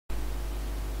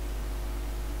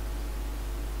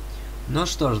Ну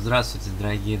что ж, здравствуйте,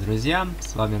 дорогие друзья,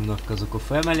 с вами вновь Kazoku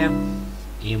Family,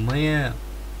 и мы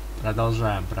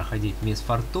продолжаем проходить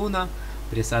Misfortune.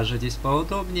 Присаживайтесь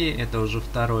поудобнее, это уже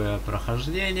второе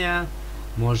прохождение,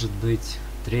 может быть,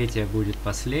 третье будет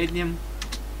последним.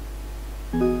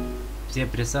 Все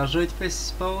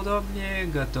присаживайтесь поудобнее,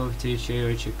 готовьте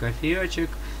чаечек, кофеечек,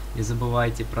 не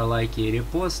забывайте про лайки и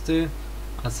репосты.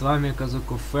 А с вами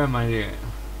Kazoku Family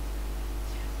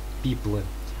People.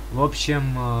 В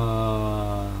общем,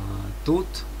 тут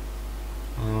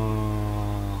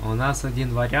у нас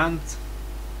один вариант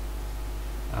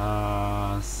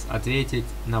ответить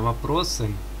на вопросы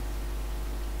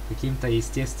каким-то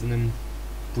естественным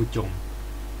путем.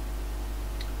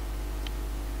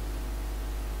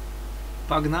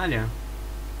 Погнали!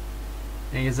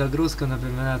 И загрузка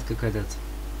напоминает как этот,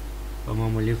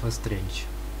 по-моему, Life is Strange.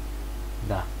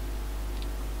 Да.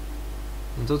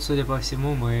 Но тут, судя по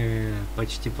всему, мы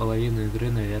почти половину игры,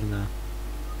 наверное,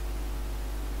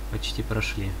 почти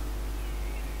прошли.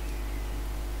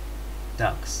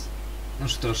 Такс. Ну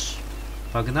что ж,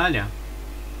 погнали?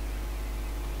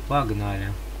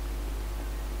 Погнали.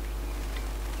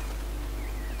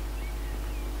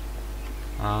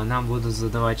 Нам будут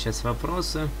задавать сейчас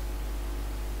вопросы.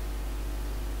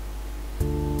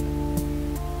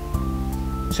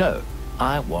 So,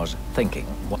 I was thinking,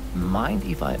 mind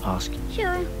if I ask you?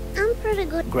 Sure, I'm pretty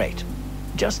good. Great.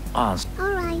 Just answer.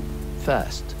 All right.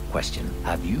 First question,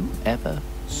 have you ever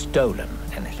stolen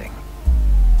anything?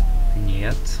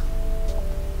 Нет.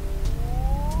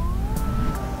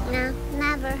 No,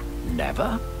 never.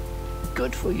 Never?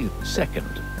 Good for you.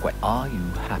 Second, are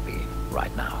you happy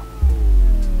right now?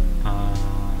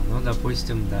 Ну,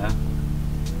 допустим, да.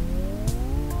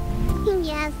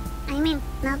 Yes, I mean,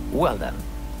 not. Well then,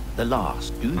 the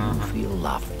last, do you feel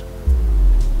loved?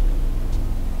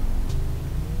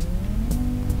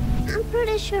 I'm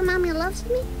pretty sure Mommy loves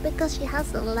me because she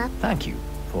has a lot. Thank you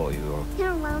for your...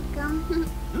 You're welcome.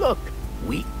 Look,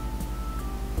 we...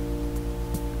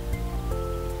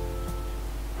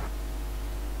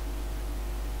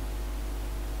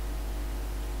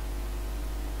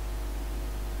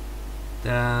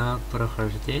 Так,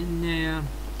 прохождение.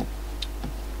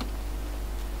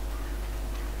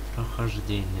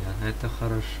 Прохождение, это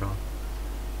хорошо.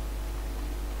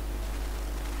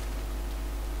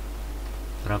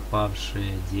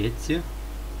 Пропавшие дети.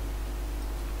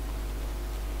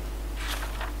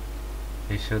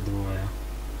 Еще двое.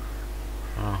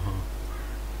 Ага.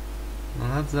 Ну,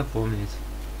 надо запомнить.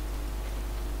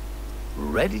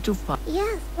 Ready to fight?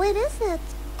 Yes, what is it?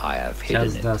 I have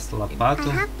Сейчас hidden it. даст I лопату.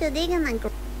 have to dig in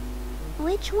a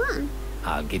Which one?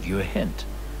 I'll give you a hint.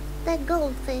 The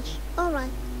goldfish. All right.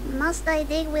 Must I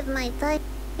dig with my tight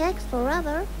axe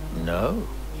forever? No,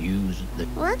 use the...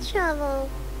 What shovel?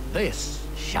 this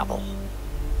shovel.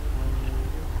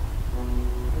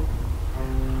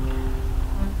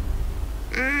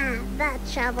 Ah, that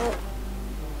shovel.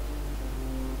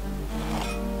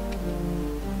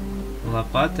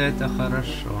 Лопата это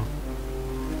хорошо.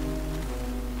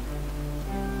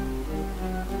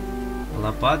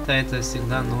 Лопата это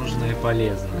всегда нужно и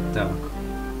полезно. Так.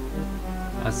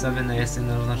 Особенно если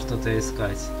нужно что-то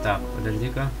искать. Так,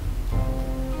 подожди-ка.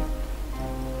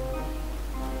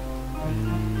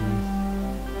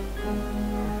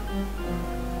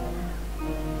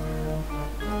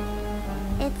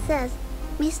 It says,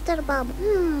 Mr. Bob.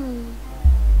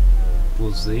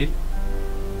 Пузырь.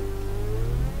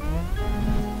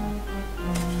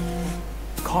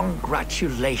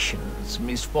 Congratulations,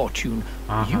 Misfortune.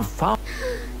 You found...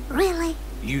 Really?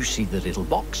 You see the little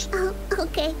box? Oh,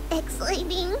 okay.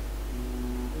 Exciting.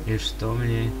 И что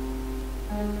мне?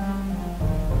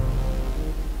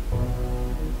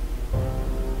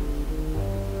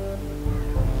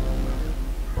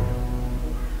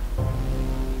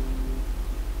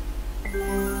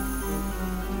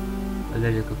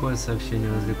 Подожди, какое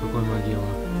сообщение возле какой могилы?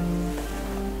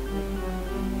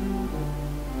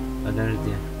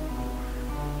 Подожди.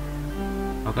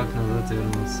 А как назад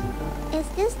вернуться? Is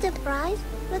this the prize?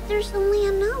 But there's only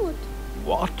a note.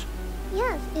 What?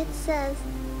 Yes, it says.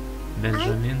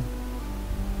 Бенджамин?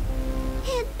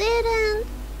 It didn't.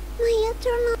 My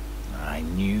eternal. I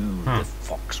knew the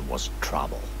fox was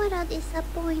trouble. What a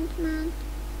disappointment.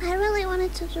 I really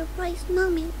wanted to surprise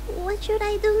Mommy. What should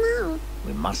I do now?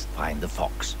 We must find the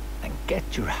fox and get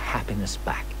your happiness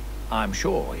back. I'm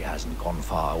sure he hasn't gone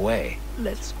far away.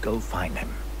 Let's go find him.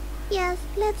 Yes,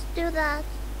 let's do that.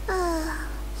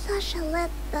 Such a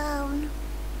letdown.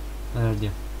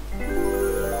 Подожди.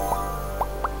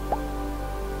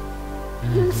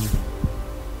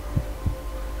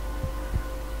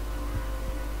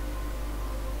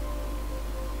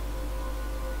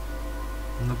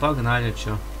 Ну погнали,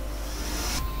 чё.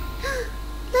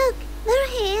 Look, there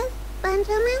he is,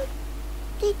 Benjamin.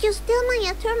 Did you steal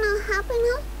my eternal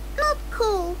happiness? Not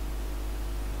cool.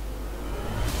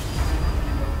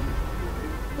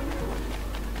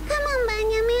 Come on,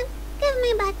 Benjamin. Give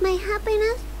me back my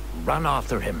happiness. Run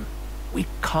after him. We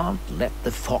can't let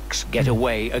the fox get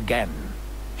away again.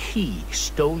 He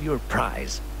stole your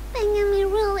prize.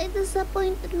 Benjamin really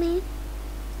disappointed me.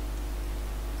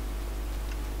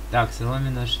 Так,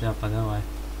 соломенная шляпа, давай.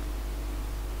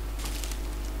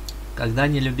 Когда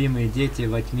нелюбимые дети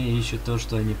во тьме ищут то,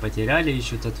 что они потеряли,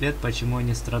 ищут ответ, почему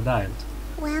они страдают.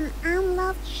 When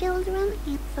unloved children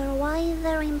in why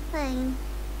they're in pain.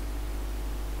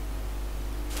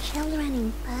 Children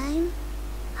in pain?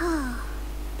 Oh.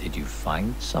 Did you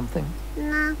find something?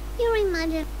 Nah, you're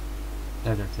imagining.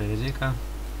 Так, подожди-ка.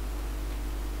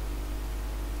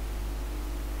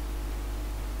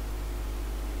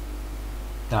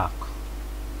 Так.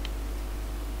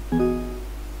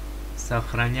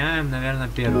 Сохраняем, наверное,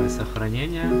 первое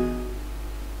сохранение.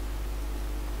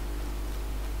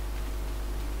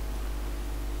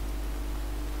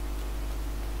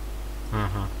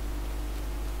 Ага.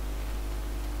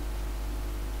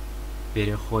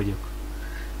 Переходик.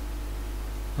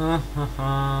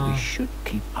 We should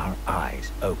keep our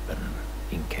eyes open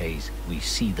in case we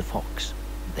see the fox.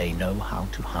 They know how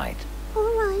to hide.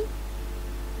 Alright.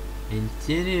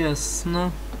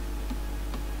 Интересно.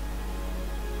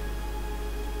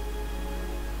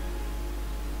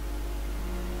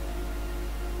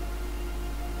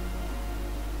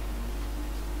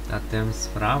 Тотем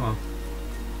справа.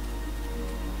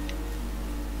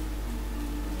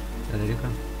 Смотри-ка.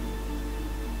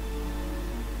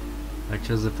 А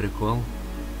чё за прикол?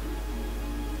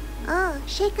 Oh,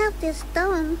 check out this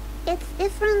stone. It's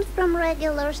different from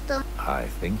regular stone. I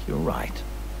think you're right.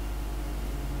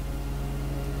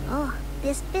 Oh,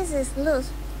 this piece is loose.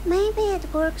 Maybe it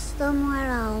works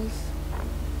somewhere else.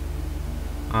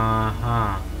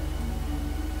 Ага.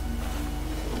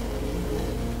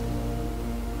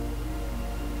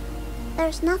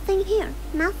 There's nothing here.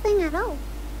 Nothing at all.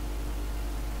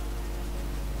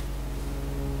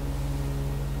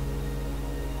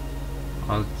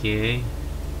 Окей.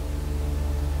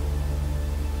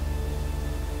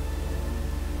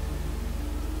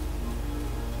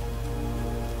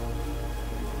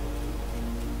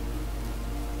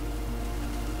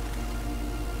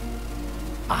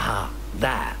 Aha,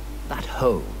 there. That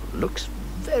hole looks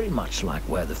very much like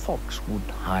where the fox would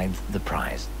hide the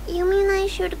prize. You mean I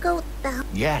should go down?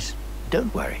 Yes,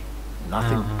 don't worry.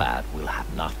 Nothing bad will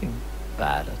happen. Nothing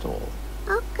bad at all.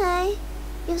 Okay.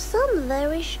 You sound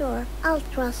very sure. I'll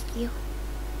trust you.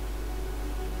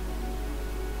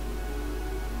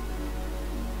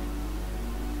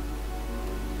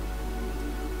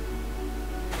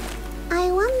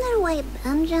 I wonder why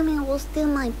Benjamin will steal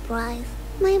my prize.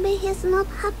 Maybe he's not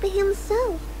happy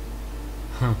himself.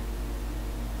 Huh.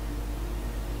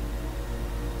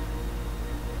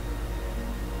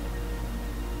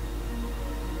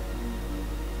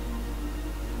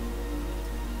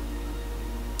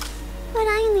 But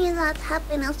I need that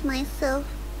happiness myself.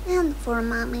 And for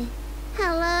Mommy.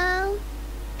 Hello?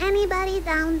 Anybody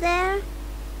down there?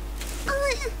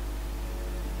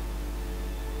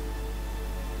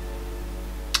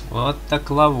 Вот так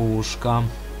ловушка.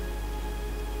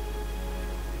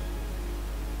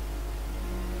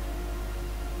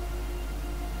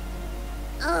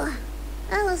 Oh,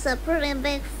 that was a pretty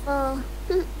big fall.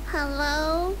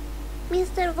 Hello?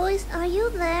 Mr. Voice, are you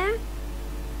there?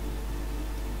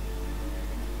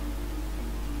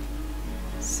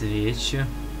 Свечи.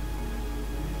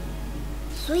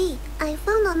 Sweet, I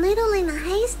found a needle in a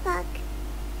haystack.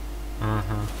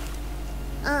 Ага.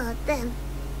 Oh, damn.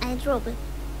 I dropped it.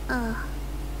 Oh.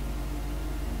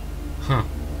 Хм.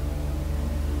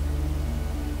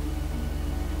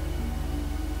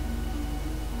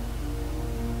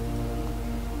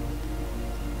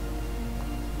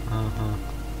 Ага.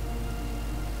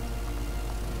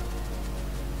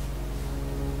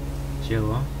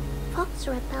 Чего? Fox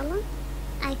repellent?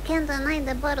 I can't deny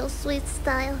the bottle's sweet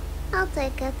style. I'll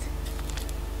take it.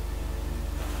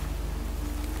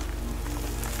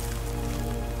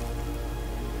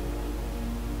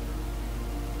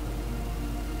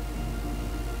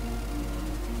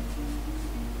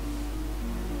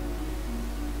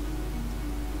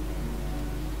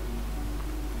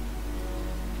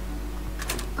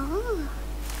 Oh.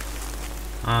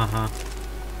 Ага.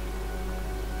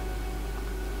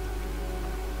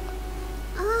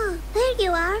 Oh, there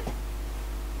you are.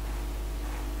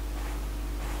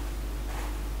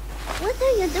 What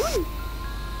are you doing,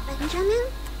 Benjamin?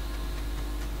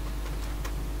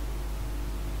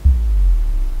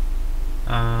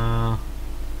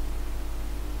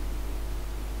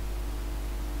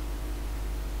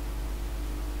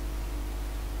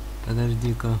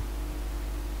 дико.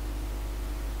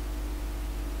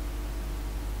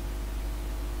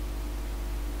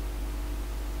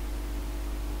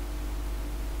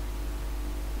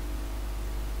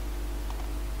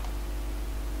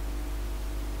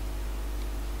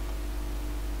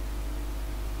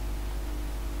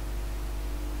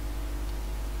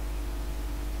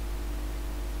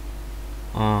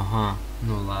 Ага,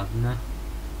 ну ладно.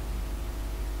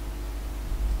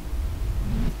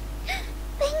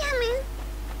 Benjamin.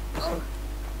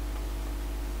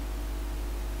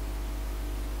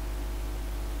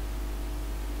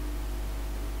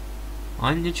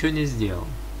 Он ничего не сделал.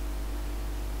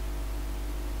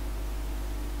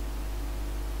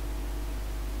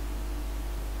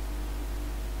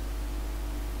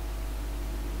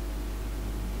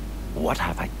 What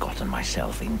have I gotten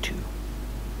myself into?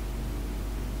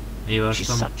 И во She's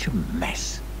что... such a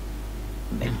mess.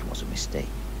 Maybe it was a mistake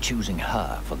choosing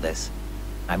her for this.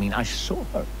 I mean, I saw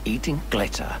her eating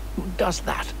glitter. Who does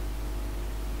that?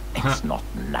 It's not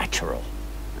natural.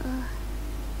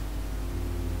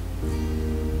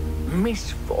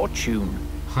 Misfortune.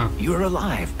 Huh. You're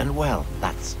alive and well.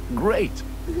 That's great.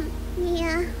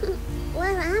 Yeah.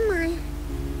 Where am I?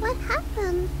 What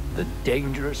happened? The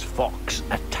dangerous fox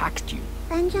attacked you.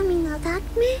 Benjamin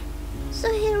attacked me?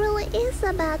 So he really is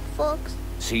a bad fox.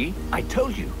 See? I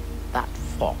told you. That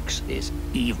fox is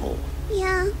evil.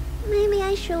 Yeah, maybe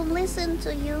I should listen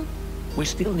to you. We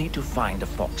still need to find the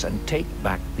fox and take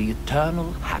back the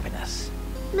eternal happiness.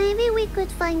 Maybe we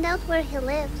could find out where he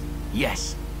lives.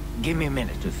 Yes. Give me a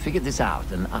minute to figure this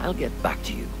out and I'll get back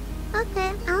to you.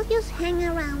 Okay, I'll just hang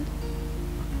around.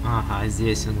 Ага,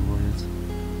 здесь он будет.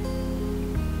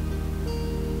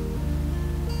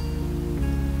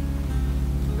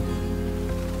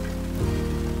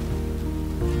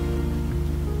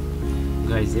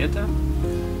 Газета.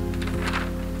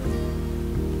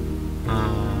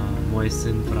 Мой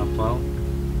сын пропал.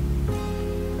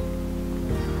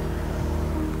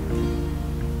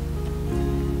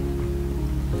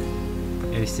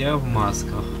 И все в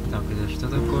масках. Так, это что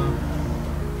такое?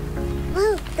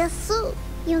 Look, the zoo.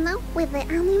 You know, with the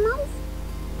animals.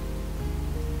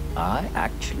 I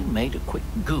actually made a quick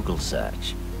Google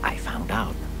search. I found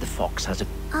out the fox has a...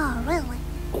 Oh, really?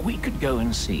 We could go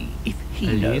and see if he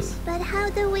Please. knows. But how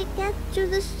do we get to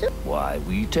the zoo? Why,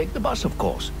 we take the bus, of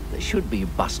course. There should be a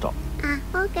bus stop. Ah,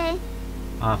 okay.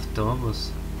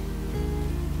 Автобус.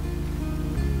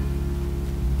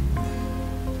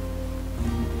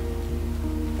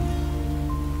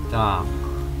 Так.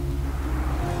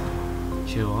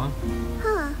 Чего?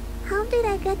 Huh, how did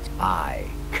I get... I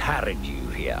carried you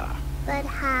here. But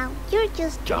how? You're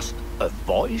just... Just a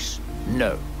voice?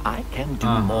 No, I can do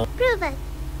Uh-huh. more. Prove it.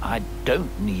 I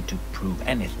don't need to prove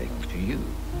anything to you.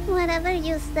 Whatever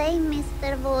you say,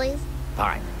 Mr. Voice.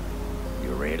 Fine.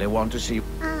 You really want to see?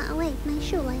 Wait, my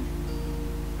shoelace.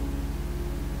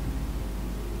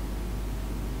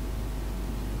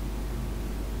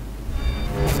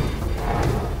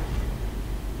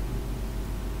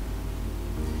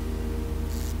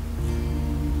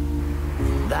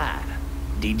 There.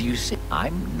 Did you see?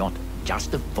 I'm not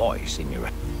just a voice in your...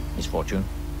 Misfortune.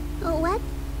 What?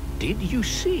 Did you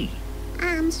see?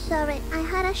 I'm sorry, I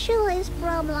had a shoelace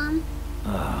problem.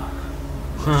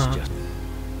 It's just...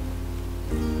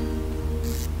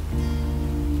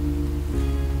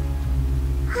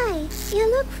 Hi,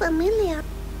 you look familiar.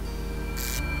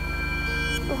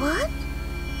 What?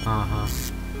 Ага.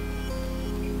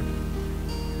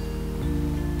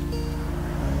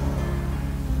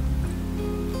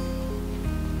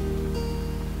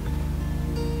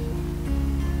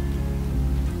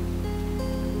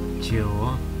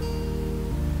 Чего?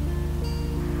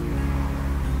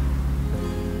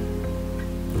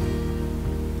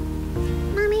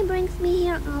 Mommy brings me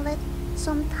here all the...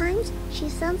 Sometimes she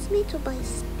sends me to buy...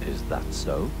 Is that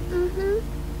so? Mm-hmm.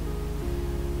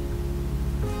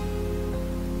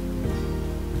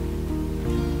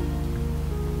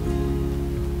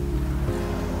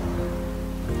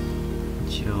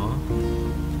 Чего?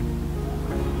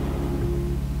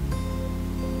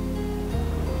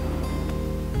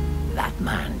 That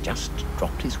man just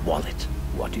dropped his wallet.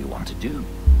 What do you want to do?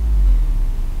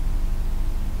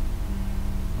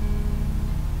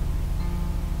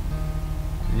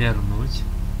 Вернуть.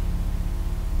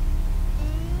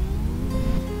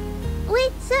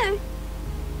 Wait, sir.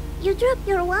 You dropped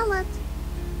your wallet.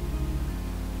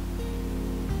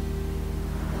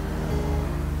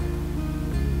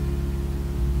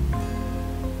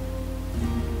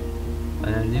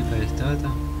 Подожди-ка, что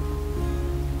это?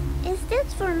 Is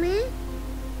this for me?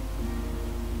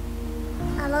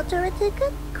 A lottery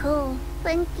ticket? Cool.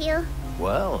 Thank you.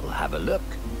 Well, have a look.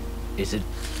 Is it?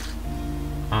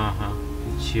 Ага.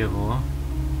 Чего?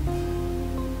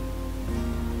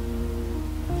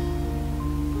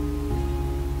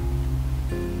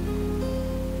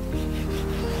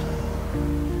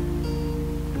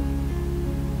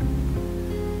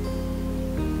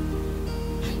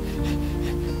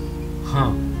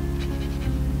 Ха.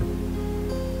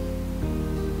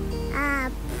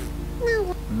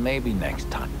 No. Maybe next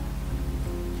time.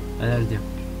 Подожди.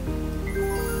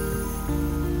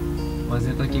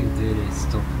 Возле каких дверей?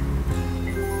 Стоп.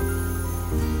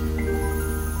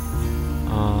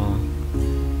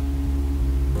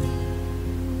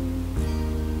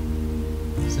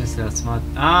 В смысле, осмотр...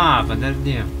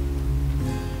 подожди.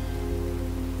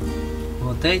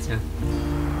 Вот эти?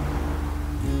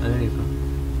 Подожди-ка.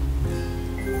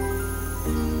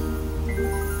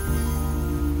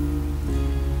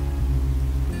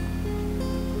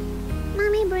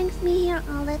 Mommy brings me here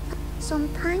all the time.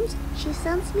 Sometimes she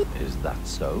sends me. Is that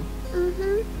so?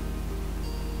 Mm-hmm.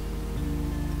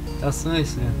 Да в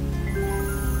смысле?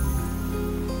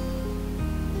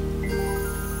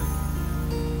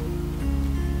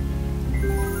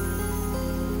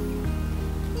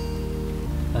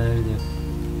 Подожди.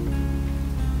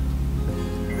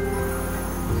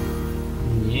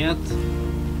 Нет.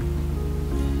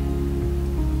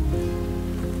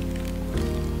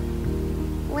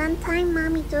 One time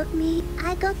mommy took me,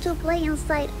 I got to play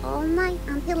inside all night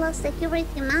until a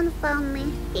security man found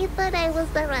me. He thought I was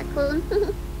the raccoon.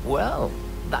 Well,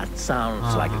 that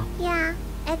sounds like... Yeah,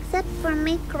 except for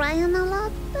me crying a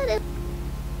lot, but it...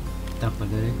 Так,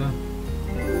 подожди-ка.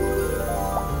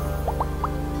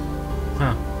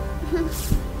 Ха.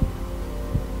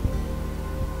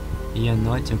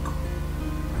 Енотик.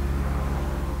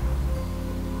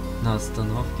 На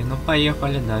остановке. Ну,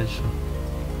 поехали дальше.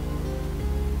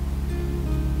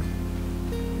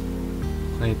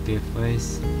 Happy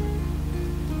face.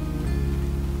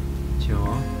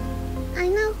 Чего? I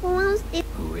know who owns it.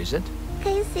 Who is it?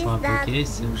 Casey's Папа dad.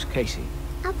 Кейси. Who's Casey?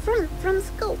 A friend from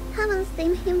school. Haven't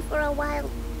seen him for a while.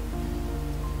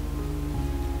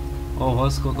 Ого,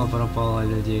 сколько пропало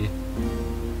людей.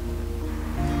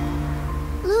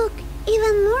 Look,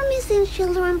 even more missing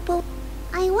children poop.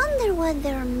 I wonder what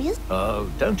they're missing. Oh,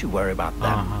 don't you worry about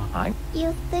them.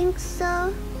 You think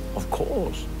so? Of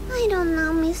course. I don't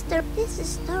know, mister. This is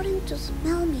starting to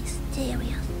smell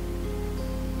mysterious.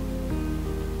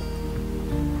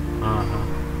 Ага.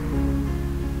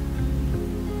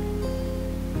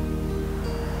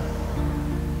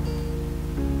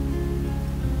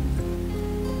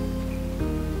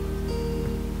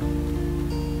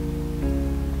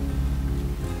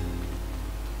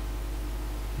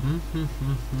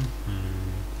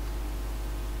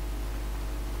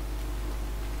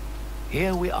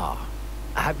 Here we are.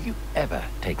 Have you ever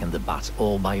taken the bus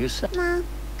all by yourself? No,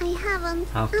 I haven't.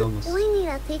 Автобус. Do I need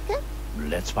a ticket?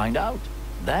 Let's find out.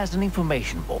 There's an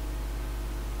information board.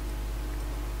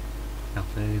 Так,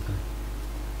 подожди-ка.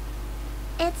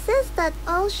 It says that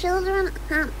all children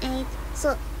can eat.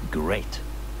 So, Great.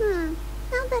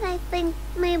 now that I think,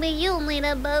 maybe you'll need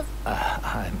a bus.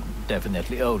 I'm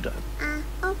definitely older.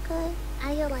 Okay.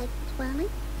 Are you like 20?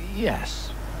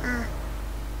 Yes.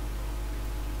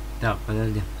 Так,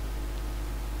 подожди.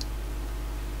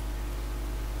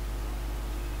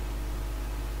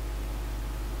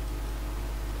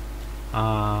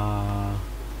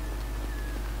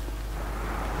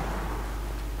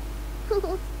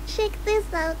 Check this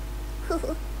out.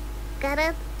 Got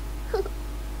it?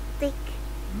 Thick.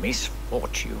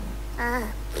 Misfortune.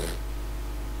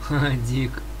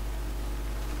 Дик.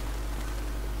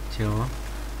 Чего?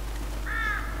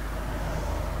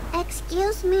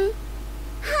 Excuse me?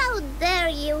 How dare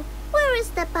you? Where is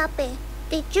the puppy?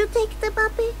 Did you take the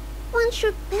puppy? One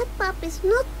should pet puppies,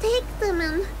 not take them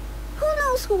and... Who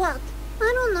knows what?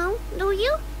 I don't know. Do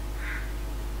you?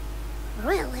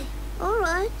 Really?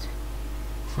 Alright.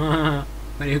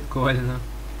 Прикольно.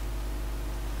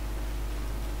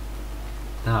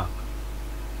 Так.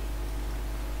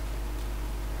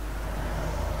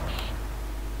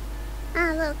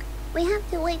 Look. We have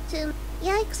to wait to...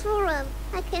 Yikes for us.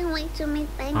 I can't wait to meet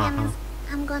Benjamin.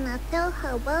 I'm gonna tell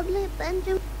how badly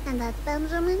Benjamin and that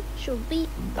Benjamin should be.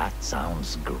 That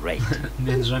sounds great.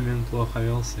 Бенджамин плохо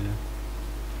вел себя.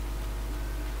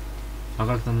 А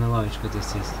как там на лавочку-то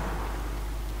сесть?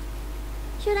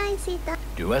 Should I sit down?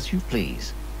 Do as you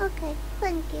please. Okay,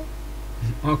 thank you.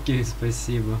 Окей,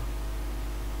 спасибо.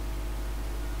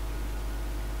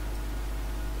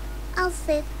 I'll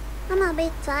sit. I'm a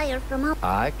bit tired from all...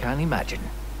 I can imagine.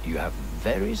 You have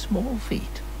very small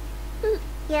feet.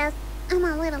 Yes, I'm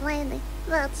a little lady.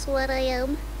 That's what I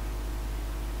am.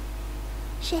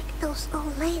 Check those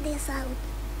old ladies out.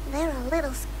 They're a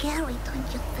little scary,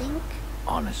 don't you think?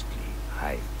 Honestly,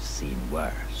 I've seen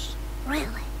worse.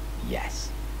 Really? Yes.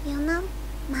 You know,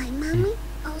 my mommy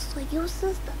also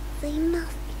uses the same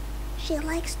mask. She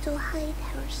likes to hide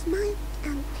her smile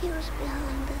and tears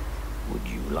behind it. Would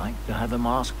you like to have a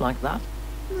mask like that?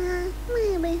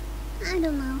 Maybe. I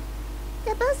don't know.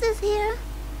 The bus is here.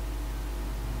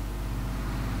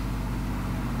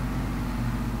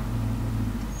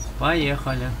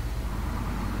 Поехали.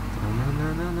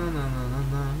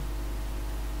 Та-на-на-на-на-на-на-на.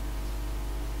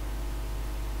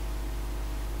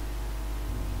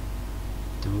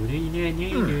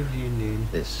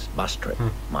 This bus trip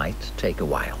might take a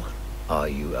while. Are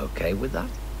you okay with that?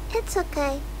 It's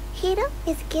okay. Hiro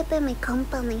is keeping me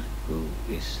company. Who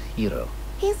is Hiro?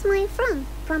 He's my friend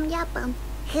from Japan.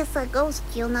 He's a ghost,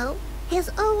 you know. He's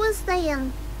always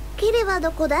saying, "Kiri wa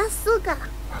doko desu ka?"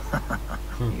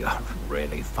 You're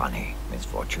really funny,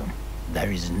 Misfortune.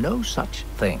 There is no such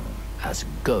thing as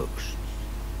ghosts.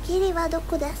 Kiri wa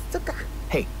doko desu ka?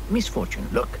 Hey, Misfortune,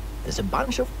 look. There's a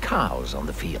bunch of cows on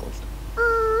the field.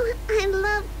 Oh, I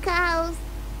love cows.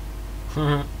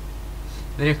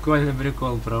 Прикольный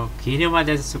прикол про Кирима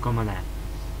дядя Сукамане.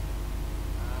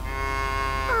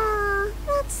 Oh,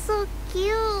 that's so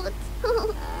cute.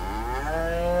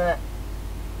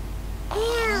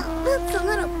 Ew, that's a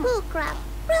little poo crap.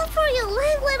 Run for your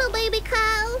life, little baby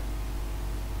cow.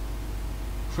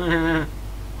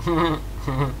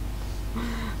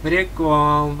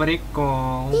 Прикол,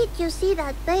 прикол. Did you see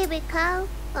that baby cow?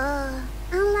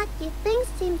 Unlucky things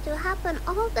seem to happen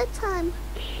all the time.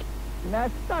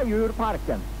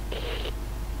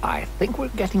 I think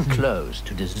we're getting close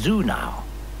to the zoo now.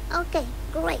 Okay,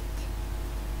 great.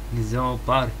 К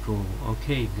зоопарку.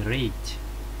 Окей, great.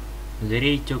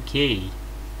 Great, okay.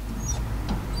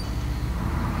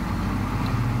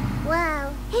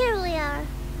 Wow, here we are.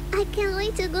 I can't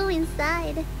wait to go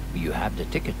inside. You have the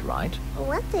ticket, right?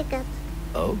 What ticket?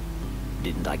 Oh,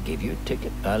 didn't I give you a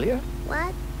ticket earlier?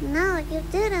 What? No, you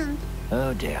didn't.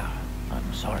 Oh dear,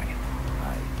 I'm sorry.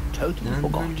 I totally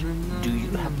forgot. Do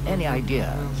you have any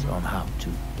ideas on how to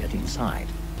get inside?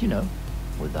 You know,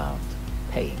 without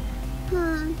paying.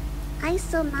 I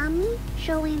saw Mommy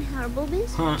showing her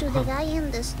boobies to the guy in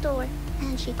the store,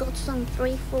 and she got some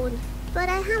free food. But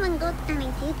I haven't got any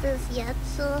details yet,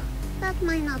 so that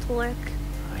might not work.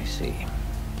 I see.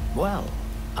 Well,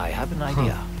 I have an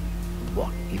idea.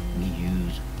 What if we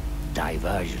use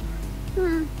diversion?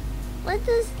 What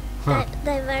does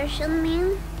diversion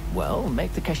mean? Well,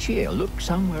 make the cashier look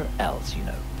somewhere else, you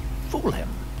know. Fool him.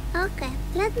 Okay,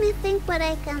 let me think what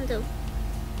I can do.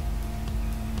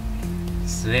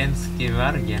 Свенский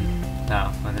варген.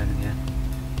 Так, подожди.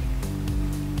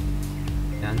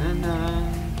 Да-на-на.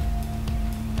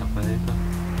 Так, подожди-ка.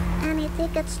 Any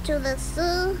tickets to the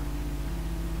zoo?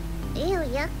 Ew,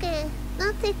 yucky.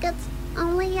 No tickets,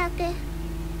 only yucky.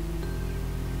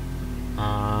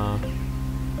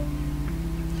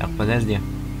 Так, подожди.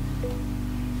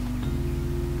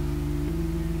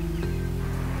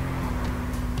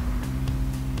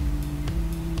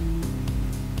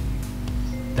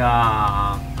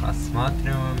 Так,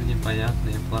 осматриваем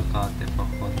непонятные плакаты,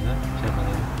 походу, да? Сейчас,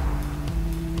 подожди.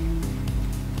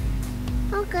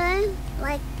 Okay,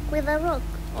 like with a rook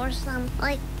or some,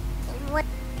 like, what?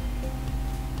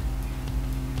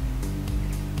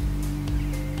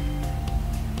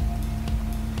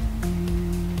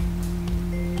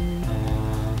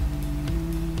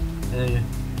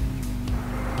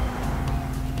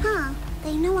 Huh,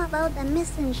 they know about the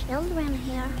missing children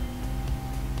here.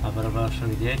 О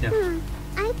пропавших детях.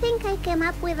 I think I came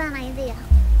up with an idea.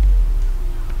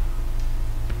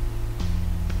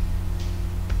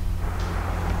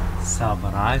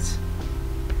 Собрать.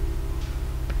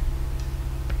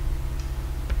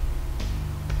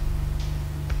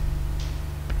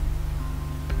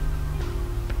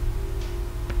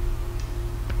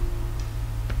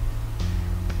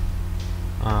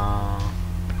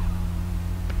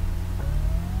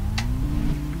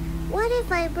 What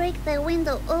if I break the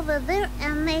window over there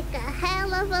and make a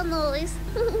hell of a noise?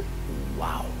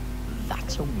 Wow,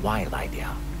 that's a wild idea,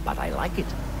 but I like it.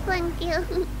 Thank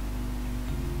you.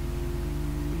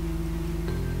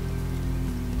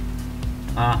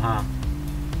 Ага.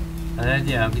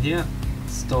 Подожди, а где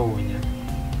Стоуни?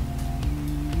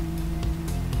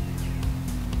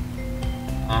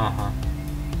 Ага.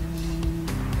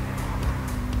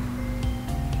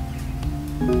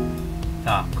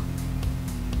 Так.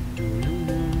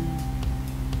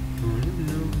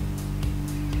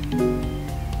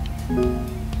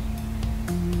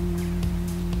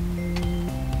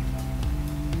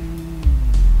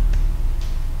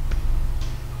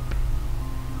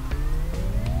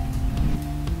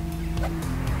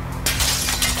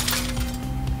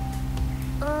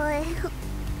 Ой.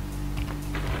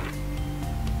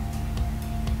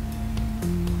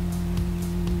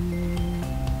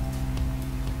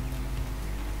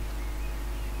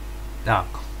 Так.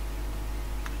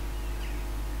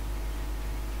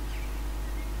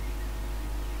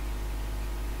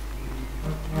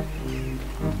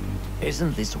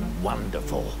 Isn't this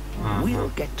wonderful? We'll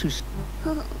get to...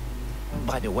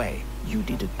 By the way, you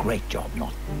did a great job,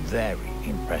 not very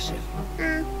impressive.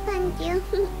 Thank you.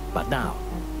 But now,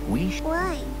 we...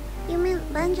 Why? You mean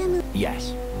Benjamin?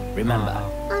 Yes, remember.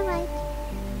 All right.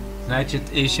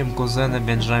 Значит, ищем кузена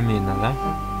Бенджамина, да?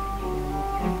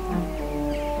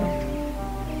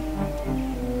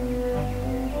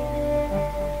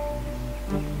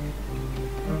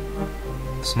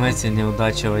 В смысле,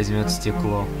 неудача возьмет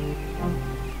стекло?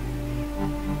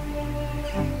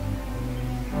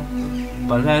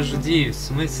 Подожди, в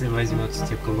смысле возьмет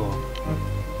стекло?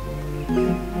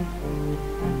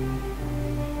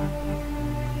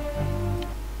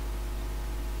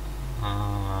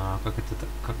 Как это так?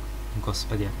 Как?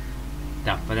 Господи.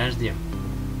 Так, подожди.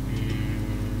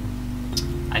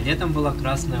 А где там была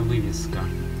красная вывеска?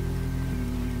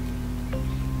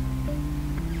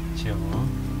 Чего?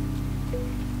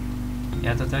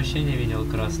 Я тут вообще не видел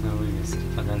красной вывески.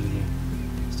 Подожди.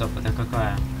 Стоп, это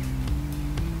какая?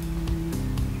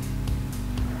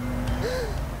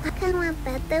 Can I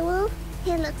pet the wolf?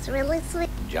 He looks really sweet.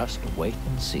 Just wait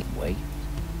and see. Wait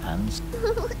and...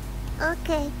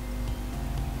 Okay.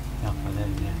 Так,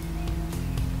 подожди.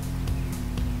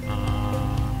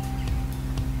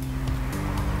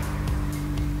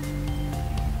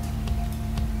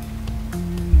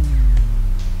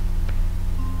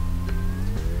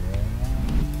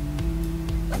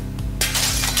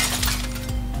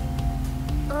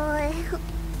 Ой.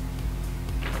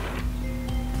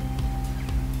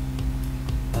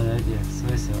 Подожди, в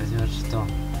смысле возьмет что?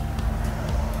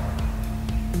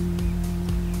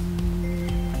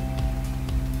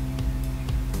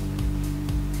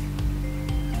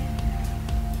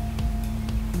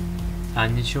 А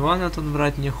ничего она тут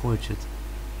брать не хочет.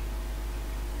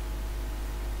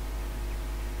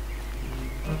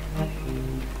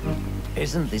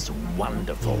 Isn't this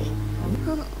wonderful?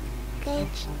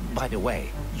 Cage. By the way,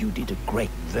 you did a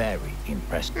great, very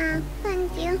impressive.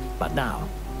 Thank you. But now,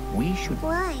 we should...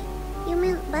 Why? You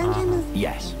mean Benjamin?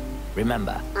 Yes,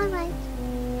 remember. All right.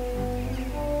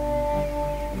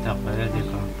 Так,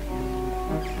 подожди-ка.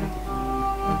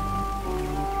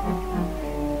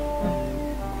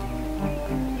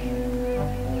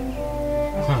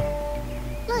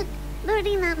 Look,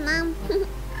 Birdie Nam Nam.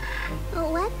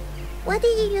 What? What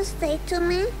did you just say to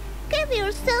me? Give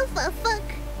yourself a fuck.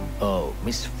 Oh,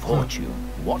 Misfortune.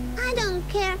 What? I don't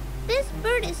care. This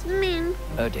bird is mean.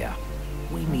 Oh dear.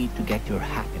 We need to get your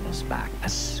happiness back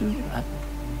as soon as...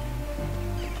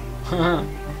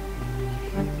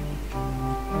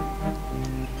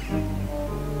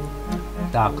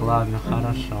 Так, ладно,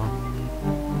 хорошо.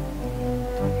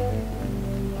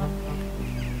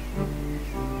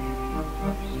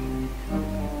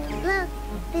 Look,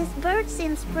 this bird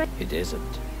seems pretty. It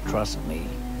isn't. Trust me.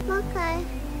 Okay.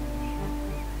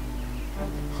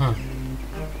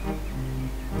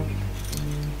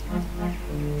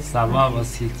 Сова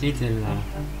восхитительная.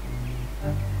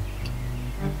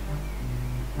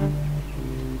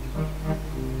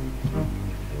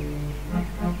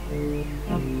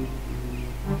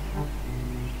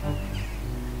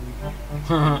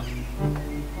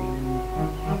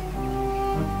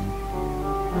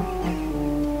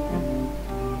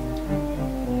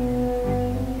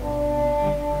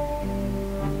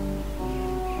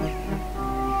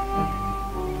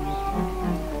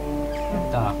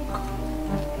 Так.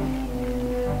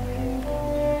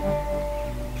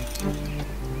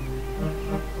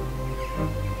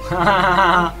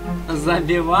 Ха-ха-ха!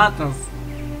 Забиватос.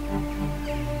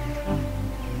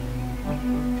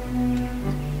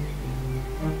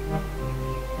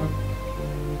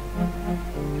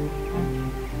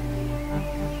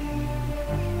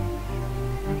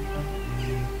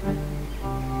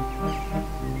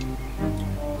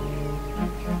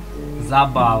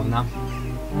 Забавно.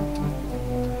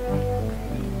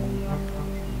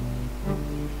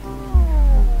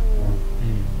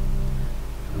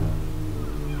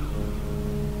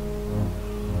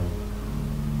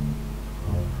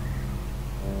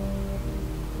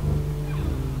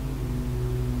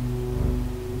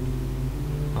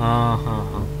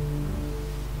 Ага.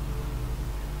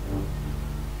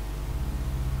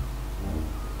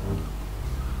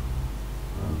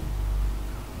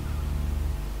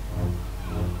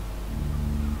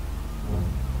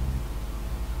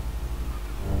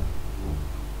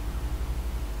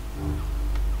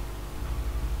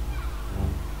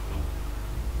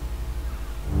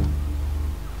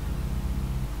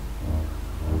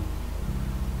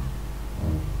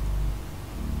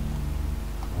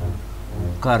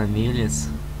 Кормилец.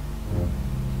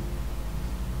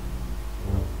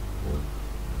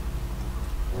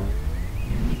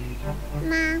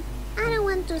 Nah, I don't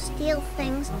want to steal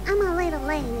things. I'm a little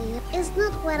lady. It's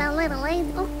not what a little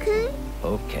lady, okay?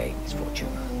 Okay, Misfortune.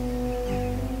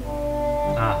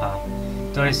 Ага.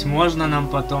 То есть можно нам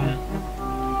потом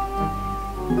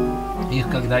их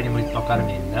когда-нибудь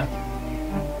покормить, да?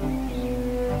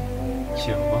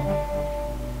 Чего?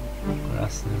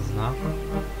 Красный знак.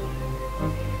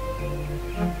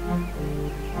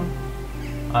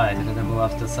 А, это когда было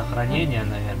автосохранение,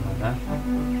 наверное, да?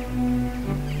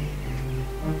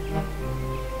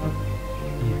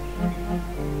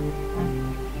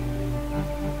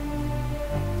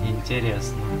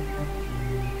 Интересно.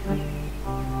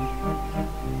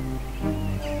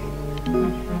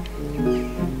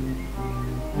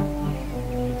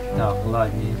 Так,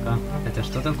 ладненько. Это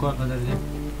что такое, подожди?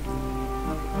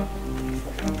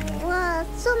 What?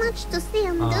 So much to see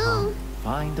and do.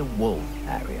 Find the wolf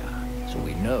area, so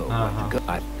we know where to go.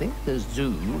 I think the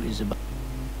zoo is about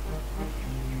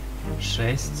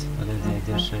 6. Подожди,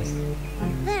 где 6?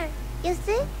 There, you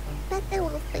see? Pet the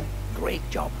wolfie. great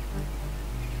job.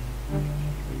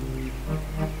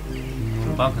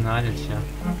 Ну, погнали, все.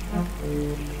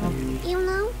 You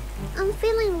know, I'm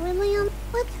feeling really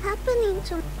what's happening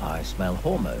to me? I smell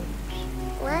hormones.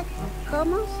 What?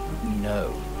 Homos?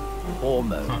 No,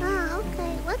 hormones. Ah,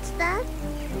 okay. What's that?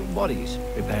 Your body's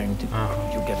preparing to...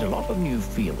 You get a lot of new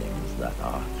feelings that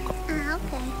are... Ah,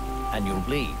 okay. And you'll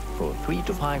bleed for 3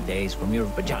 to 5 days from your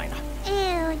vagina.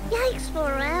 Ew, yikes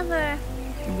forever.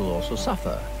 You will also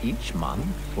suffer each month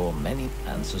for many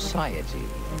and society.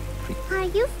 Are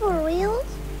you for real?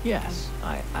 Yes,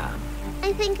 I am.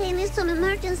 I think I need some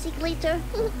emergency glitter.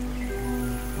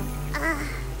 Ah,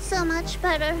 so much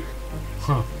better.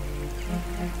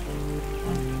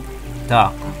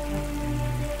 Так.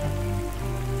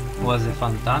 Возле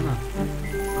фонтана.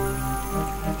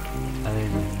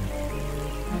 Подожди.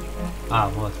 А,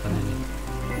 вот, подожди.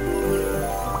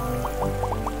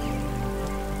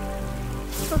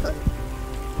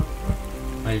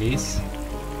 Лис.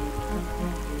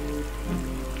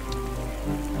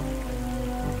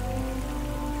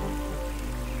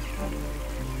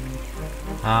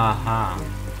 Ага.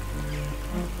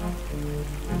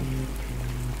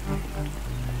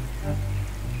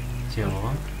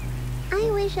 Чего?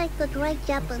 I wish I could write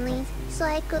Japanese so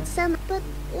I could send, but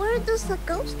where does the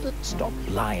ghost to? Stop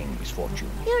lying, Misfortune.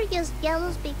 You're just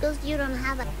jealous because you don't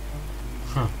have a.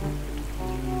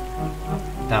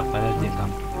 Так, подожди-ка.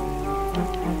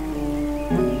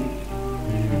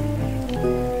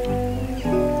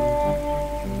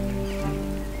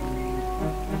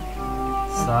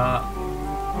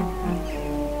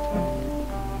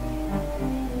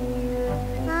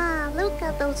 Ah, look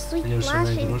at those sweet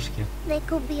Плюшевые blushes. игрушки. They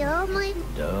could be all mine.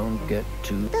 Don't get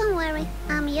too... Don't worry,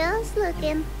 I'm just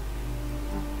looking.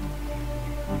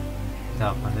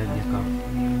 Так, подожди-ка.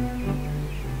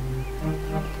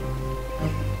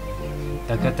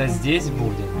 Так это здесь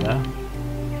будет, да?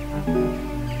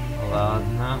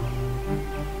 Ладно.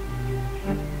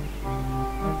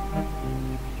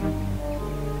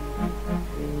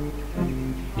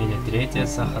 Или третье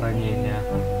сохранение.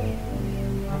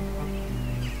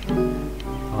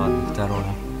 Ладно,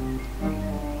 второе.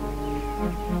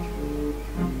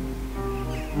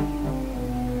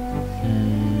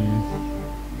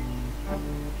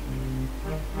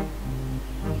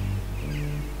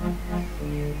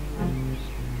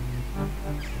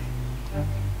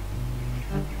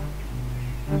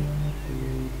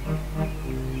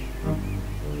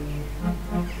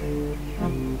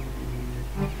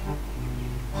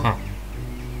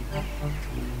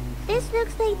 This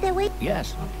looks like the way.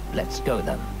 Yes, let's go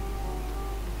then.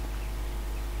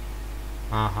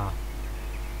 Ага.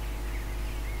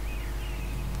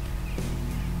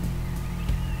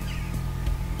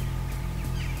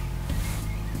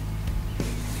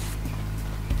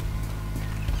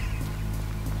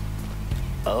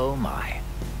 Oh my.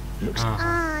 Looks...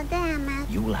 Ah, damn it.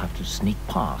 You will have to sneak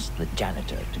past the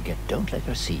janitor to get... Don't let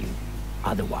her see you.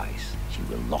 Otherwise, she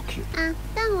will lock you.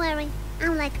 Don't worry.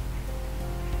 I'm like...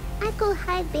 I could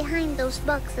hide behind those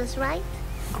boxes, right?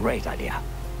 Great idea.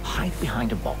 Hide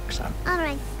behind a box and...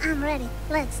 Alright, I'm ready.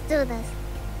 Let's do this.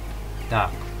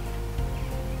 Так.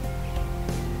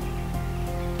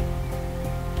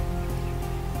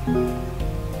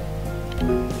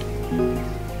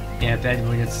 И опять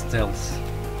будет стелс.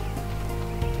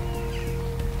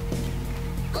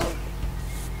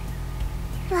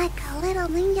 Like a little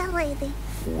ninja lady.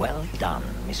 Well done,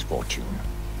 Misfortune.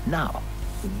 Now,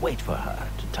 wait for her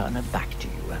to turn her back to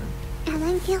you and... And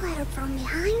then kill her from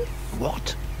behind?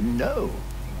 What? No.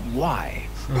 Why?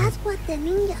 That's what the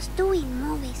ninjas do in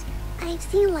movies. I've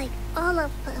seen like all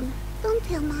of them. Don't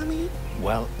tell mommy.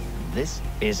 Well, this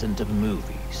isn't a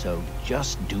movie, so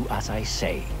just do as I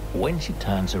say. When she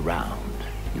turns around,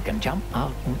 you can jump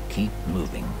out and keep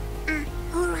moving.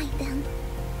 Alright then.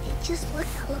 It just looked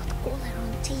a lot cooler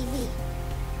on TV.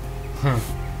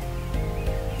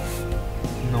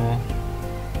 Ну.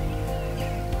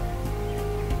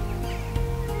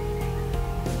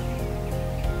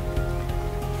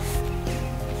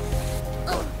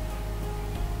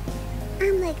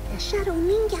 I'm like the Shadow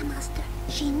Ninja Master.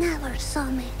 She never saw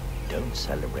me. Don't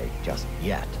celebrate just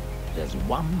yet. There's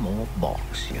one more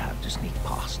box you have to sneak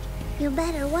past. You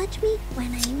better watch me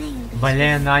when I name this.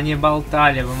 Блин, они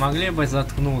болтали. Вы могли бы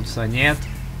заткнуться, нет?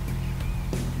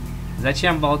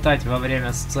 Зачем болтать во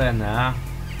время сцены, а?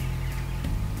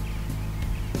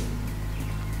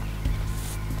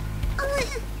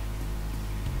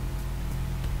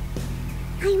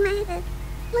 I made it.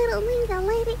 Little Ninja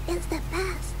Lady is the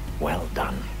best. Well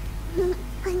done.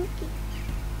 Thank you.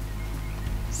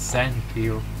 Thank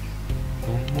you.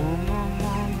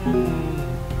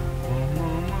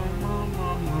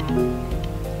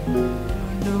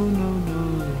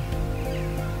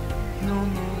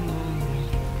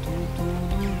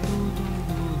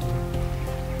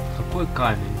 Какой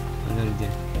камень? Подожди.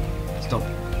 Стоп.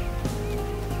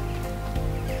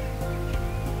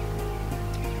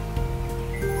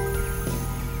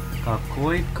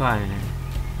 Какой камень?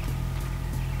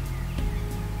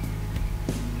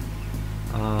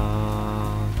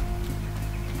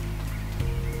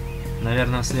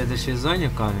 Наверное, в следующей зоне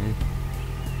камень.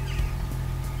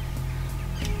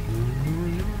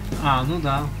 А, ну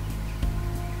да.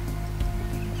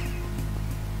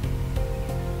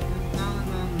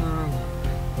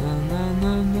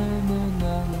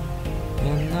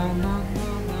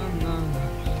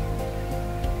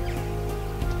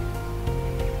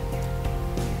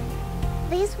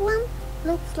 This one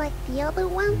looks like the other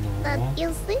one that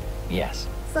you see. Yes.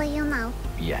 So you know.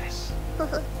 Yes.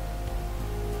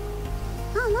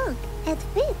 Oh look, it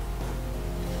fits.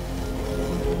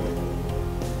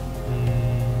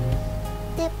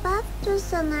 The path to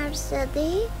Sonar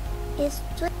City is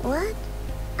what?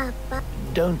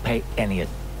 Don't pay any.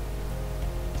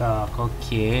 Так,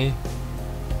 окей.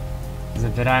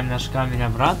 Забираем наш камень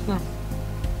обратно.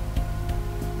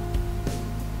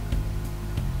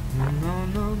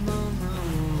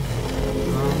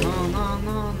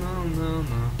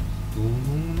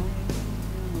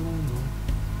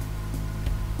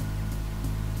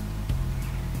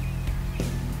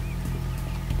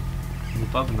 Ну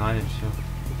погнали, все.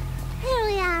 Here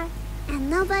we are, and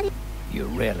nobody. You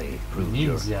really proved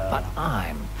your. Ninja. But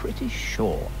I'm pretty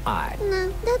sure I.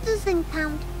 No, that doesn't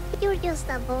count. You're just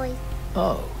a boy.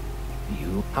 Oh,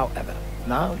 you. However,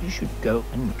 now you should go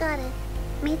and. Got it.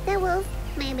 Meet the wolf,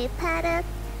 maybe pat it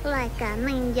like a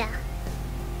ninja.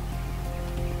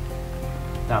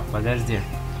 Так, подожди.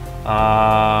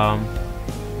 На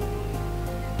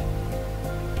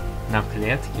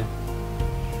клетке.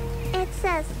 It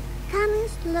says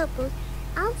Canis Lupus.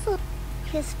 Also,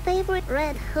 his favorite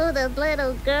red-hooded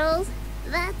little girls.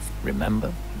 That's.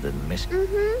 Remember the miss.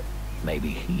 Mm-hmm. Maybe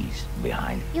he's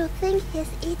behind. You think he's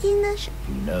eating the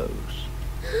Who knows?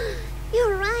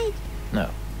 You're right. No,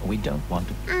 we don't want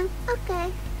to.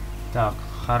 Okay. Так,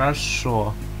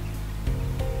 хорошо.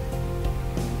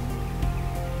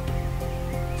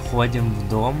 Входим в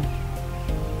дом.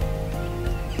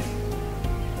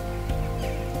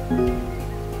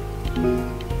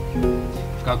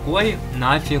 В какой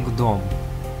нафиг дом?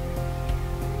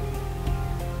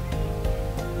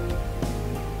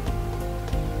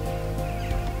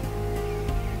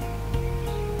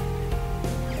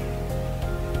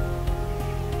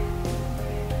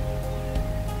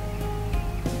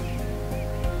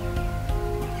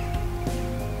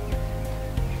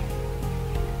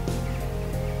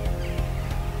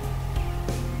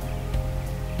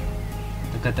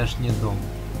 Так это ж не дом.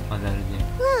 Подожди.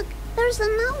 Look, there's a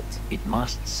note. It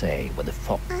must say where the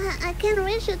fox. I can't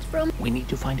reach it from. We need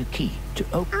to find a key to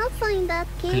open. I'll find that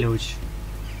key. Ключ.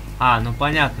 А, ну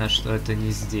понятно, что это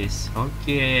не здесь.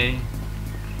 Окей.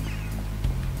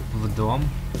 В дом.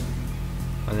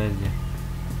 Подожди.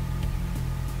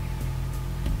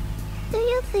 Do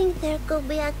you think there could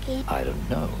be a key? I don't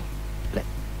know.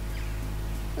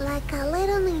 Like a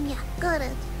little ninja. Got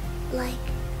it. Like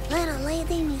little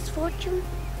lady Misfortune,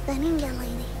 the ninja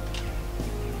lady.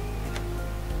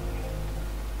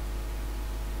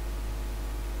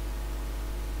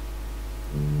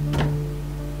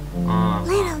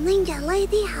 Little ninja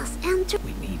lady has entered.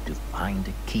 We need to find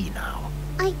a key now.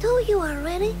 I told you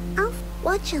already. I'll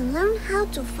watch and learn how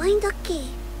to find a key.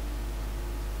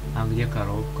 А где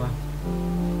коробка?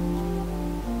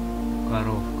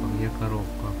 Коробка, где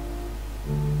коробка?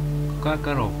 Какая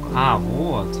коробка? А,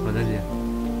 вот, подожди.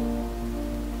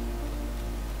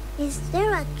 Is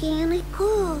there again?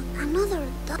 Cool. Another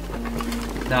dog.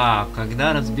 Так,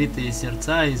 когда разбитые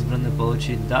сердца избраны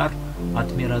получить дар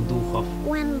от мира духов.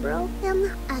 When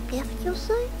broken, a gift, you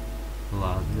say?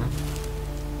 Ладно.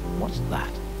 What's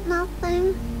that?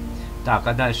 Nothing. Так,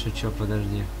 а дальше что,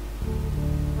 подожди.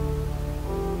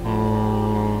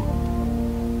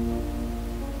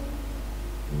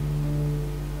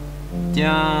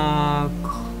 Так.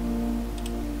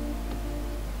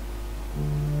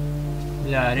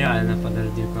 Бля, реально,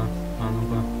 подожди-ка. А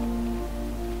ну-ка.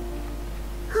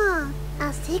 Huh.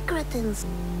 A secret in...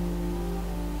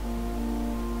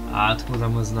 А откуда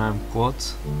мы знаем код?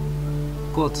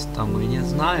 Код-то мы не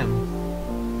знаем.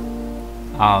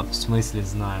 А, в смысле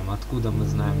знаем? Откуда мы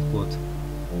знаем код?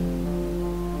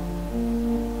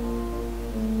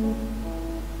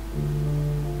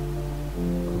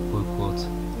 Какой код?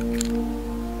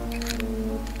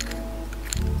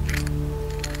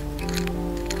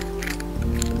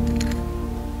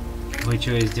 Вы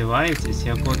что, издеваетесь?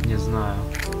 Я код не знаю.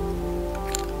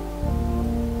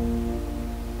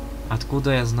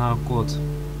 Откуда я знаю код?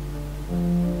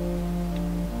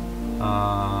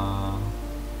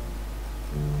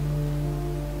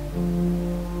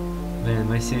 Блин,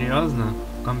 вы серьезно?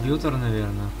 Компьютер,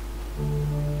 наверное.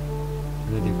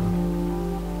 Погоди-ка.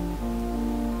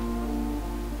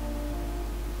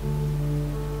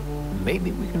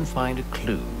 Maybe we can find a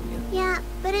clue. Yeah,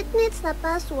 but it needs the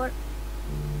password.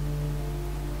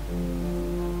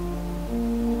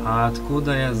 А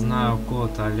откуда я знаю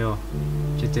код, алло?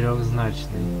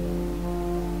 Четырехзначный.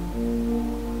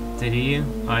 3,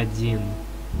 1.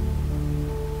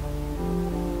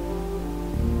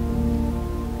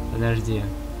 Подожди.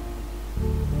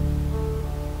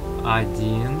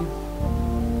 1.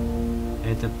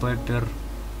 Это Пеппер.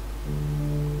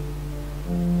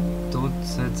 Тут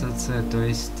ЦЦЦ, то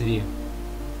есть 3.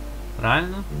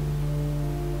 Правильно?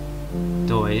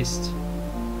 То есть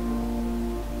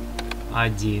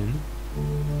 1,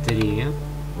 3,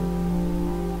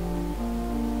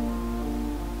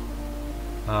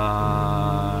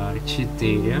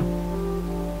 4,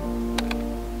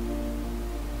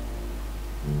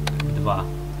 2.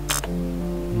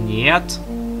 Нет.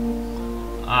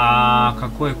 А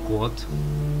какой код?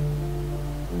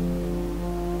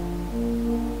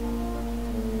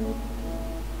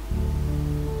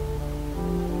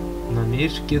 На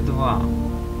мишке 2.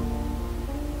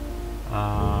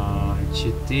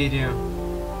 4.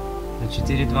 На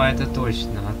 4, 2 это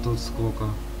точно. А тут сколько?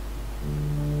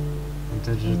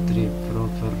 Это же 3.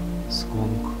 Пропер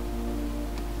сконг.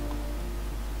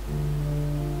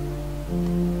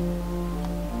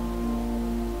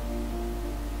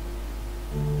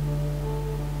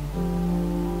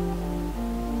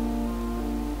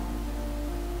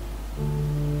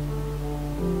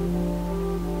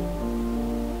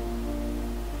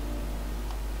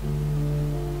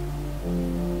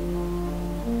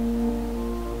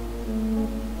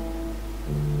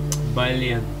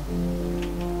 Блин.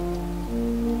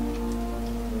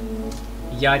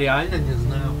 Я реально не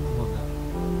знаю кода.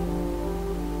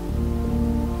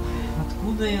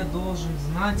 Откуда я должен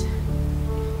знать,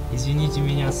 извините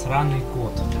меня, сраный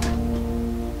код?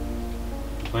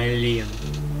 Блин.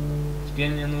 Теперь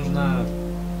мне нужно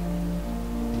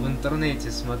в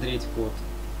интернете смотреть код.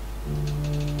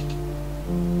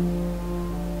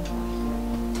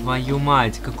 Твою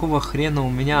мать, какого хрена у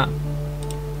меня...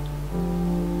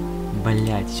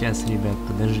 Блять, сейчас, ребят,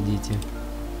 подождите.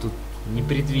 Тут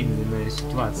непредвиденная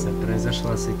ситуация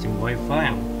произошла с этим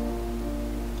Wi-Fi.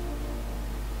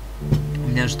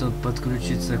 Мне, чтобы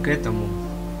подключиться к этому...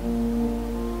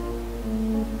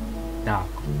 Так.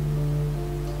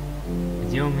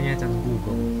 Где у меня этот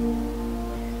Google?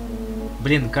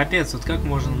 Блин, капец, вот как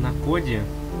можно на коде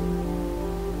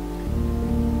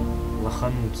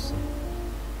лохануться?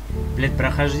 Блять,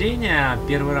 прохождение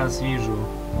первый раз вижу.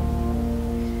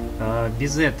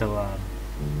 Без этого.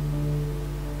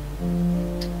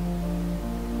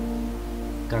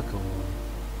 Как его?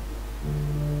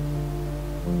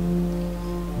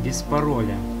 Без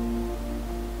пароля.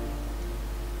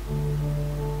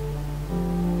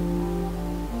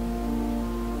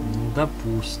 Ну,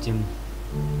 допустим.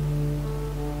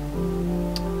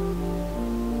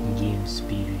 Game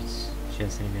Spirits.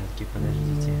 Сейчас, ребятки,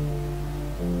 подождите.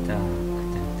 Так,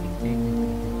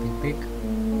 так.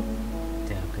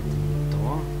 Так, это не то.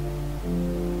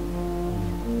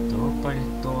 Не то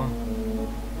пальто.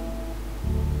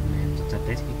 Блин, тут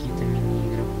опять какие-то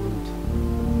мини-игры будут.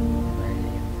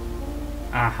 Блин.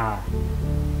 Ага.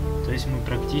 То есть мы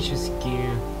практически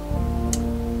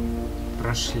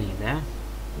прошли, да?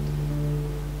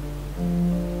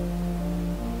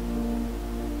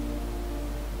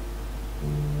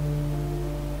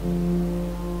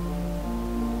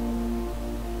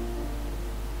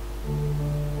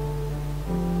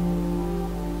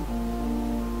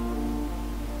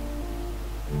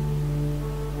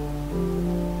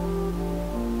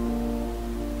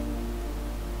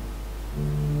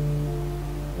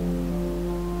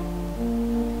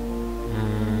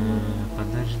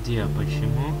 Подожди, а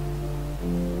почему?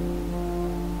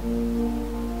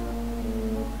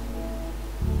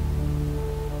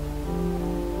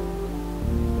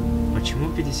 Почему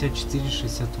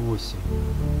 5468?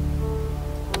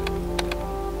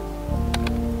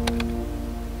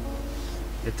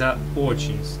 Это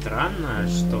очень странно,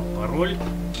 что пароль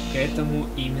к этому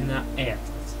именно этот.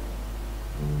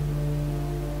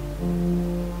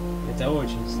 Это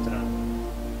очень странно.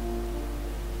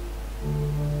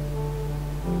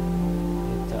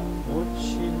 Это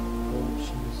очень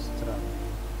странно.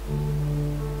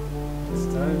 К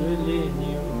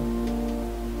сожалению,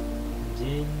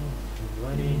 день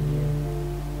творения,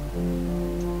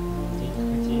 день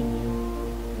хотения,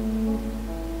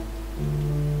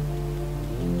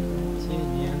 и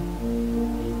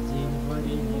день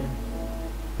творения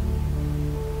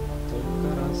только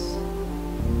раз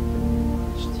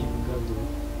почти в году.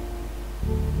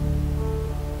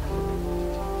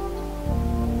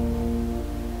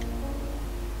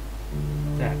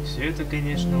 Так, все это,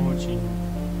 конечно, очень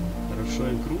хорошо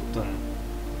и круто.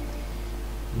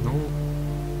 Ну,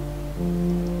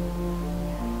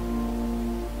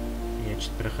 я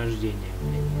чуть прохождение,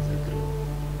 блин, не закрыл.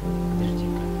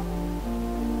 Подожди-ка.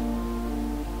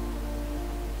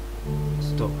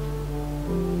 Стоп.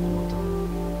 Вот он.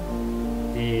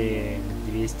 Так,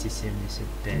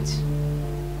 275.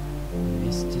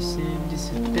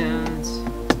 275.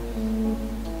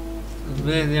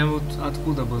 Блин, я вот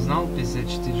откуда бы знал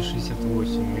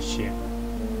 5468 вообще?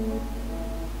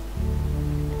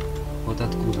 Вот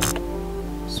откуда?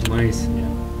 В смысле?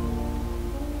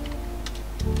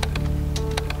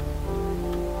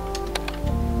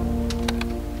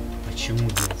 Почему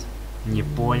нет? Не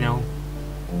понял.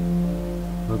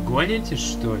 Вы гоните,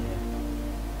 что ли?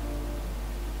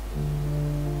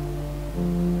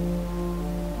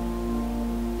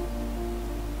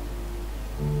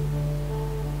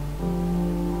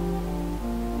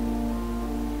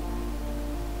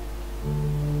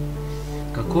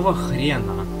 Какого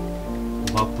хрена?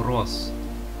 Вопрос.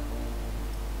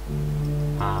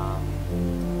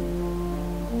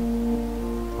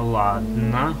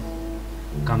 Ладно.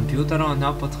 К компьютеру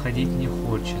она подходить не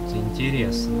хочет.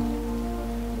 Интересно.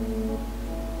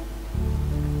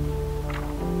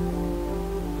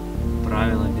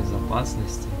 Правила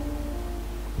безопасности.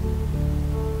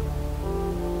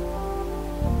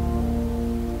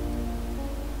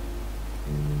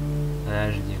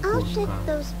 Подожди, пушка.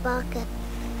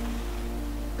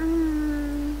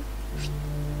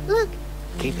 Look.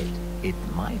 Keep it. It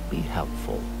might be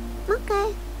helpful.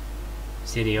 Okay.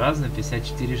 Серьезно?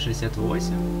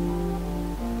 5468?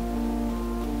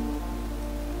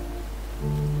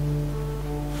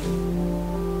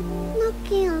 No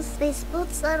kills. These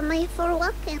boots are made for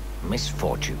walking.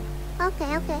 Misfortune.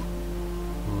 Okay, okay.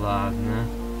 Ладно.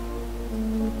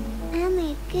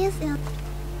 Any kissing?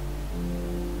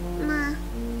 Nah.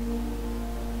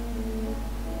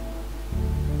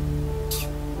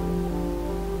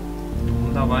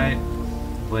 Ну, давай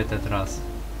в этот раз.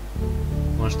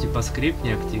 Может, типа скрипт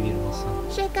не активировался?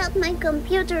 Check out my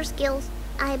computer skills.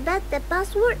 I bet the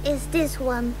password is this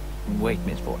one. Wait,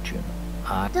 Misfortune.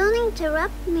 Don't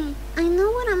interrupt me. I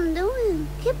know what I'm doing.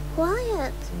 Keep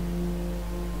quiet.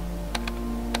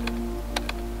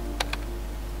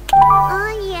 Oh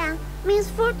yeah,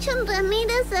 Misfortune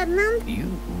Ramirez Hernandez.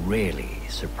 You really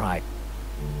surprised.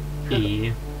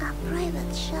 И... A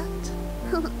private shot.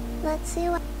 Let's see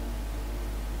what...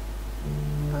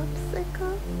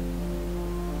 Popsicle?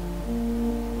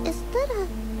 Is that a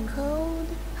code?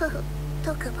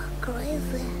 Talk about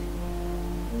crazy.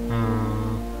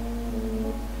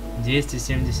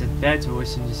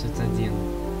 275-81.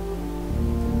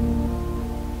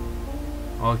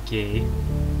 Окей.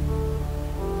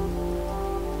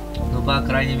 Ну, по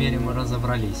крайней мере, мы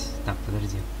разобрались. Так,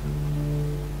 подожди.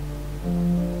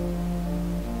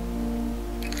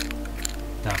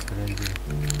 Так, подожди.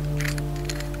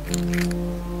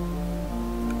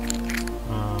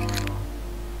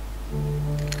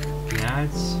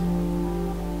 Пять.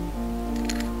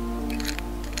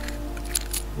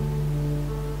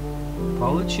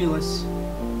 Получилось.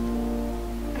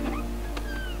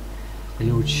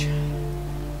 Ключ.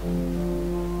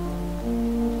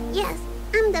 Yes,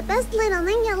 I'm the best little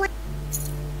ninja.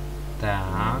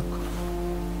 Так.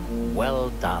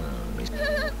 Well done, Miss.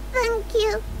 Thank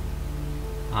you.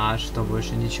 А что,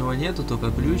 больше ничего нету, только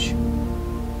ключ?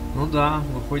 Ну да,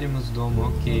 выходим из дома,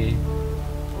 окей.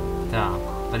 Так,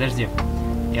 подожди.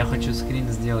 Я хочу скрин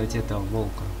сделать этого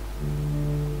волка.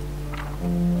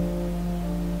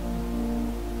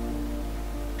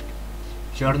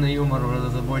 Черный юмор у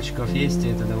разработчиков есть, и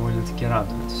это довольно-таки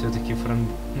радует. Все-таки Fran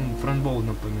Bow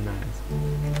напоминает.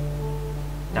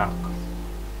 Так.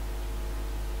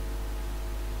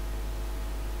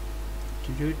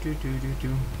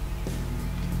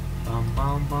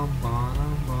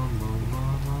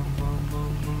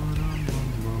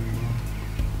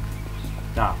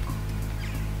 Так.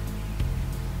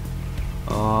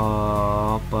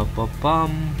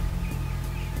 Па-па-пам.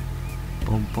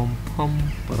 Пам-пам-пам.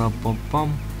 Пара-пам-пам.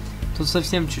 Тут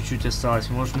совсем чуть-чуть осталось.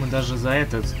 Может, мы даже за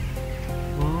этот...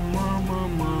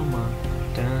 Мама-мама-мама.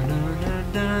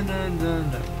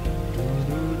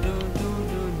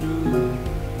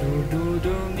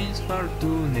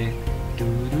 Misfortune.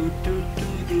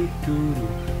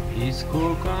 И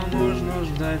сколько можно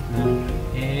ждать нам?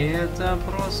 И это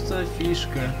просто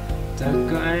фишка.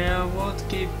 Такая вот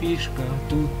кипишка.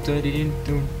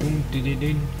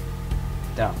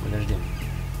 Так, подожди.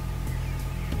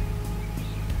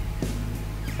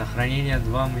 Сохранение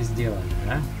 2 мы сделали,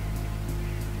 да?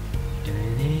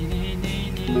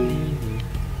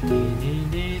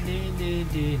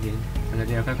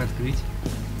 Подожди, а как открыть?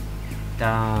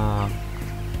 Так.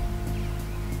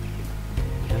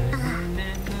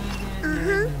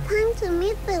 Time to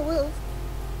meet the wolf.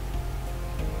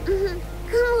 Come,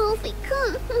 Wolfie,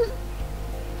 come.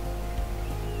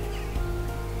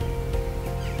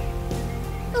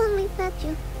 Let me pet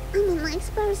you. I'm a nice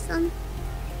person.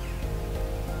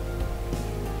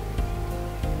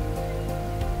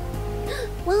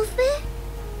 Wolfie?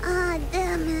 Ah,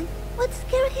 damn it. What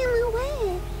scared him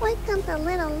away? Why can't a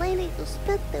little lady just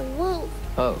pet the wolf?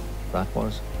 Oh, that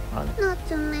was Not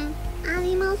to me.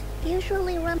 Animals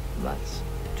usually run. That's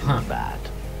too bad.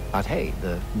 But hey,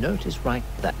 the note is right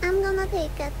there. I'm gonna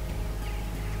take it.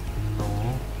 Ну.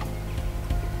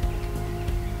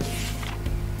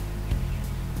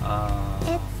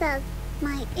 It says,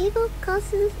 my evil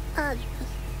cousin's address.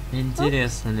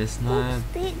 Интересно, лесная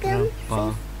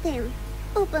тропа.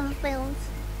 Open fields.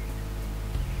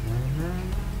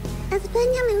 It's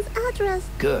Benjamin's address.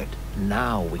 Good.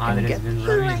 Now we can Адрес get... Бенджамина.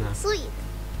 Alright, sweet.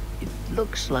 It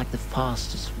looks like the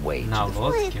fastest way На to the...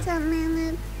 лодке. Wait a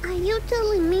minute. Are you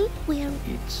telling me we're...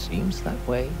 It seems that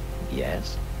way,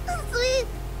 yes. Sweet.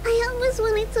 I always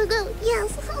wanted to go.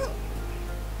 Yes.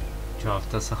 Что,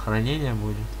 автосохранение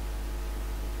будет?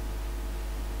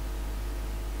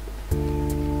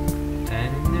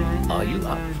 Are you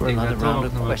up for Ты another готова round к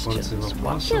of новой questions? порции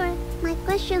вопросов? Sure. My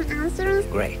question answers.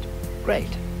 Great,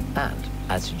 great. And,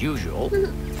 as usual,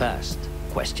 first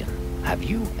question. Have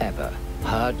you ever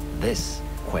heard this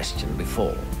question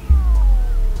before?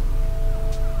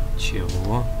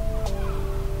 Чего?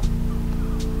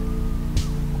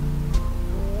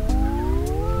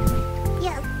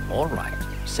 Yes. All right.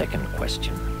 Second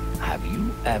question. Have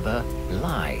you ever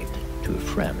lied to a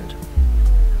friend?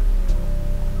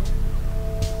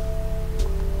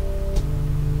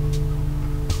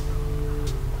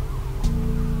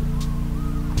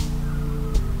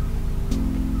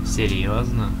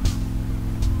 Серьезно?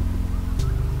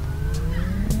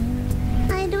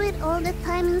 I do it all the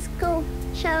time in school.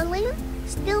 Charlene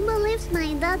still believes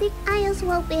my daddy I just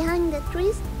walk behind the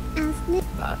trees and sniff.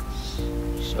 That's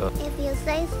so. If you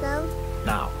say so.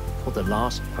 Now, for the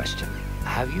last question.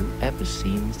 Have you ever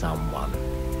seen someone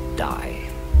die?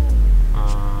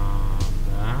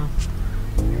 Да.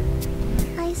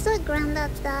 I saw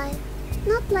Granddad die.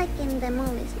 Not like in the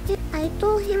movies. I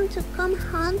told him to come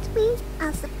haunt me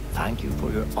as a... Thank you for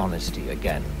your honesty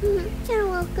again. You're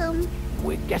welcome.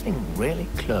 We're getting really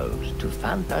close to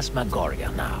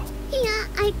Phantasmagoria now. Yeah,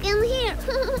 I can hear.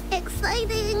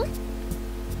 Exciting.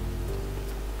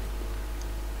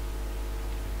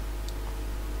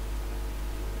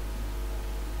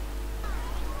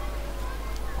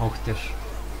 Ух ты ж.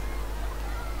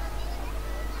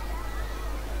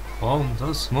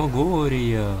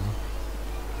 Фантасмагория.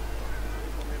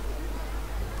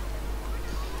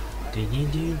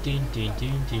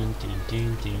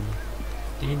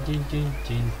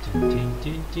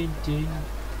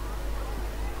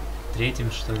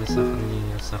 Третьим, что ли,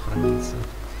 сохранение сохранится.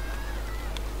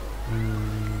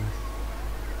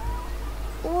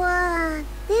 Wow,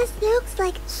 this looks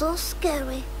like so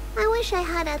scary. I wish I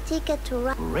had a ticket to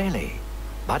ride. Really?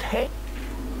 But hey,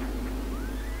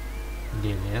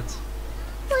 Билет.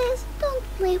 Please don't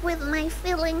play with my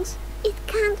feelings. It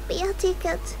can't be a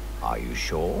ticket. Are you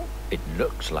sure? It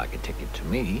looks like a ticket to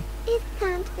me. It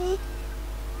can't be.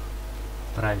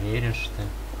 Проверишь ты.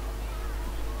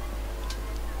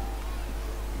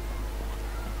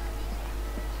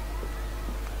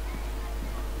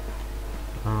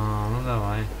 Ну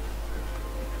давай.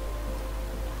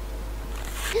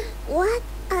 What?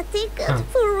 A ticket?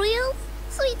 For real?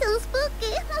 Sweet and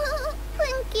spooky.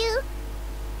 Thank you.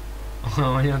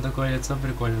 У него такое лицо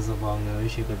прикольно забавное,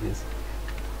 вообще капец.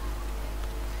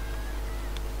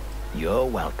 You're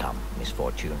welcome,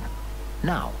 Misfortune.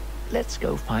 Now, let's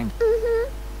go find...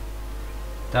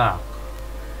 Так.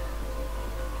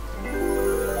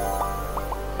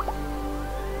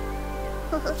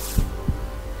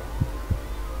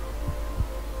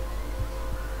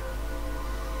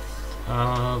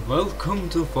 Welcome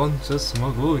to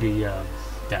Фантасмагория.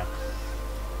 Так.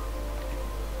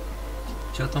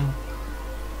 Чё там?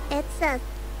 It says,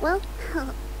 well,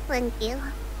 thank you.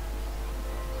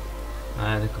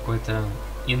 Это какой-то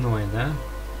иной, да?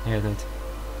 Этот.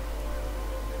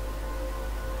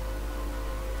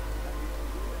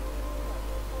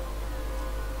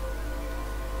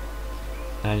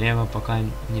 Налево, пока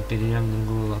не перейдем в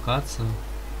другую локацию.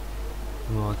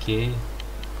 Ну окей.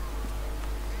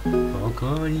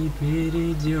 Пока не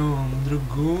перейдем в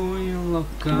другую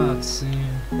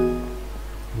локацию.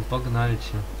 Ну погнали,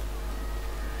 чё.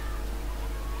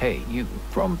 Hey, you,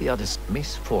 from the others,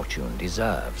 Misfortune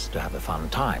deserves to have a fun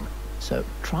time, so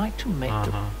try to make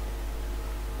the...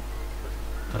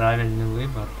 Правильный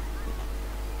выбор.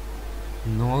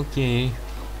 Ну окей.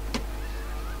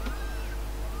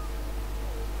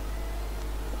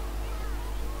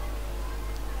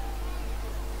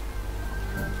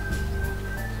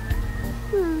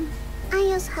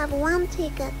 I just have one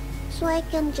ticket, so I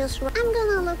can just... I'm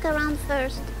gonna look around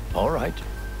first. All right.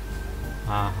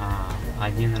 Ага,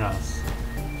 один раз.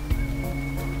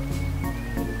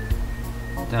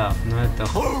 Так, ну это...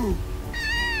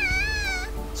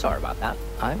 Sorry about that.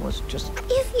 I was just...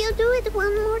 If you do it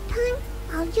one more time,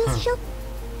 I'll just shut...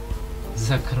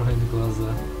 Закрой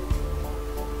глаза.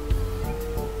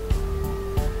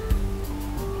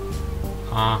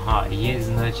 Ага, есть,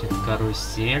 значит,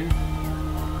 карусель.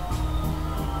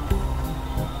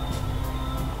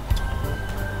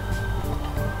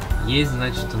 Есть,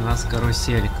 значит, у нас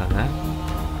каруселька, да?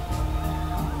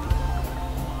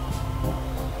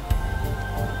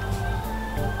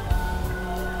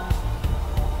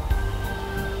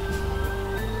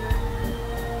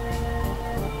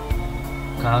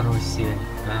 Карусель,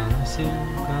 карусель,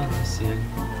 карусель.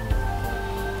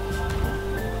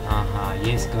 Ага,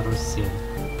 есть карусель.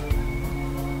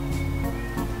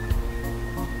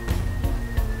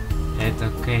 Это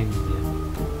Кэнди.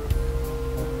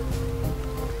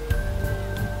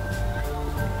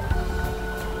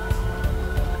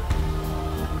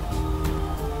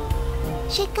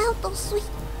 Check out those sweet...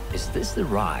 Is this the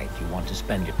ride you want to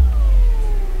spend your...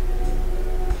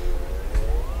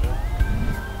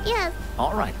 Yes.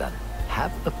 All right then.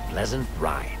 Have a pleasant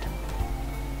ride.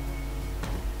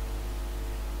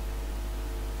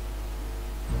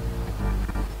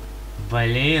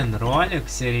 Блин, ролик?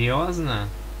 Серьезно?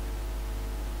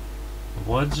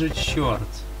 Вот же черт.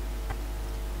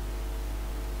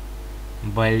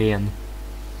 Блин.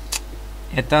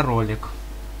 Это ролик.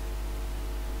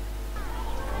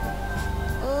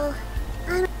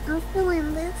 I'm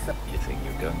feeling this. You think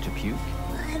you're going to puke?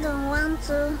 I don't want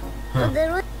to. But the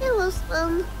ride was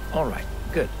fun. All right,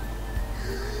 good.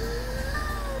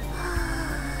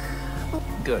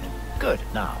 Good, good.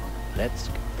 Now, let's...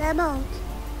 The boat.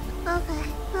 Okay,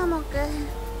 I'm okay.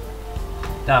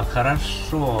 Так,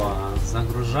 хорошо.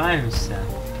 Загружаемся.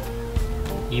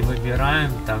 И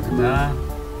выбираем тогда...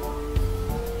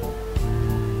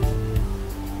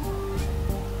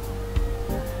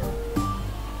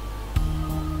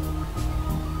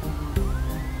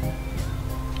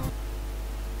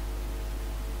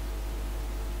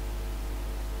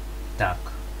 Так.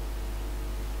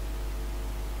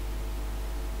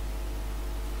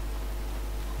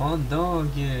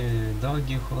 Хот-доги,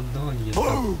 доги, хот-доги.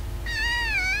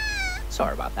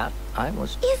 Sorry about that. I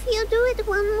was... If you do it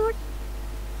one more...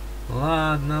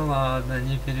 Ладно, ладно,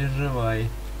 не переживай,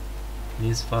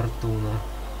 мисс Фортуна.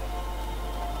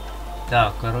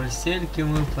 Так, карусельки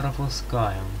мы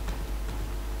пропускаем.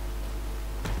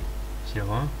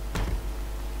 Чего?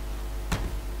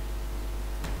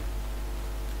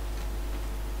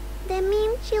 The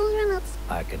mean children of...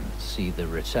 I can see the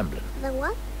resemblance. The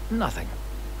what? Nothing.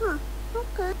 Huh,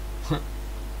 okay.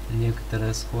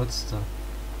 Некоторое сходство.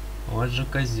 Вот же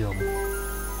козел.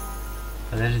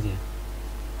 Подожди.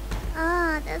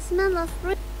 Ah, the smell of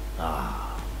fruit.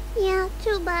 Ah, Yeah,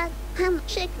 too bad.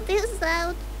 Check this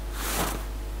out.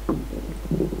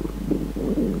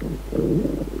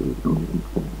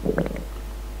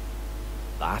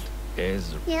 That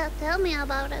is... Yeah, tell me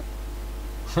about it.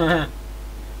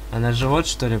 Она живот,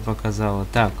 что ли, показала?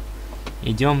 Так,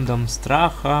 идем в дом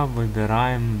страха,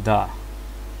 выбираем «да».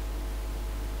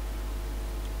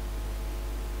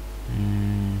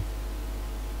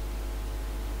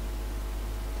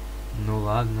 Ну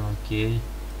ладно, окей.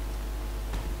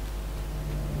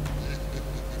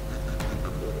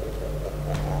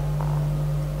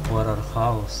 Хоррор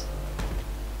хаус.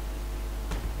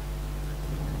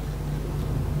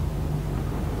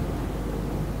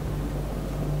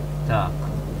 Так.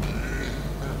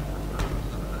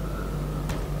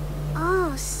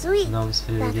 Oh, sweet. Дом с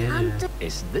привидениями.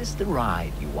 Is this the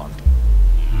ride you want?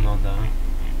 Ну да.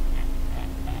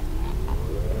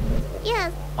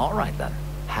 Yes. All right then.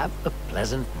 Have a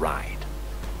pleasant ride.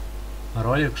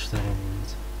 Ролик, что ли,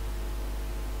 будет?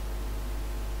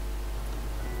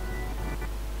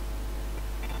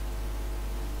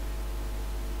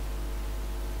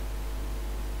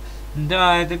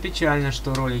 Да, это печально,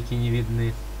 что ролики не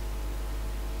видны.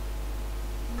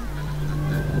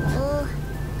 Oh,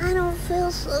 I don't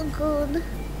feel so good.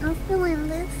 I'm feeling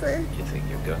this. You think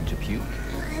you're going to puke?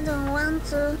 I don't want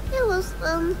to. It was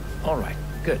fun. All right,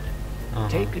 good. Ага.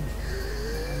 Take it.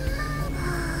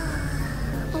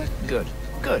 Good,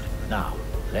 good. Now,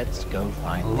 let's go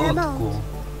find... Лодку.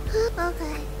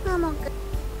 Okay, I'm okay.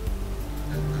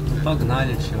 Ну,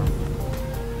 погнали, чё.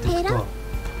 Ты Пира? кто?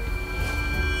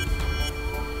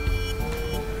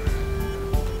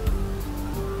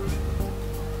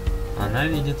 Она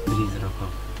видит призраков.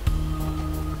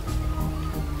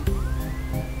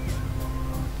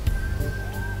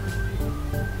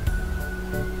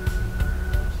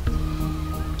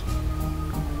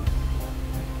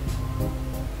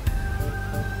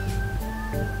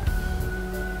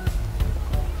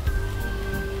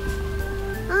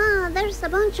 There's a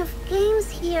bunch of games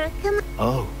here. Can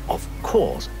Oh, of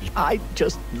course. I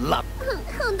just love...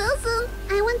 Who doesn't?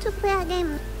 I want to play a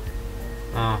game.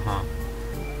 Ага.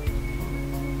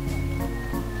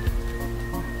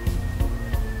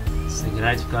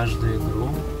 Сыграть в каждую игру.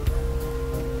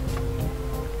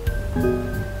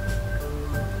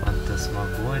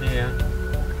 Фантасмагория.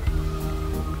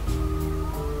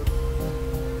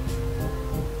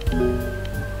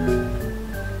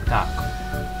 Так.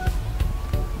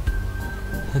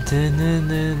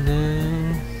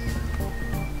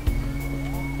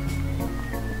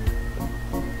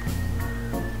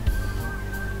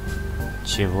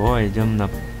 Чего? Идем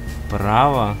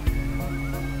направо?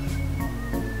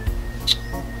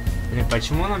 Блин,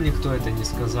 почему нам никто это не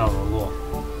сказал? Алло.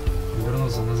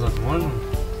 Вернуться назад можем?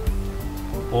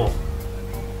 О!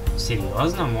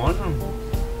 Серьезно, можем?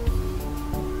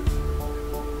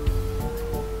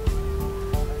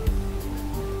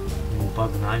 Ну,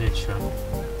 погнали, чё?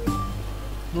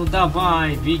 Ну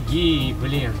давай, беги,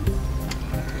 блин.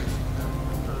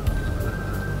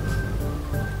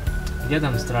 Где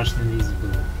там страшный лист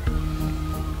был?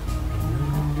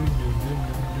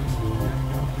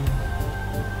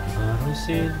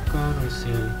 Карусель,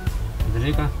 карусель.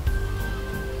 Далеко?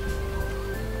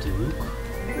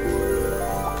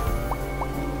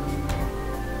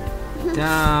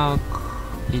 Так.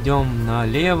 Идем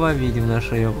налево, видим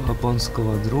нашего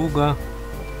японского друга.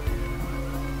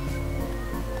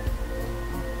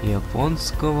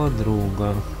 Японского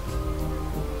друга.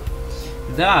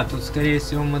 Да, тут, скорее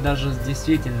всего, мы даже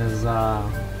действительно за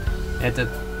этот,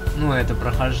 ну, это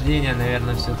прохождение,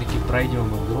 наверное, все-таки пройдем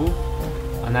игру.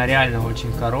 Она реально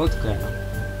очень короткая.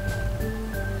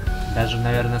 Даже,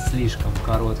 наверное, слишком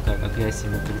короткая, как я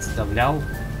себе представлял.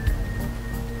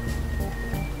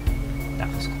 Так,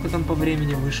 сколько там по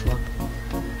времени вышло?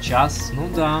 Час? Ну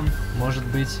да, может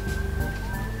быть,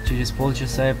 через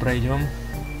полчаса и пройдем.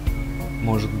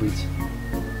 Может быть.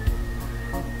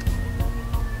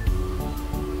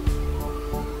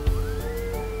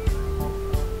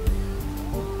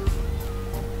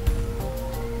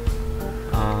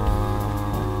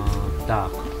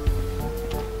 Так.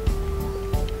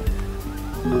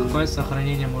 А какое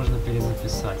сохранение можно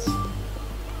перезаписать?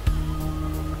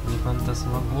 Не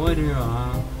фантасмагорию,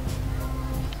 а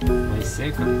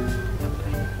Майсека,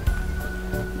 например.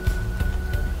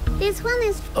 This one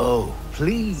is... Oh,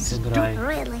 please. Сыграй.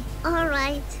 Really?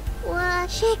 Alright. Well,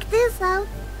 check this out.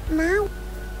 Now...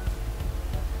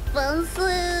 Bonsu.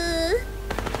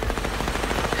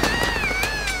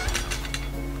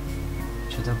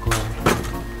 Что такое?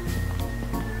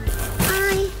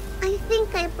 I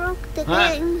think I broke the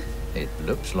game. It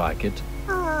looks like it.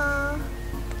 Oh.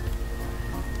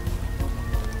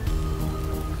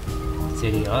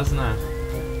 Серьезно?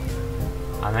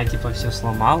 Она типа все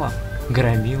сломала,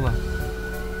 громила.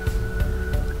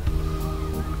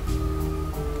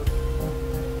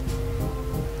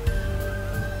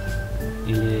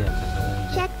 Или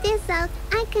это? Check this out.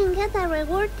 I can get a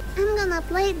reward. I'm gonna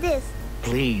play this.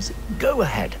 Please, go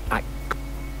ahead.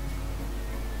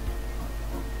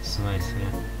 В смысле?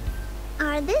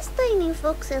 Are these tiny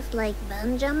foxes like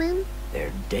Benjamin?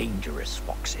 They're dangerous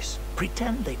foxes.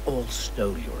 Pretend they all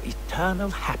stole your eternal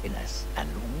happiness and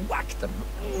whack them.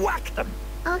 Whack them.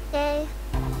 Okay.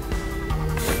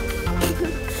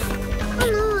 Oh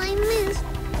no, I missed.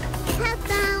 Head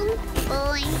down.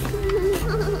 Boing.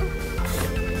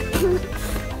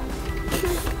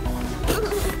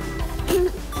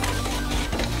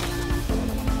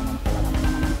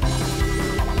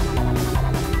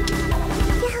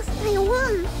 Yes, I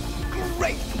won.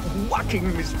 Great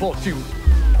whacking, Misfortune.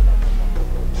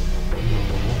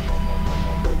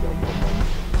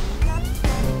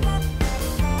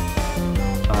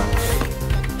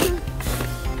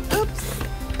 Oops.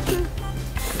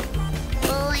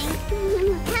 Boing.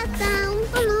 Head down.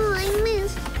 Oh no, I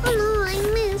missed. Oh no, I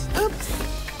missed. Oops.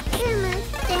 Damn it.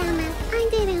 Damn it. I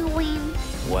didn't win.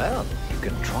 Well, you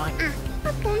can try.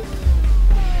 Okay.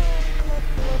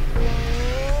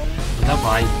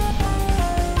 Давай.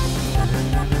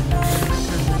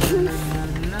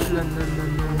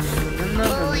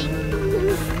 Boing.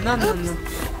 Oops.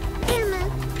 Damn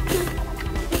it.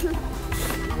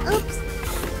 Oops.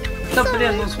 Да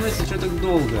блин, ну в смысле, что так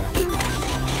долго?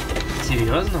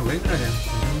 Серьезно, выиграли?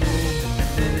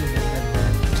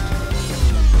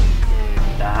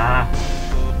 Да.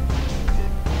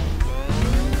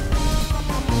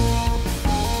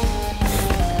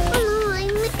 Oh no, I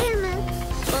missed it.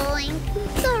 Boing.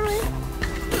 Sorry.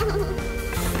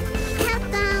 Head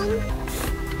down.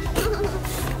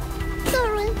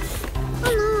 Sorry.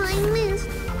 Oh no, I missed.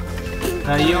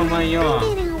 Да ё-моё. I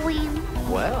didn't win.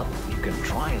 Well, you can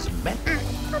try as many.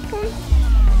 Okay.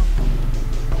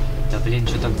 Да блин,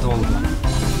 что так долго?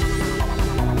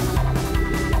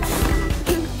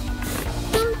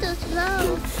 I'm too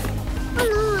slow. Oh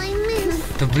no, I missed.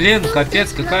 Да блин,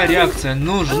 капец, какая реакция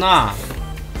нужна?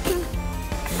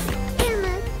 Damn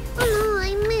it. Oh no,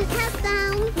 I missed. Head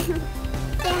down.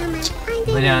 Damn it. I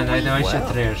didn't Бля, ну win. это вообще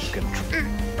Well, трэш. you can try.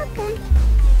 Okay.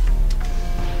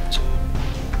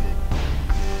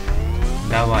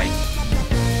 Давай.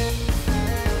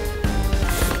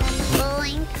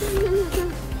 Boing.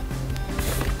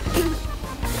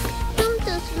 I'm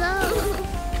too slow.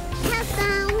 Head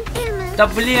down. Damn it. Да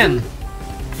блин,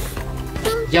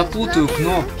 I'm я too путаю slow.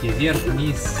 кнопки.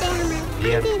 Вверх-вниз, Damn it. I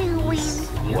вверх, didn't win. вниз,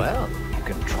 вверх. Well, you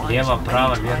can try as Лево, many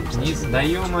право, times вверх, as вниз. you Да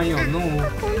want. ё-моё, ну.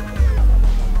 Okay.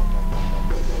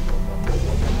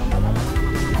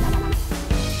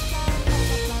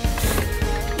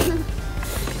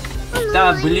 Oh,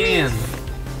 Да no, I блин.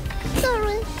 missed.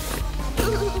 Sorry.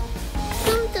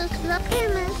 I'm too slow.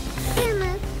 Damn it. Damn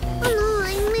it. Oh no,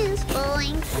 I missed.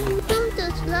 Boing. I'm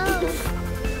too slow.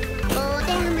 Oh,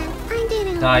 damn it. I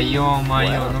didn't Да win.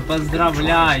 ё-моё, ну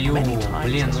поздравляю.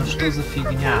 Блин, ну что за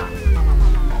фигня?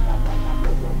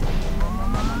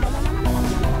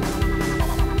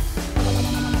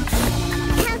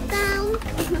 Head down.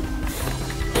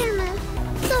 Damn it.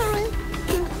 Sorry.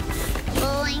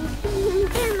 Boing.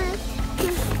 Damn it.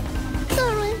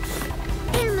 Sorry.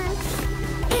 Damn it.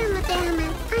 Damn it. Damn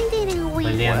it. I didn't win.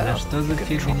 Блин, да что за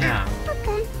фигня?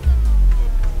 Okay.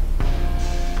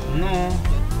 Ну,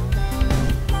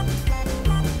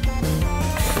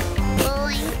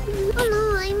 Boing. Oh no,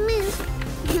 I missed.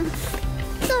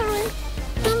 Sorry.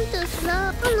 I'm too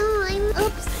slow. Oh no,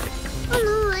 oops. Oh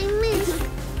no, I missed.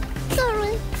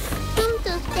 Sorry. I'm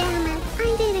too damn it.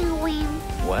 I didn't win.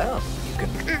 Well, you can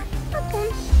Okay.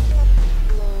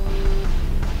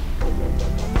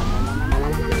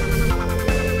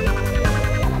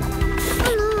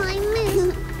 Oh no, I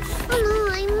missed. Oh no,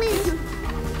 I missed.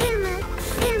 Damn it.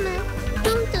 Damn it.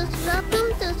 I'm too slow. I'm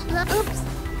too slow. Oops.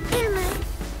 Damn it.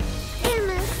 Damn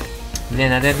it.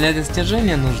 блин, это для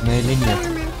достижения нужно или нет?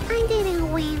 Damn it. I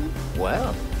didn't win.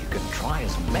 well, you can try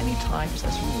as many times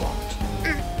as you want.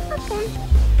 Okay.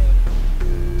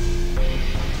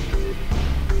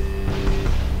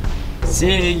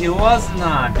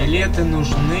 Серьезно? Билеты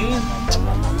нужны?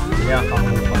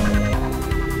 Бляха-муха.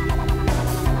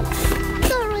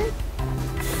 Sorry.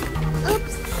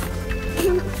 Oops.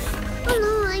 Oh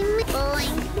no, I missed.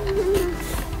 Boing.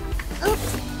 Oops.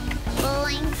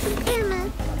 Boing. Damn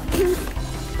it.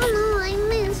 Oh no, I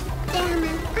missed. Damn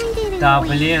it. I didn't Да win.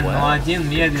 блин, ну один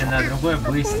медленно, а другой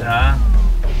быстро, а?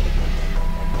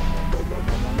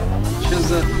 Чё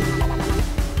за...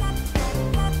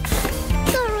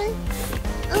 Sorry.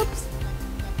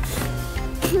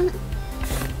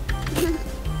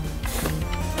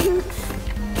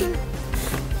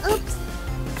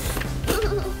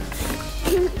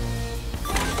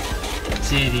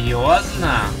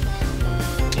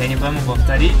 Я не пойму,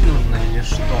 повторить нужно или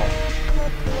что?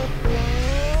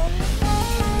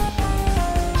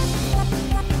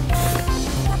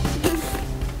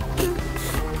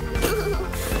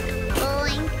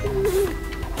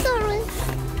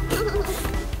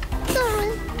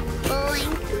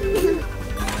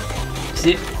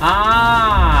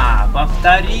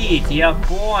 Повторить, я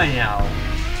понял.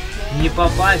 Не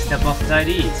попасть, а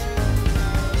повторить.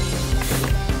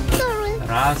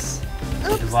 Раз,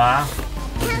 два,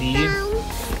 три,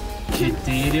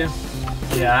 4,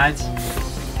 5,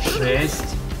 6,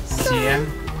 7.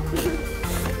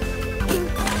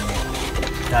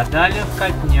 Да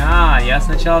легкотня. Я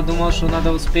сначала думал, что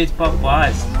надо успеть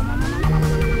попасть.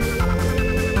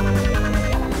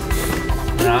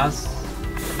 Раз.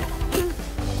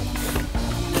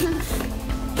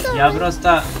 Я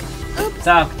просто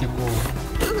тактику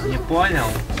не понял.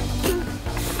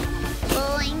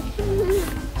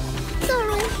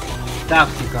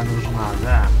 Тактика нужна,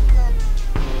 да.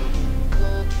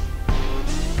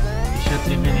 Еще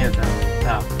 3 билета.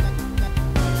 Так.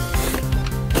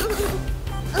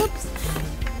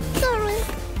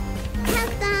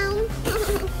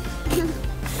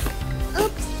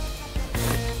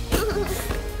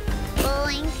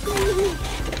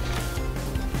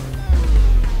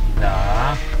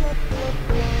 Да.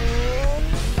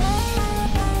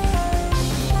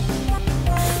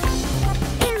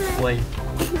 Ой.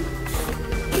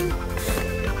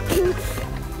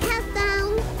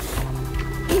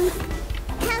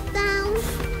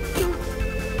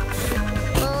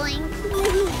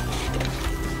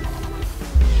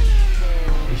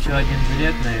 Еще один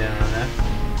билет, наверное, да?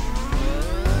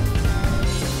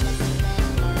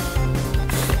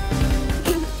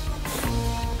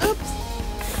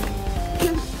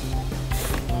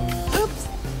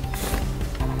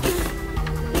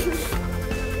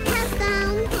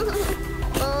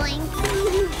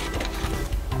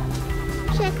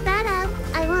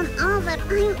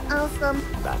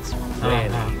 That's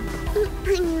really...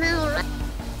 I know, right?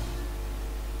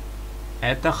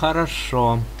 Это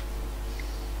хорошо.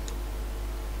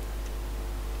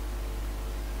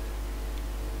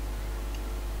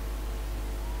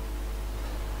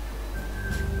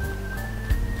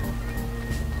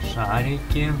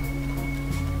 Шарики.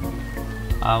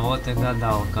 А вот и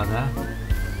гадалка, да?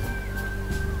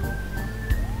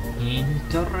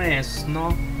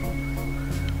 Интересно.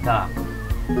 Так.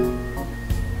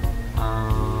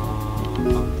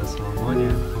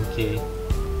 Фантасмагория, окей.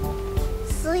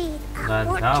 Sweet, a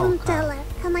Гадалка. fortune teller.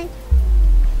 Can I...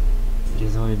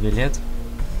 Призовой билет.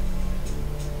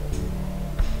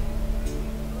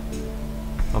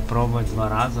 Попробовать 2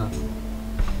 раза.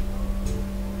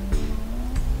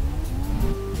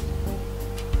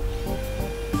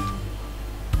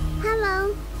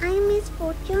 Hello, I'm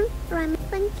Misfortune.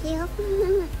 Thank you.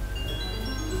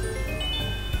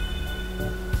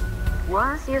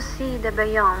 Once you see the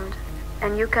beyond,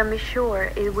 and you can be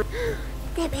sure it will...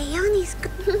 The beyond is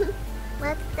good.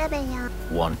 What's the beyond?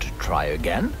 Want to try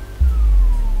again?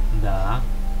 Да.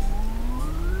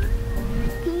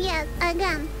 Yes,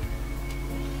 again.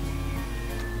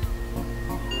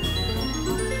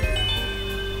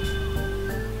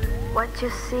 What you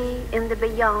see in the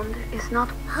beyond is not...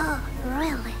 Oh,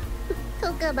 really?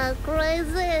 Talk about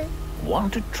crazy.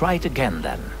 Want to try it again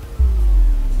then?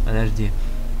 Подожди.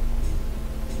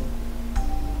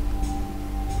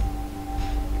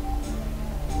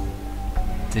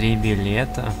 Три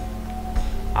билета.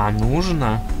 А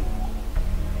нужно?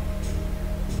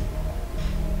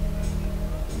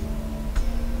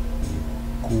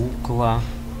 Кукла.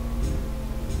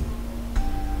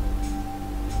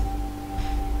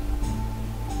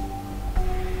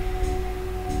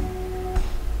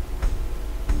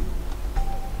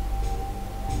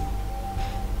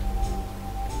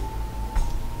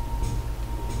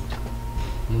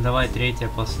 Ну давай третье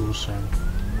послушаем.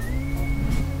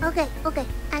 Okay, okay,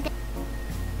 I get...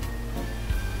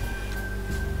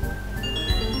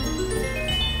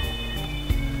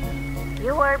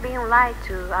 You are being lied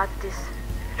to at this.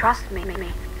 Trust me.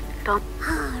 Don't...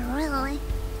 Oh, really?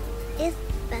 Is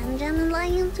Benjamin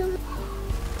lying to me?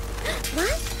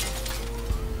 What?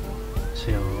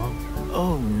 Чего?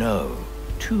 Oh no,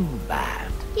 too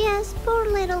bad. Yes, poor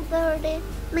little birdie.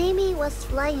 Maybe he was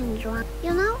flying drunk.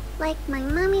 You know, like my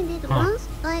mommy did once.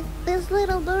 Like this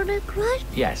little birdie crashed.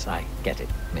 Yes, I get it,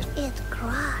 Miss. It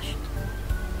crashed.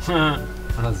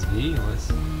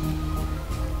 Развеялась.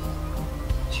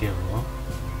 Чего?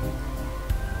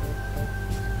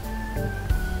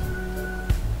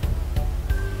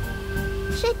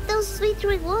 Check those sweet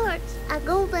rewards. A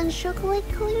golden chocolate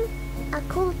coin, a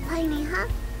cool tiny hat,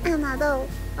 and a doll.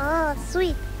 Oh,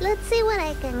 sweet. Let's see what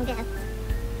I can get.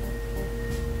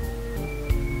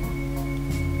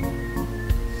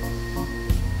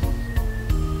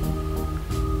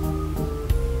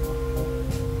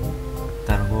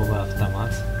 Торговый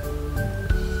автомат.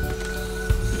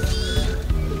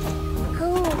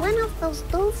 Oh, one of those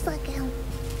dolls again.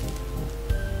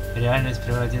 Реальность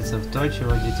превратится в то,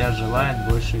 чего дитя желает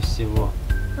больше всего.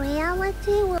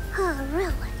 Reality will... Oh,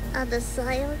 really? A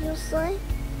desire, you say?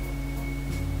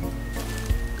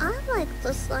 I like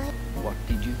to say What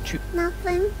did you choose?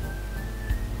 nothing.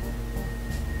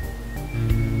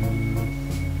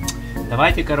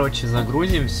 Давайте, короче,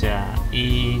 загрузимся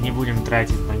и не будем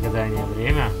тратить на гадание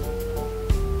время.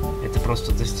 Это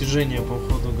просто достижение по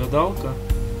ходу гадалка.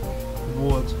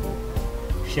 Вот.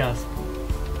 Сейчас.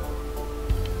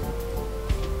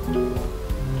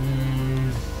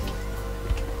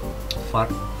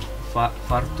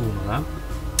 Фортуна, да?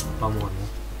 По-моему.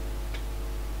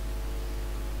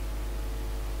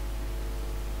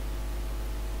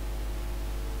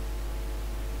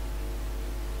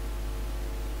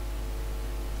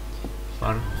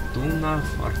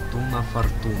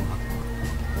 Фортуна.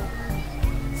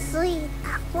 Sweet.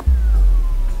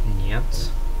 Нет.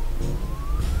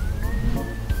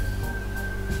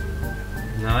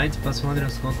 Давайте посмотрим,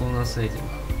 сколько у нас этих.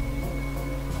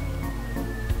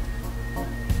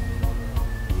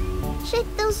 Check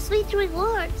those sweet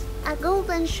rewards. A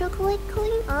golden chocolate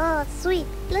coin. Oh, sweet.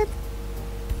 Let's...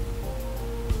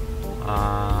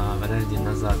 Подожди,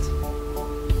 назад.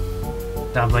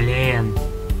 Да блин.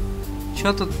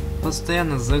 Чё тут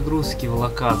постоянно загрузки в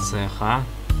локациях, а?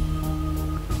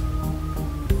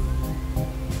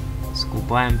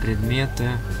 Скупаем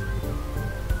предметы.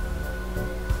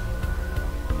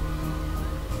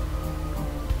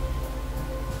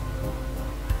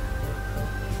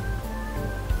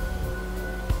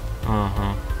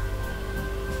 Ага.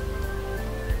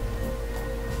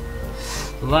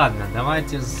 Ладно,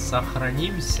 давайте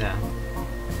сохранимся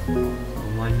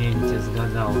в моменте с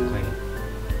гадалкой.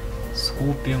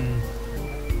 Скупим.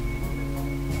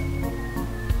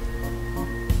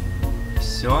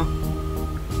 Все.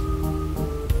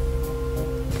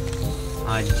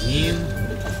 Один.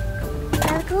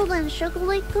 A golden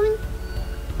chocolate coin.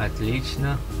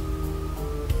 Отлично.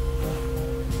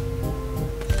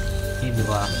 И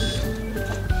два.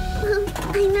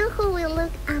 I know who will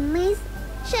look amazing.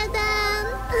 Shadan!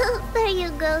 There you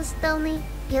go, Stony.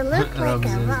 You look like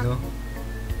a rock.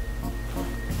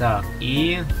 Так,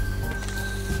 и...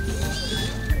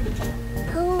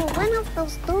 Oh, one of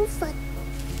those dolls that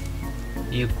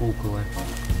И куклы.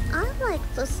 I like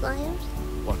desires.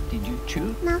 What did you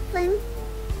choose? Nothing.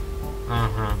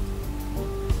 Ага.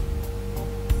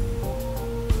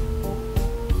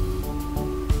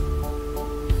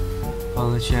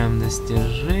 Получаем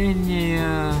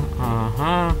достижения.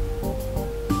 Ага.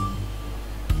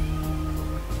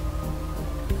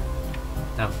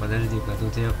 Так, подожди-ка,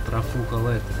 тут я профукал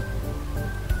это.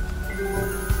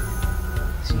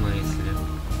 В смысле?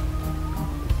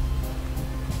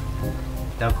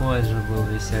 Такой же был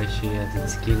висящий этот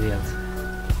скелет.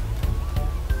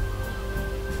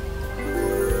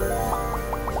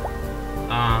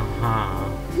 Ага.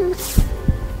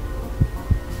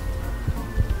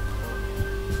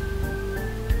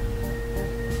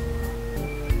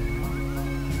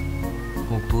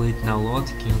 Уплыть на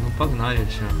лодке? Ну погнали,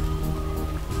 чё.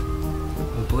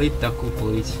 Уплыть так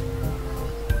уплыть.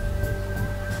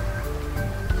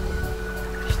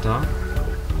 Что?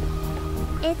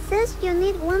 It says you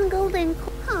need one golden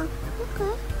coin. Oh,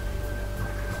 okay.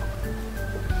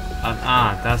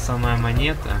 Та самая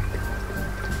монета.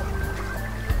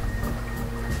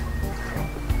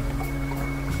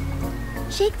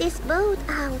 Check this boat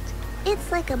out.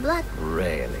 It's like a blood.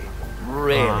 Really?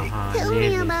 Really? Ага, Tell me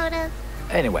лебедь. about it.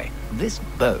 Anyway, this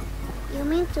boat. You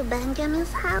mean to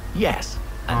Benjamin's house? Yes.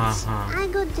 And it's- Ага. I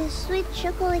got this sweet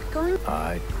chocolate coin.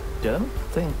 I don't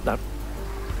think that...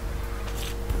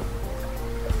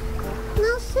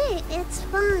 No, see, it's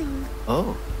fine.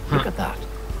 Oh, look at that.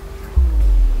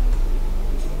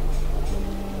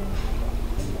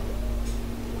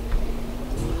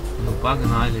 Ну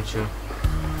погнали, чё.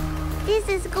 This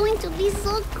is going to be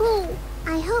so cool.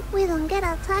 I hope we don't get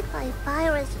attacked by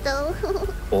pirates, though.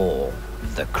 Or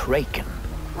the Kraken.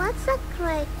 What's a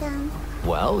kraken?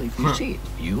 Well, if you see it,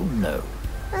 you'll know.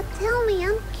 But tell me,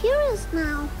 I'm curious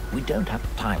now. We don't have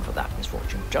time for that,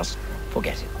 Misfortune. Just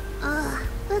forget it. Ugh,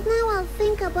 but now I'll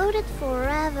think about it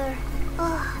forever.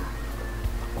 Ugh.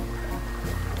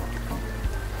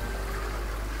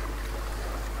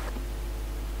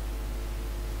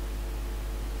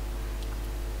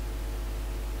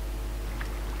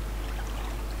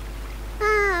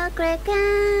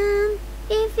 Kraken.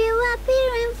 If you appear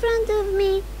in front of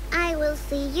me, I will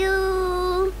see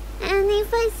you. And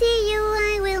if I see you,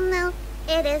 I will know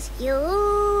it is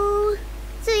you.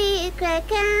 Sweet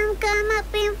Kraken, come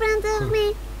up in front of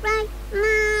me right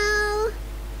now.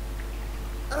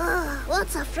 Oh,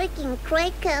 what's a freaking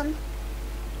Kraken?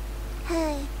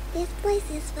 Hey, this place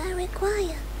is very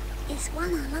quiet. Is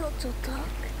one allowed to talk?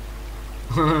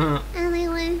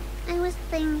 Anyway, I was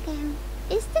thinking,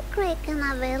 is the Kraken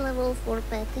available for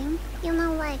petting? You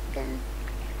know, like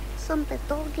some pet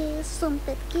doggies, some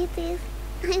pet kitties.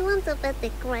 I want to pet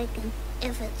the Kraken,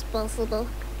 if it's possible.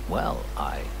 Well,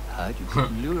 I heard you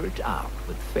could lure it out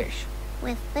with fish.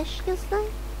 With fish, you say?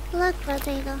 Look,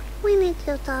 Rodrigo, we need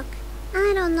to talk.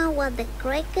 I don't know what the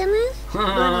Kraken is, but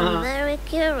I'm very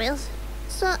curious.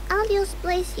 So I'll just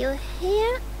place you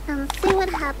here and see what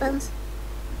happens.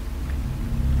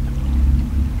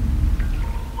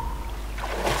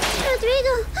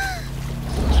 Rodrigo!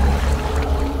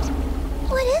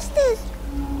 What is this?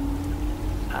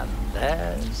 And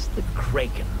there's the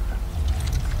Kraken.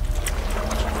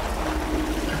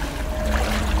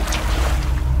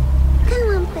 Come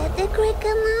on, pet the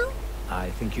Kraken now. I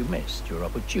think you missed your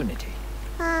opportunity.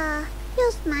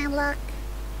 Just my luck.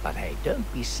 But hey,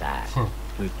 don't be sad.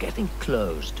 We're getting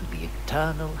close to the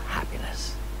eternal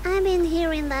happiness. I've been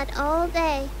hearing that all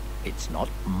day. It's not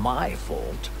my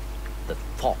fault. The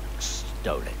fox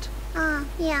stole it.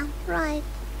 Yeah, right.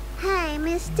 Hey,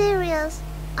 Mysterious,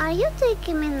 are you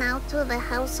taking me now to the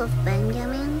house of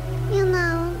Benjamin? You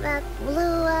know, that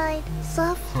blue-eyed,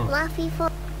 soft, fluffy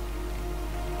fox?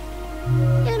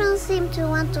 You don't seem to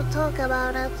want to talk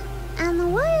about it.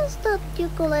 And why is that you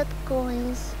collect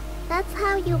coins? That's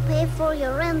how you pay for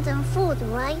your rent and food,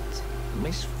 right?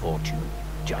 Misfortune,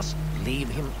 just leave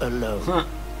him alone.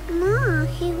 No,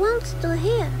 he wants to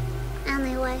hear.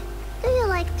 Anyway, do you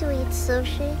like to eat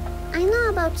sushi? I know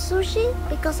about sushi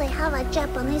because I have a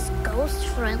Japanese ghost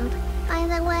friend. By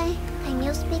the way, can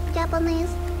you speak Japanese?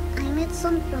 I need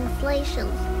some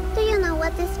translations. Do you know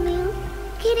what this means?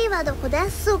 Kiri wa doko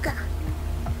desu ka?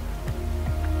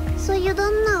 So you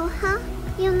don't know, huh?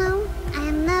 You know, I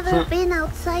have never been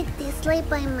outside this late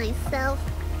by myself.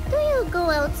 Do you go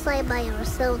outside by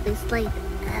yourself this late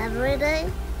every day?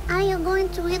 Are you going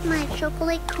to eat my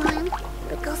chocolate coin?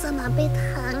 Because I'm a bit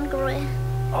hungry.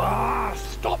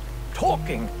 Stop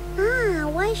talking.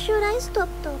 Why should I stop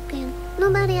talking?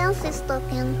 Nobody else is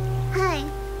talking. Hey,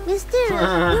 Mysterious,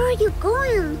 where are you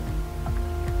going?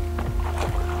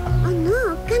 Oh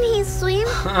no, can he swim?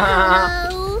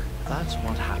 Hello? That's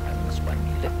what happens when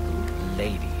little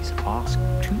ladies ask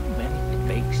too many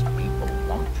makes people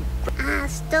want to...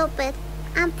 Stop it.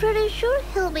 I'm pretty sure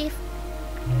he'll be...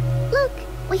 Look,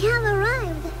 we have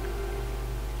arrived.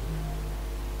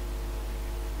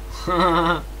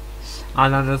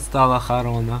 Она достала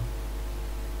Харона.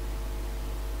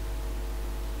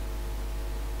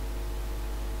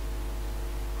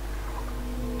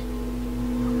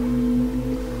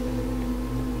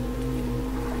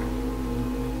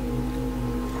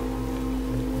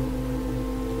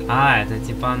 Это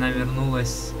типа она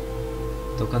вернулась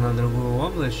только на другую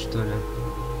область, что ли?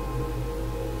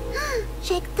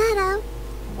 Check that out.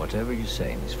 Whatever you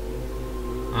say, Miss...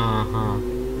 Ага.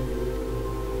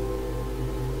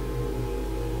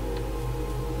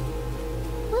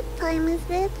 What time is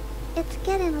it? It's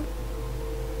getting...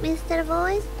 Mr.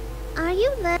 Voice, are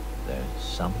you there? There's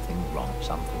something wrong,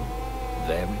 something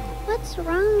very... What's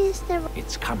wrong, Mr. Voice?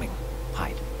 It's coming.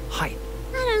 Hide, hide.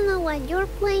 I don't know what you're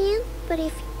playing, but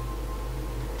if...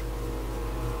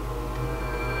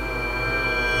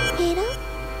 Peter?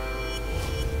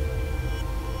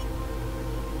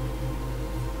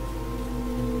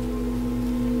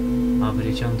 А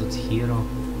при чем тут Хиро?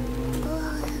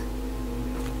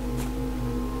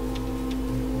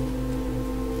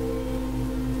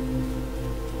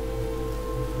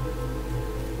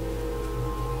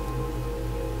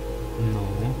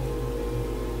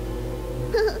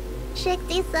 Ну? Check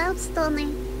this out,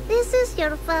 Stony. This is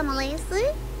your family, see?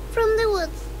 From the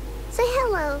woods. Say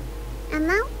hello. And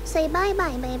now, say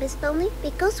bye-bye, baby Stony,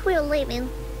 because we're leaving.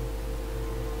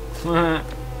 У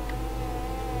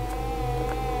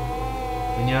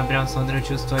нее прям, смотрю,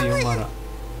 чувство юмора.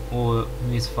 О,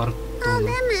 мисс Oh, Фортуна.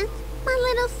 damn it. My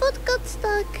little foot got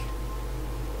stuck.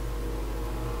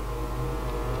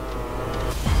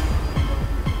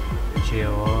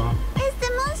 Чего? It's the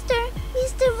monster,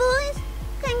 Mr. Voice.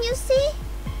 Can you see?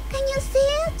 Can you see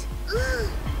it?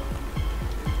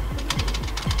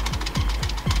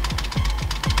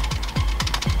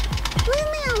 Leave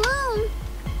me alone.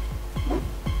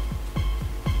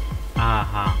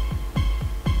 Ага.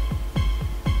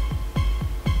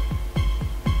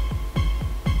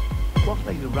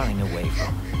 are you running away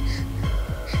from?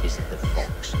 Is it the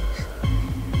fox?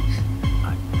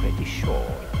 I'm pretty sure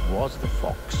it was the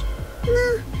fox.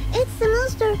 No, it's the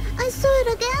monster. I saw it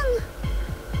again.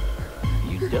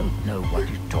 You don't know what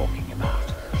you're talking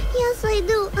about. Yes, I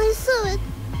do. I saw it.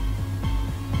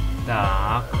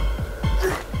 Так.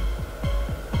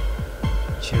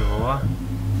 Чего?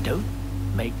 Don't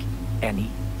make any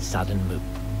sudden move.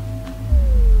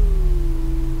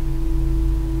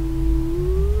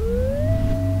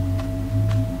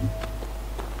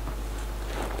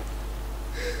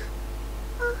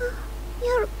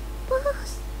 Your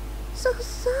paws, so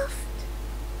soft.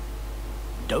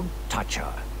 Don't touch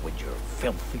her with your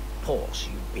filthy paws,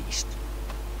 you beast.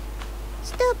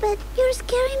 Stop it. You're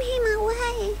scaring him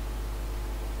away.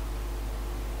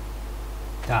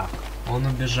 Так, он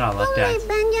убежал All опять. right,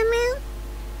 Benjamin.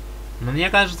 Но мне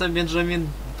кажется, Бенджамин,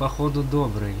 походу,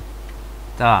 добрый.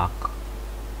 Так.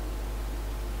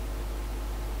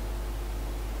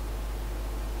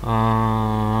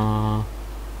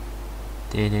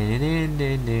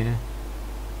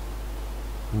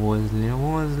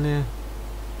 Возле.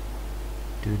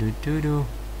 Тю-ду-тю-ду.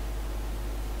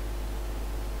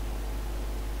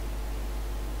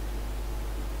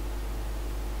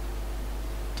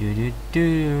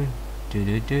 Тю-ду-тю-ду.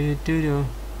 Тю-ду-тю-ду-тю-ду.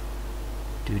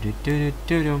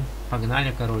 Тю-ду-тю-ду-тю-ду.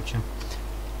 Погнали, короче.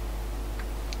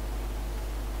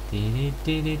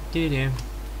 Ти-ди-ти-ди-ти-ди.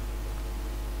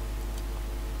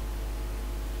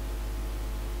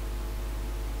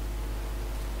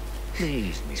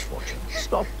 Please, Misfortune,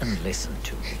 stop and listen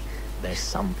to me. There's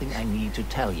something I need to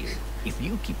tell you. If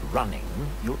you keep running,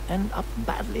 you'll end up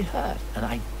badly hurt, and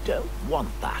I don't want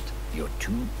that. You're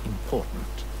too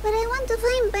important. But I want to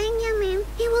find Benjamin.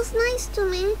 He was nice to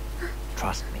me.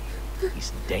 Trust me,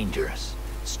 he's dangerous.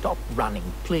 Stop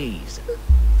running, please.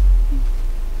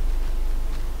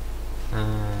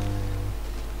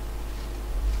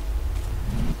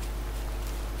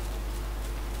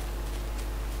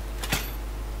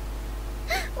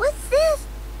 What's this?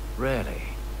 Really?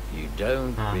 You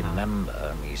don't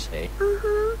remember me saying?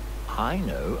 Uh-huh. I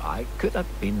know I could have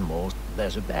been more.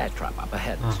 There's a bear trap up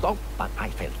ahead. Stop, but I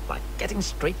felt like getting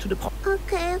straight to the point.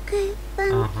 Okay.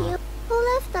 Thank you. Who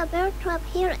left the bear trap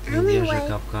here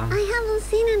anyway? I haven't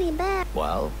seen any bear.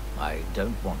 Well, I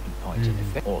don't want to point any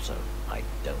finger. Also, I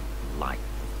don't like.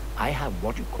 I have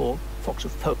what you call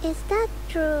foxophobic. Is that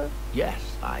true? Yes,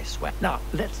 I swear. Now,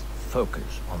 let's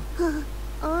focus on...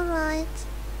 All right.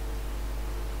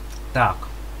 Так.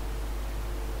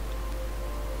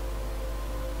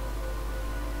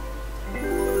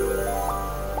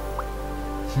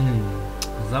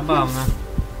 Забавно.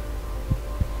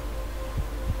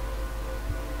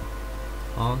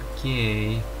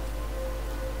 Окей.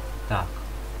 Так.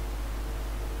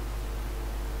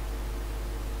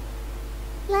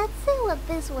 Let's see what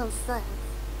this one says.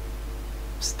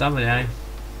 Вставляй.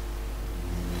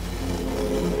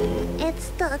 It's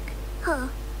stuck. Huh.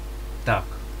 Так.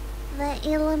 The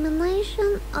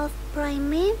elimination of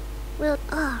primate will...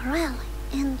 Oh, really?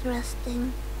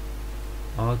 Interesting.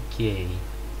 Окей.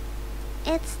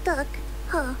 It's stuck.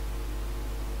 Huh.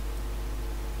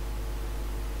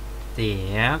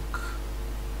 Так.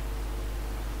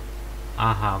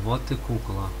 Ага, вот и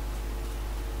кукла.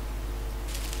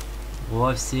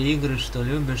 Во все игры, что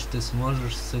любишь, ты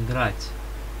сможешь сыграть.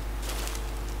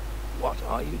 What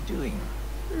are you doing?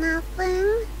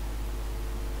 Nothing.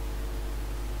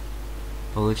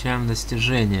 Получаем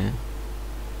достижение.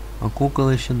 А кукол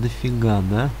еще дофига,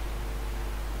 да?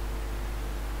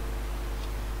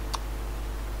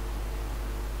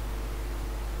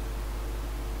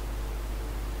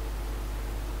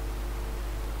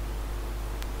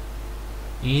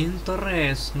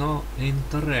 Интересно,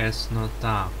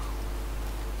 так.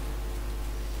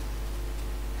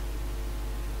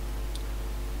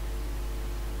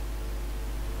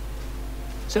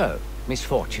 So,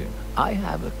 Misfortune, I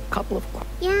have a couple of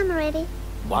questions. Yeah, I'm ready.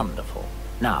 Wonderful.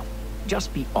 Now,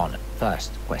 just be honest.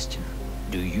 First question.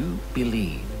 Do you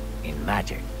believe in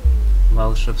magic?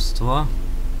 Волшебство.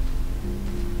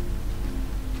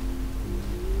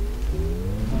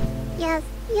 Yes,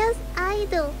 I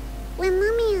do. When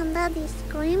mommy and daddy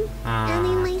scream, and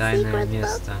in my тайное secret box,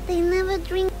 место. they never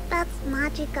drink. That's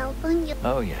magical, don't you?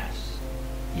 Oh, yes.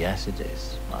 Yes, it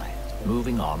is. Right.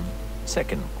 Moving on.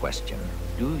 Second question.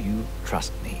 Do you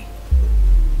trust me?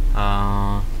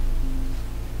 I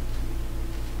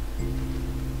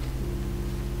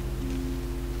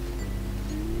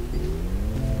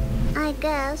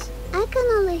guess. I can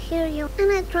only hear you,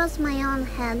 and I trust my own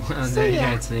head. So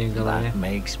yeah. That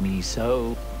makes me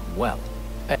so... Well,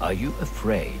 are you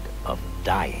afraid of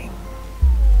dying?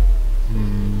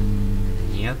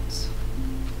 Нет.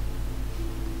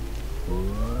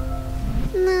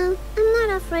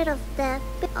 afraid of death,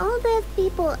 but all dead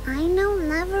people I know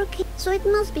never came, so it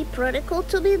must be pretty cool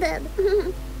to be dead.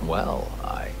 Well,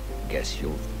 I guess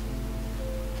you'll...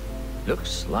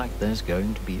 Looks like there's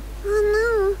going to be...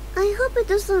 Oh no, I hope it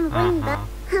doesn't rain that.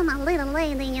 I'm a little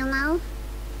lady, you know.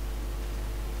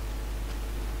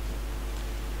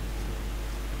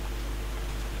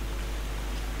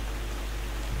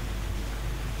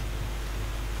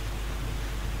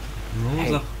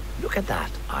 Hey, look at that.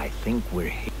 I think we're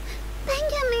here.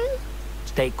 Benjamin!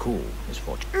 Stay cool,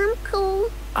 Misfortune. I'm cool.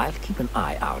 I'll keep an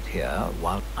eye out here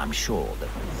while I'm sure the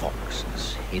fox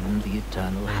has hidden the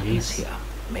eternal happiness here.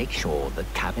 Make sure the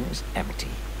cabin is empty.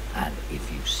 And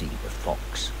if you see the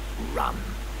fox, run.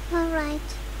 Alright.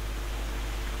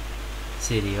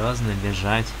 Серьезно,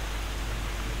 бежать?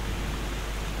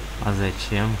 А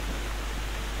зачем?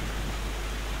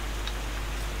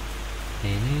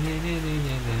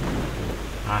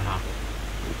 Ага.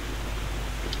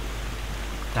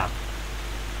 Так.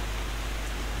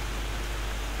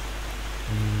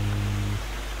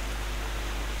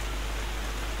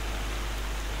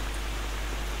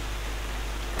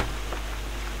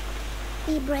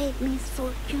 Be brave,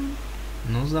 Misfortune.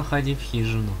 Ну, заходи в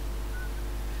хижину.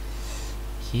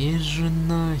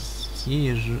 Хижина,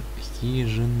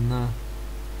 хижина.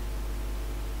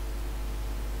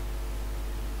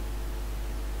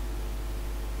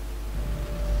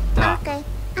 Okay,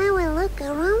 I will look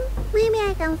around. Maybe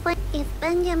I can find if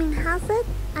Benjamin has it.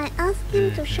 I ask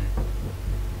him to show.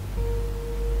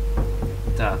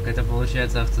 Так, это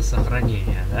получается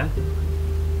автосохранение, да?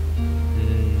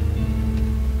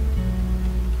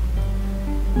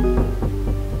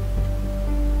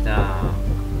 Так.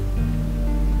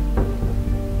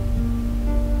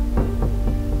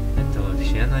 Это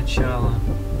вообще начало.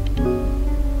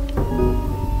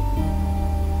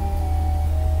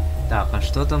 Так, а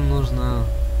что там нужно?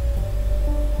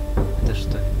 Это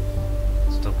что?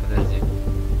 Стоп, подожди.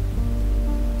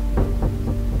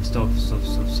 Стоп.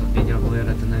 Видеоплеер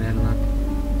это, наверное...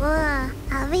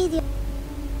 А видео?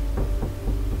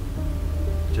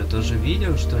 Что, тоже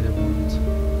видео, что ли, будет?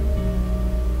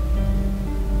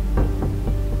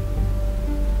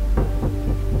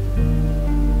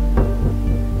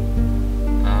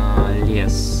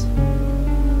 Лес.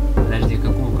 Подожди,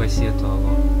 какую кассету,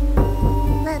 алло?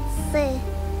 Let's see.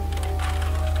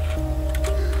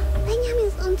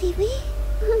 Benjamin's on TV?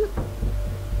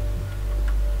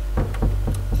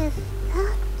 Is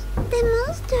that the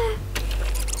monster?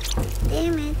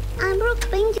 Damn it, I broke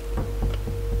Benjamin.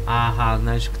 Ага,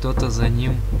 значит, кто-то за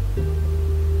ним.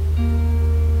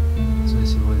 В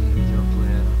смысле, возле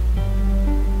видеоплеера.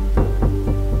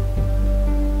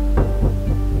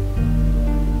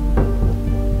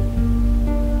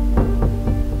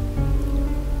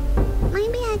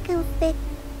 Maybe I can fix.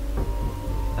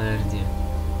 Подожди.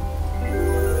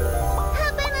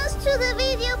 Happiness to the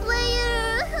video player.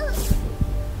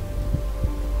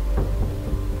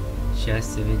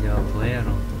 Счастье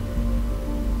видеоплееру.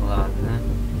 Ладно.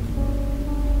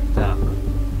 Так.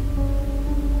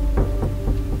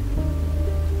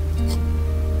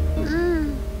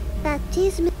 That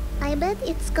is me. I bet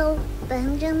it's called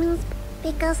Benjamin's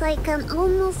because I can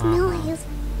almost smell his.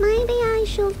 Maybe I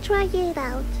should try it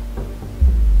out.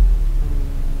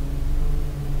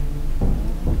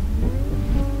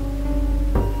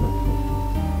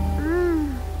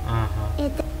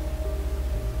 It.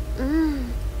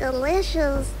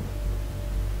 Delicious.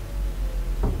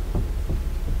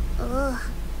 Ugh,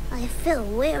 I feel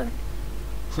weird.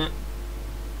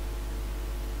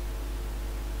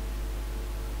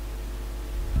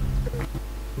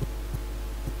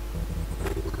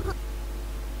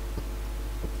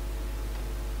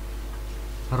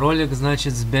 Ролик,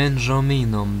 значит, с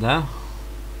Бенджамином, да?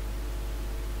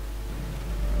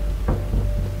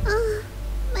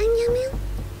 Benjamin?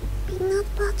 Peanut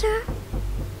butter?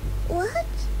 What?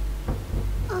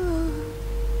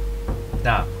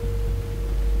 Да.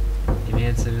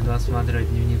 Имеется в виду осматривать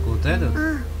дневник вот этот?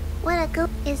 What a go.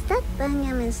 Is that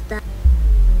Benjamin's stuff?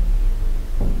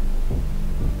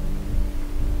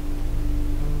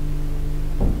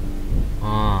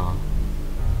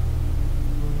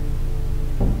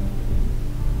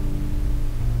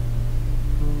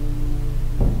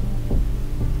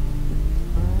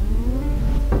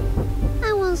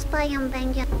 I won't spy on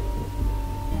Benjamin.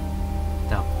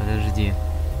 Так, подожди.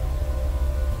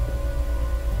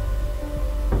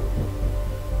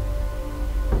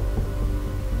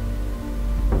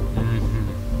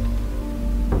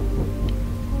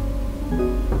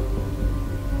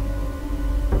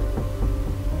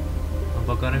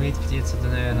 Покормить птицу, это,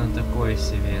 наверное, такое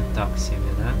себе, так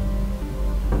себе, да?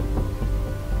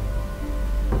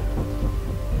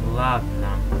 Ладно.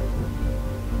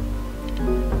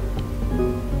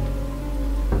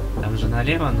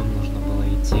 налево нам нужно было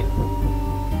идти.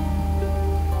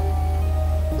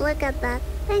 Look at that.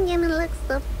 Benjamin looks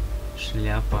so...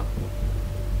 Шляпа.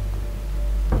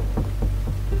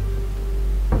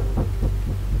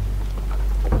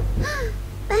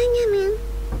 Benjamin,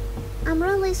 I'm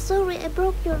really sorry I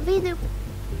broke your video.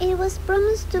 It was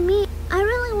promised to me. I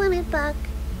really want it back.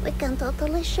 We can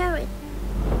totally share it.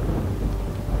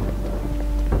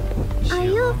 Are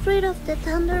you Чего? afraid of the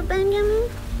thunder, Benjamin?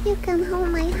 You can hold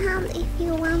my hand if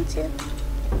you want to.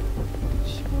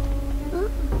 Oh,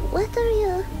 what are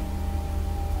you?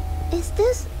 Is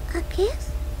this a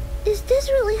kiss? Is this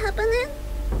really happening?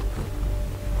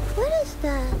 What is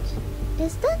that?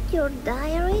 Is that your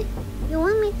diary? You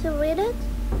want me to read it?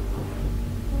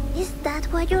 Is that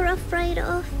what you're afraid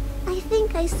of? I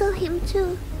think I saw him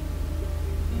too.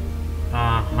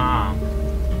 Ага.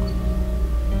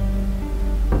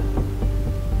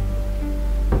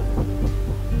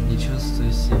 Не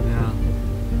чувствую себя.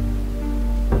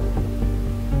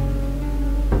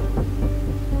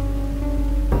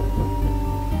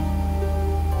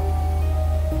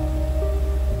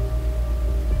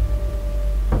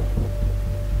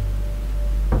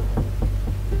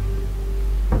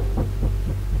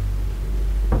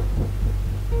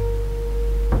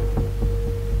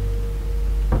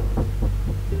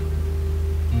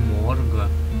 Морга.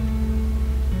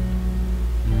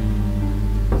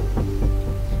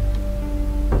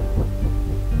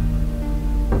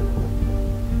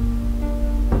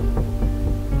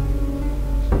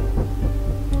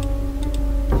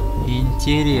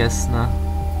 Интересно.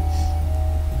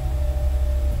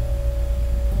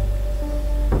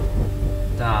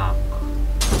 Так.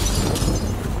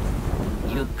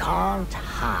 You can't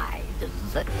hide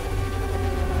the...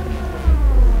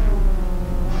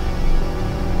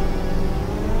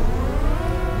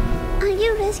 Are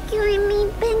you rescuing me,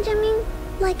 Benjamin?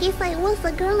 Like if I was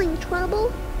a girl in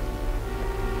trouble?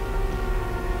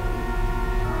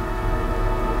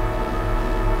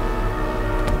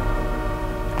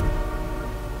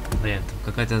 Блин, там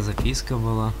какая-то записка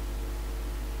была.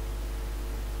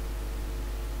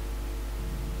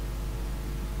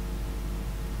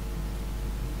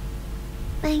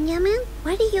 Benjamin,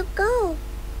 where do you go?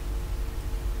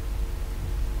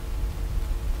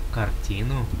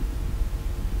 Картину.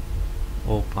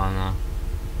 Опа-на.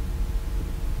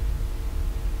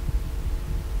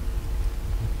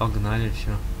 Погнали,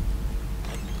 все.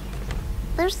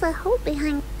 There's a hole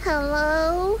behind.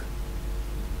 Hello?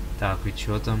 Так, и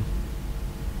чё там?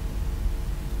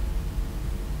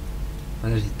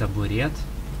 Подожди, табурет?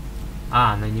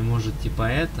 А, она не может типа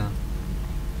это?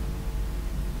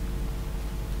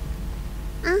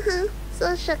 Uh-huh.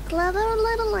 Such a clever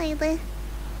little lady.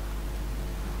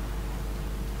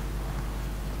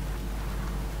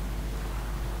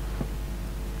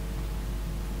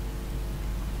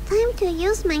 Time to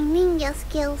use my ninja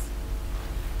skills.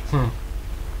 Хм.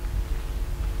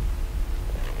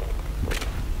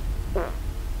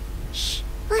 Shh,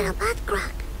 little butt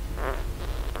crack.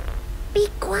 Be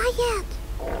quiet.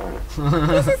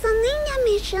 This is a ninja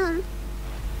mission.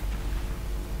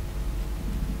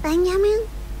 Benjamin,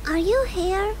 are you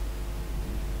here?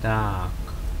 Так.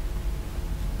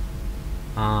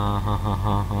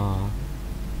 Ага-ха-ха-ха.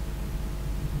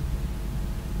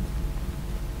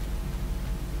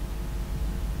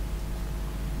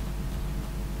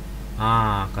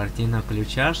 А, картина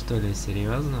ключа, что ли?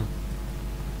 Серьезно?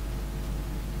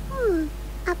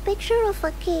 A picture of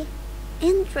a key.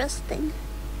 Interesting.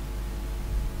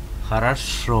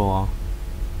 Хорошо.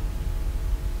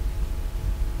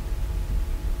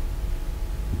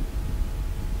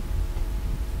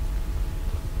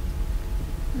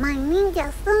 My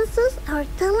ninja senses are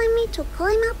telling me to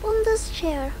climb up on this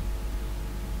chair.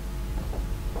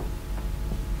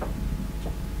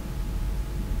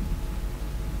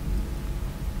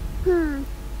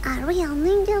 A real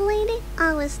ninja lady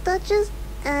always touches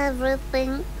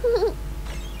everything.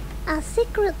 A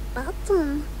secret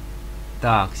button.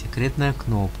 Так, секретная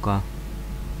кнопка.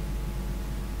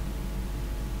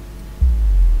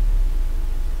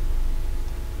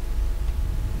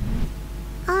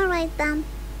 Alright then,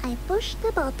 I push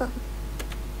the button.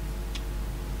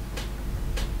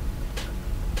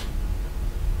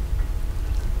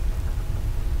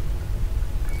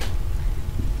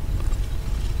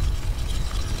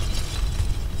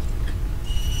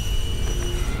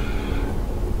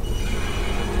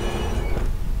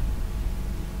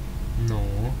 Ну,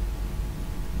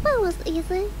 That was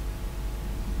easy.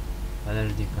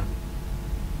 подожди-ка.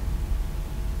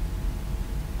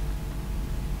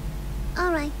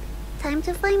 Alright, time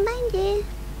to find Benji.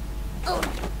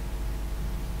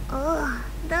 Oh,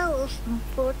 that was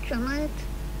unfortunate.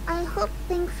 I hope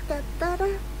things get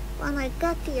better when I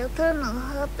get the eternal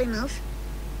happiness.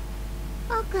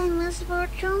 Okay,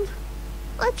 Misfortune.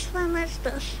 Let's finish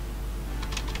this.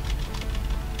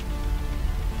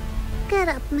 Get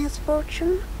up,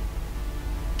 Misfortune.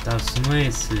 Да в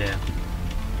смысле?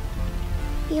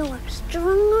 You are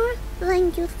stronger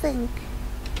than you think.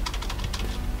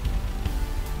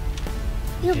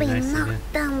 You've been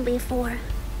knocked down before.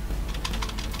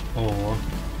 О,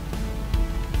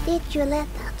 Did you let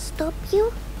that stop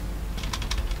you?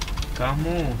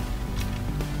 кому?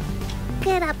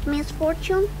 Get up,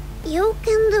 Misfortune. You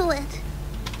can do it.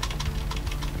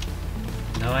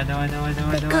 Давай, давай, давай,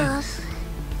 давай, давай. Because...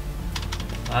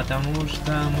 Потому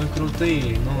что мы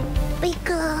крутые, ну,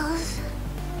 Because...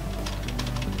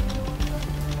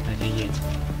 офигеть.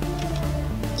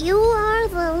 You are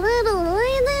the little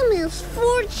lady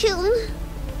Misfortune.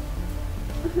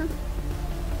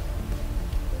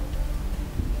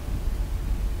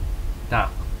 Так,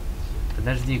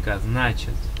 подожди-ка,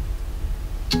 значит.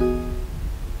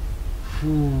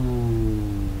 Фу.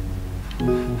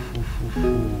 Фу.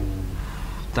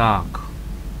 Так.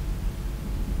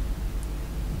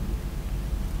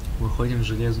 Выходим в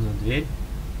железную дверь.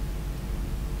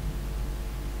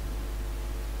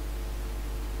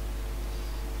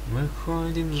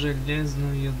 Выходим в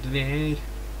железную дверь.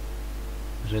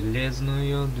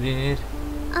 Железную дверь.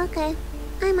 Okay,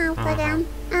 I'm out again.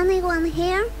 Anyone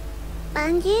here?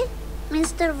 Benji?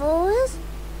 Mr. Voice?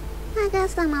 I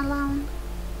guess I'm alone.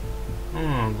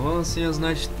 О, голос ее,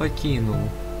 значит, покинул.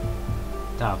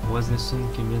 Так, возле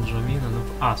сумки Бенджамина. Ну...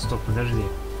 А, стоп, подожди.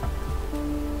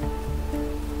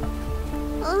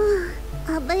 Oh,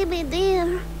 a baby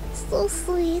deer. So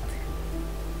sweet.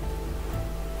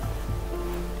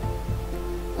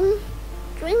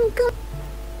 Drink up.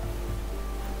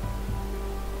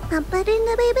 I'm petting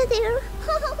the baby deer.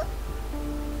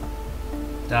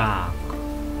 Так.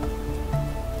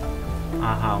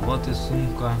 Ага, вот и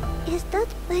сумка. Is that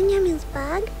Benjamin's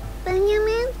bag?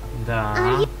 Benjamin? Да.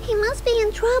 He must be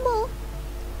in trouble.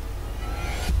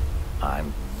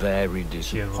 I'm very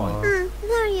disappointed. Чего?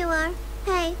 There you are.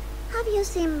 Hey, have you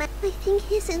seen Ben? I think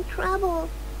he's in trouble.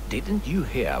 Didn't you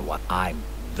hear what I'm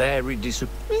very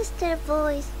disappointed? Mr.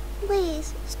 Voice,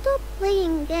 please, stop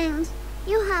playing games.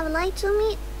 You have lied to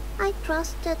me. I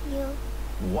trusted you.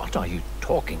 What are you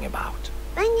talking about?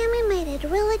 Benjamin made it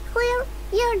really clear.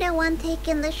 You're the one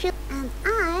taking the ship, and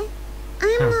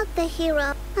I'm not the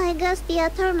hero. I guess the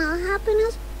eternal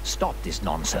happiness. Stop this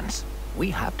nonsense.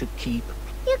 We have to keep...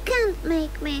 You can't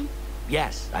make me.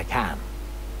 Yes, I can.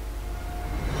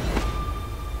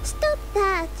 Stop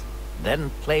that.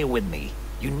 Then play with me.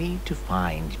 You need to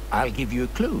find... I'll give you a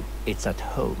clue. It's at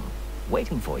home,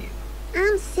 waiting for you.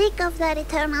 I'm sick of that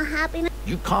eternal happiness.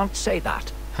 You can't say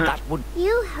that. That would...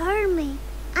 You heard me.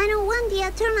 I don't want the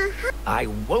eternal I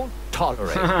won't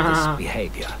tolerate this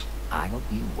behavior. I'll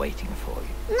be waiting for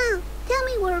you. Now, tell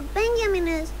me where Benjamin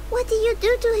is. What did you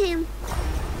do to him?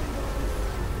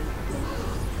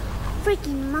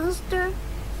 Freaking monster.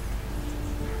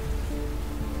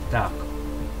 Так.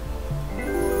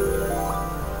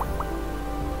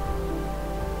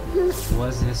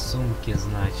 Возле сумки,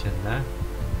 значит, да?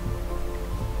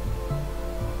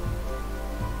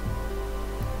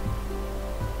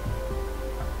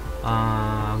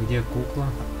 А где кукла?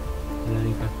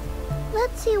 Смотри-ка.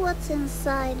 Let's see what's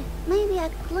inside. Maybe a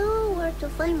clue where to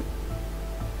find.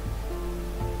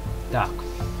 Так.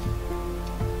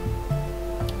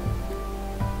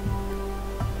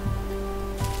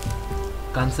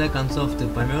 В конце концов ты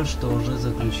поймешь, что уже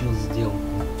заключил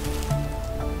сделку.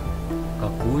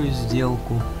 Какую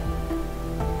сделку?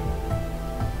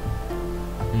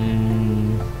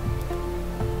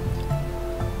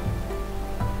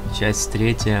 Часть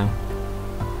 3.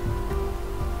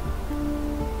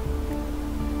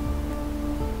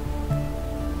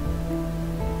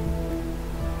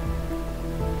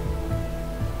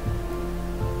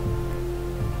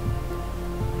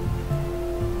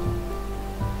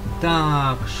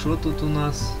 Так, что тут у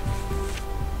нас?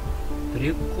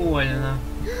 Прикольно.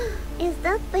 Is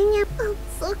that Benjamin? Oh,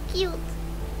 so cute.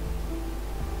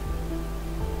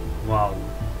 Вау.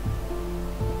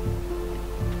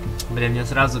 Блин, мне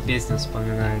сразу песня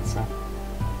вспоминается.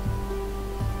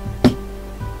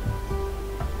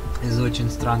 Из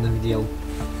очень странных дел.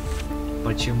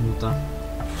 Почему-то.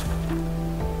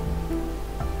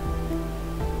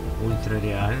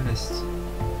 Ультрареальность.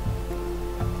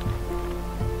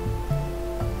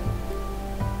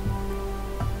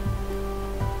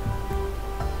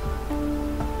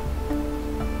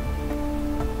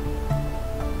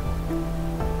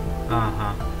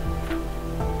 Ага.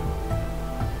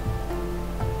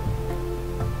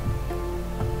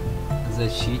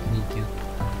 защитники.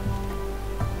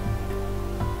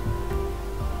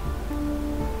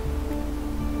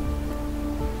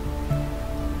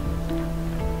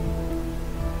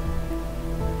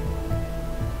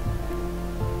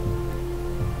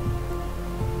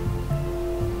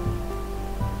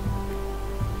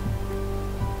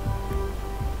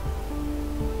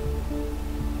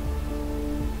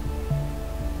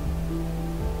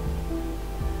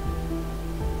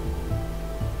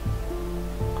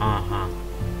 Ага.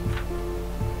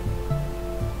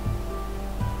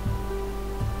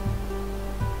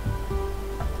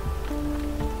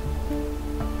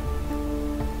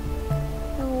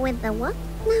 With the what?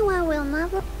 Now I will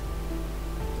never...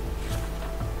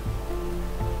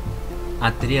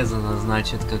 Отрезана,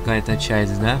 значит, какая-то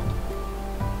часть, да?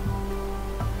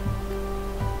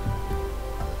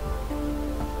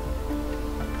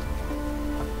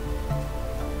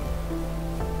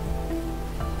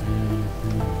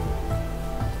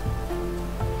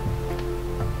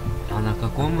 А на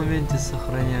каком моменте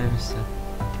сохраняемся?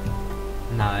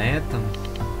 На этом?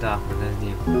 Так,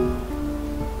 подожди.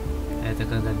 Это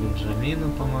когда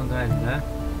Бенджамину помогать, да?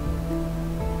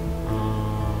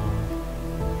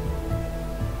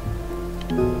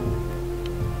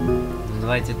 Ну,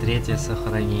 давайте третье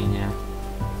сохранение.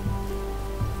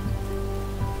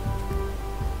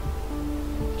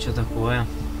 Что такое?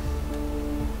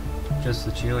 Что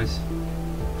случилось?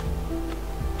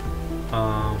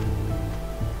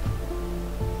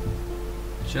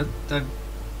 Что-то...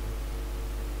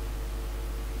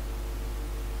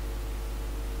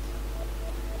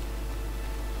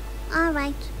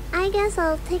 Alright, I guess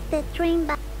I'll take the train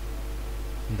back.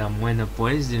 Домой на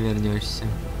поезде вернешься?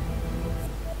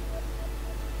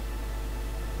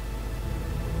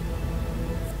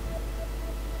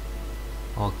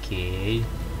 Окей.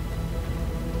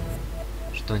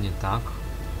 Что не так?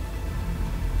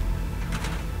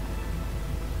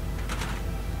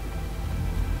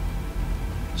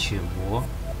 Чего?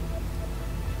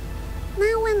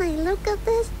 Now when I look at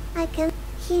this, I can...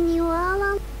 He knew all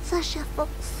along. Such a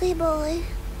foxy boy.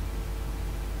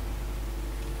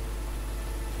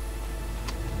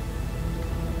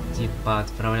 Типа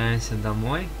отправляемся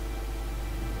домой?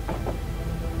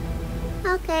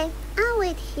 Okay, I'll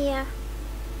wait here.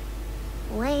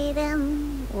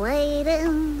 Waiting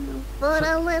for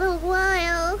a little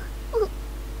while.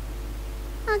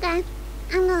 Okay,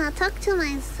 I'm gonna talk to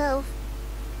myself.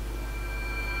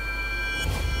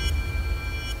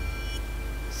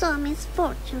 So,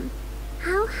 Misfortune,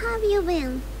 how have you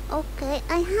been? Okay,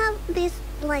 I have this,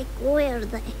 like, weird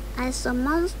day. I saw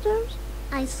monsters,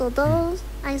 I saw dolls,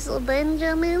 I saw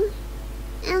Benjamin.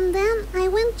 And then I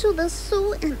went to the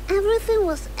zoo and everything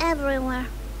was everywhere.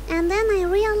 And then I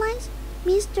realized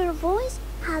Mr. Voice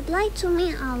had lied to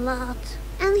me a lot.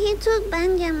 And he took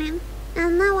Benjamin.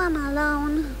 And now I'm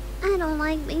alone. I don't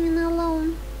like being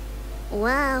alone.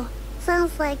 Wow,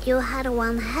 sounds like you had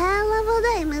one hell of a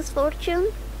day, Misfortune.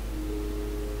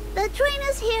 The train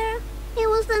is here. It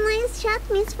was a nice chat,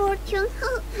 Misfortune.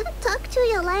 Talk to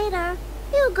you later.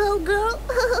 You go, girl.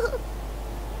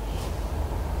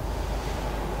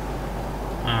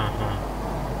 Ага.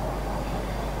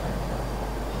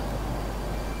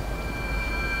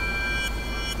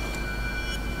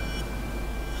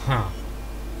 Ха.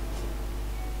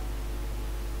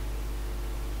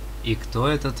 И кто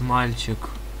этот мальчик?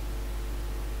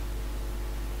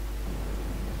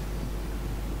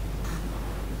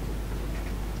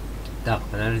 Так,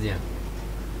 подожди.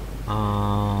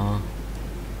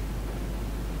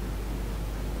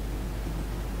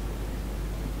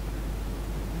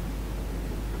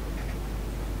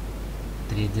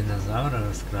 3 динозавра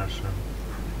раскрашиваем.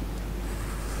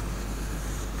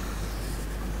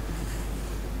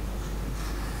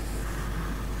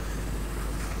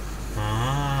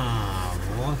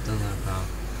 Вот она как.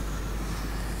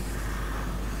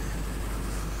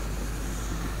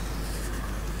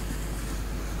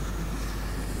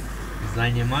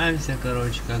 Занимаемся,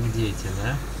 короче, как дети,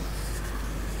 да?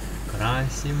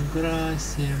 Красим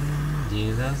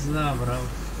динозавров.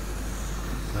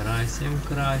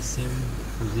 Красим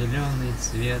зеленый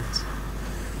цвет.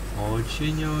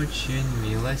 Очень-очень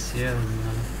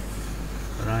милосердно.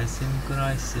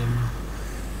 Красим.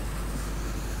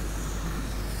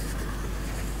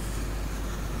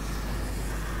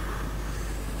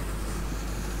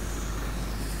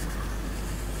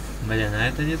 Блин, а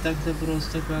это не так-то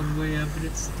просто, как бы я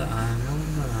представил,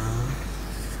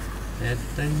 да.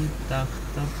 Это не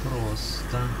так-то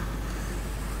просто.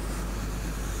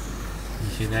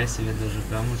 Нифига себе, даже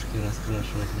камушки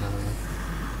раскрашивать надо.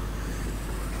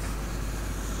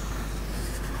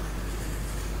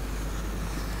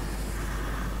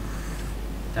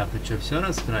 Так, и что, все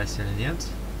раскрасили, нет?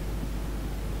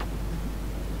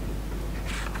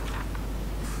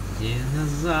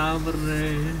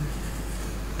 Динозавры.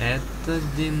 Это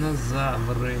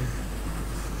динозавры.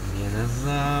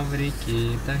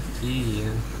 Динозаврики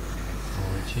такие.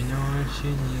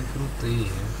 Очень-очень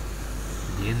крутые.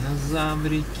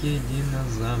 Динозаврики,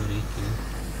 динозаврики.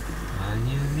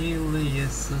 Они милые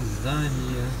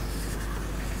создания.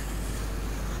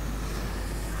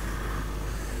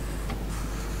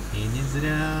 И не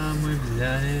зря мы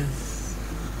взяли...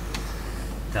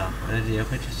 Так, подожди, я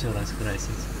хочу все раскрасить.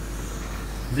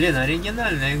 Блин,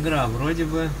 оригинальная игра, вроде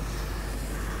бы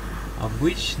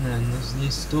обычная, но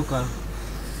здесь столько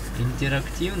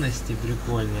интерактивности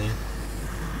прикольной.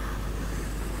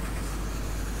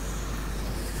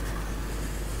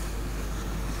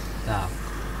 Так.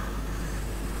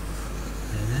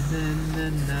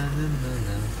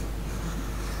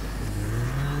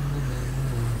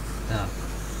 Так.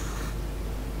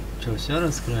 Что, все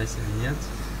раскрасили, нет?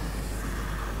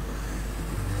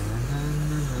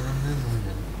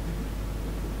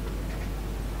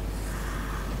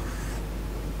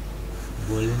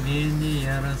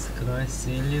 Более-менее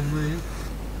раскрасили мы.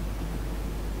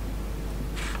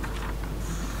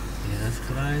 И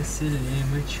раскрасили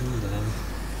мы чудо.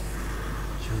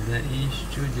 Чудо из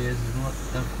чудес вот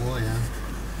такое.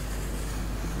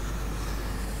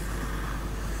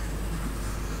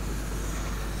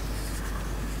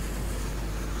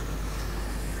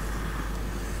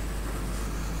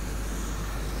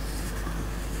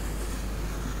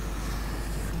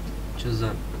 Что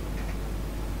за...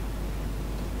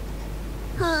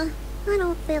 I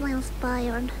don't feel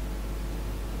inspired.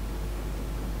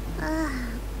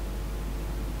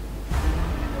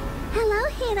 Hello,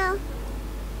 Hiro.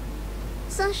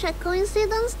 Such a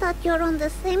coincidence that you're on the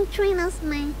same train as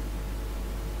me.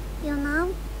 You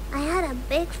know, I had a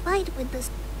big fight with this.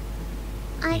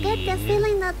 I get the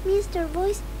feeling that Mr.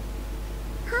 Voice...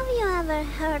 Have you ever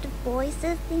heard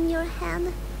voices in your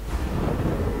head?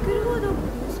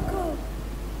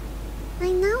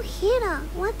 I know, Hiro.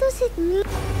 What does it mean?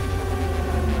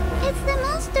 It's the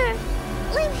monster!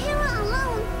 Leave Hiro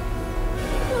alone!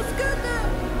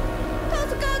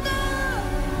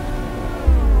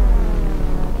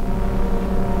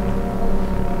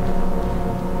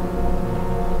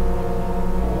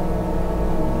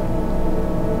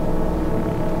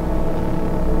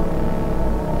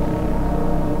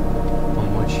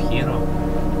 Помочь Хиро?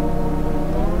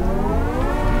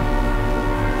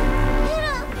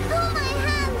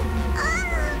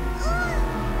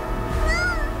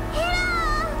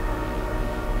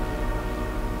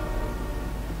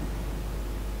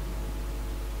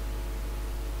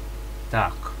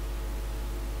 Так.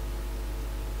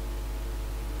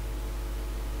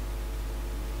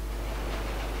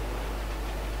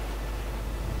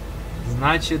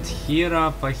 Значит,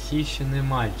 Хиро похищенный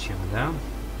мальчик, да?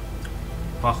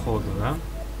 Походу, да?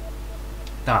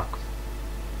 Так.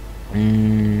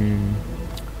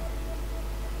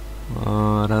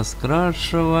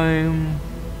 Раскрашиваем.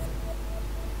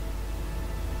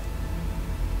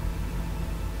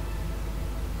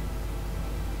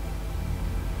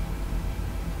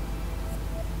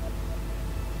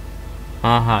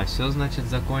 Ага, все, значит,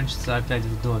 закончится опять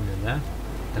в доме, да?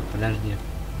 Так, подожди.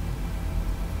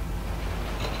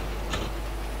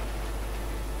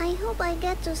 I hope I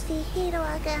get to see Hiro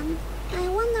again. I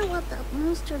wonder what that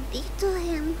monster did to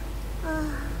him.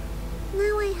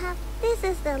 Now I have... This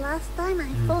is the last time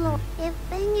I follow. If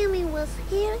Benjamin was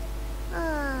here...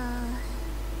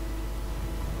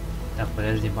 Так,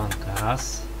 подожди, банка.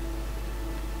 Раз.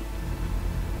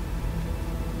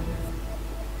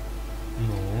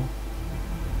 Ну.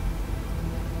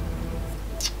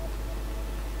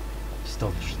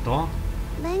 Стоп, что?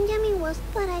 Benjamin was,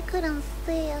 but I couldn't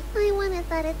see it. I wanted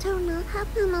that eternal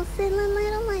happiness a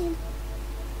little late.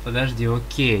 Подожди,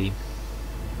 окей.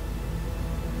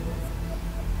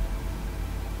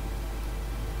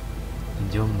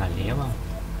 Идем налево.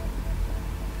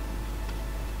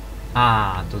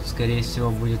 А, тут, скорее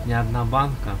всего, будет не одна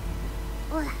банка.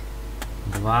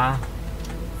 Два.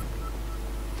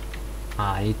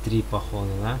 А, и три, походу,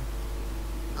 да?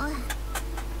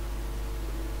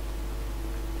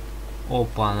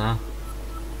 Опа-на.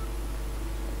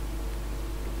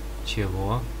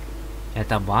 Чего?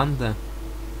 Это банда?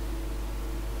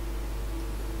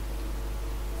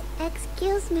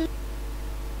 Excuse me.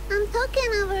 I'm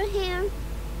talking over here.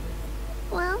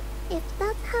 Well, if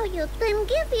that's how you... Then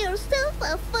give yourself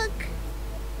a fuck.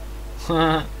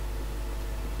 Ха.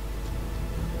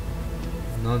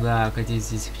 Ну да,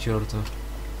 катитесь к черту.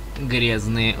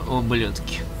 Грязные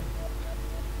ублюдки.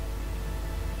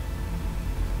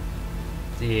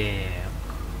 Так.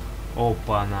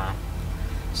 Опа-на.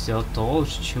 Все то,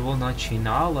 с чего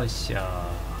начиналось.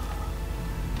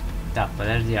 Так,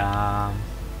 подожди, а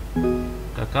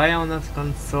какая у нас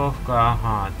концовка?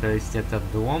 Ага, то есть это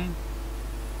дом.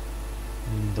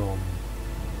 Дом.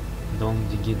 Дом,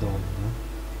 диги, дом, да?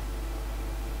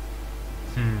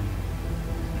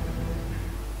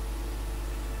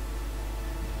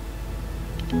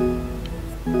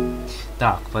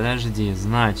 Так, подожди,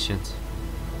 значит.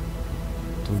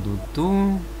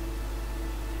 Ту-ду-ту.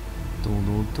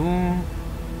 Ту-ду-ту.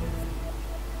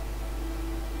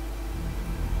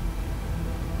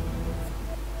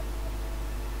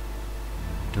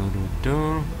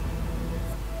 Ту-ду-ту.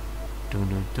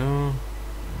 Ту-ду-ту.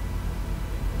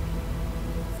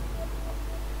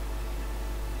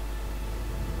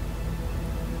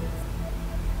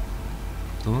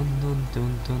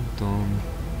 Тун-тун-тун-тун-тун.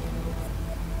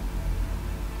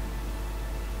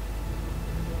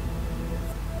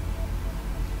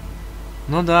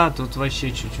 Ну да, тут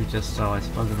вообще чуть-чуть осталось.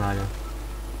 Погнали.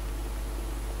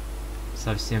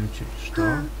 Совсем чуть. Что?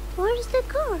 Where's the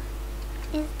car?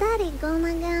 Is Daddy gone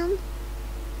again?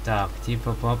 Так,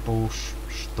 типа папа уж...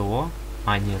 Что?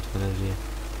 А, нет, подожди.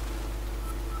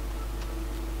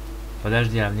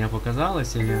 Подожди, а мне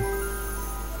показалось или...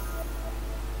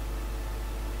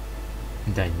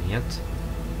 Да нет.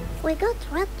 We got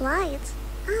red lights.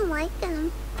 I like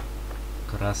them.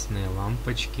 Красные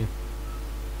лампочки.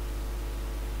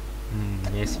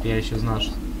 Если бы я еще знал,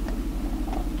 что...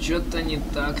 Что-то не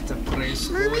так-то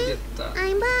происходит-то.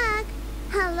 I'm back.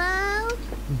 Hello?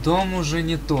 Дом уже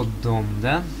не тот дом,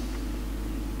 да?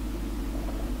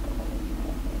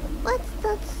 What's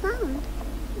that sound?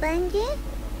 Benji?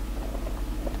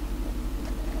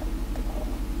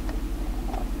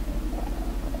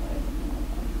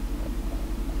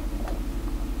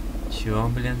 Чё,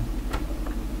 блин?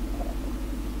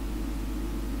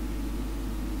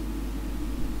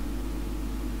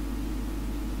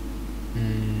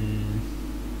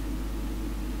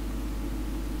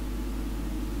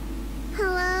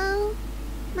 Hello?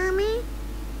 Mommy?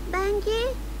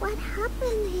 Benji? What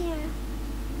happened here?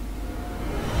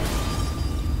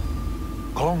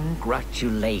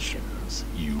 Congratulations,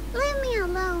 you. Leave me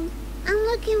alone. I'm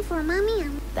looking for Mommy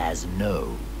and There's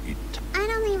no it. I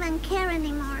don't even care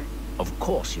anymore. Of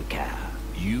course you care.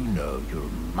 You know your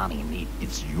money need.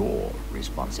 It's your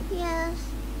responsibility. Yes,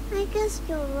 I guess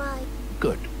you're right.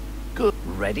 Good. Good.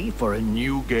 Ready for a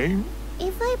new game?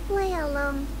 If I play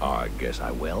alone, I guess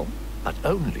I will. But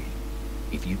only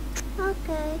if you...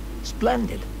 okay.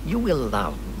 Splendid. You will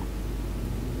love.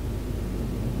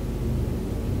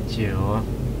 Чего?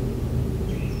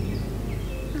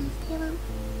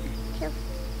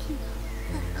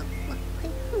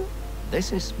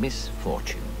 This is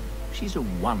Misfortune. She's a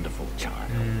wonderful child.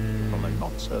 From a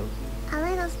not so. A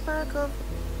little spark of...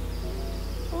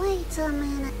 Wait a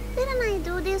minute. Didn't I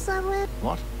do this already?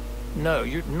 What? No,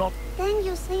 you're not. Didn't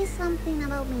you say something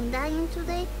about me dying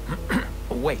today?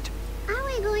 Wait. Are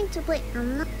we going to play? I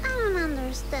don't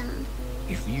understand.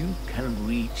 If you can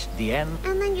reach the end...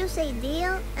 And then you say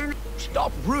deal and...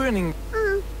 Stop ruining...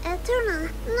 Eternal.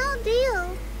 No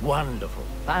deal. Wonderful.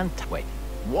 Wait.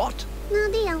 What? No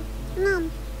deal. No.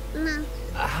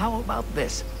 How about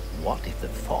this? What if the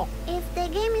fall... If the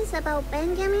game is about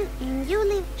Benjamin and you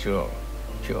live... Sure.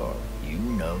 You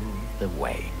know the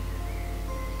way.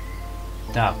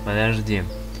 Так, подожди.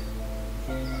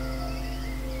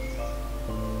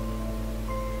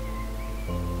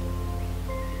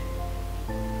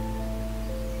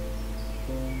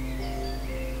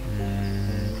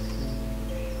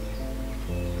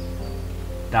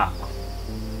 Так.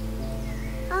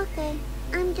 Okay,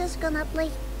 I'm just gonna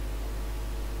play.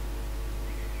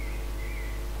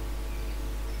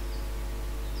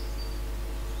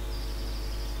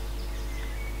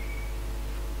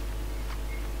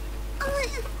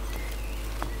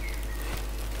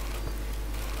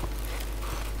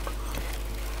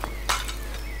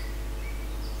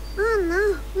 Oh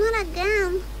no, not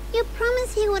again. You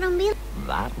promised he wouldn't be...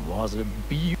 That was a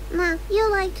beaut... Nah, you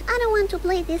lied. I don't want to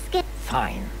play this game.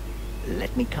 Fine.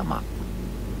 Let me come up.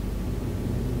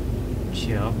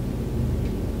 Чё?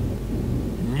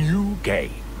 New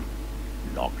game.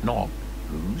 Knock knock.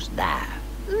 Who's there?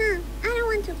 Nah, I don't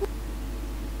want to play.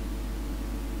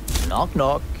 Knock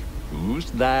knock.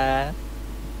 Who's there?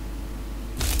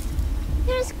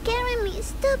 You're scaring me.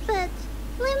 Stop it.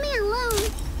 Leave me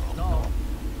alone. No.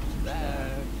 Who's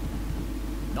there?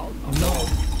 Knock knock.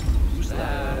 Who's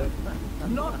there?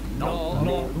 Knock knock. Who's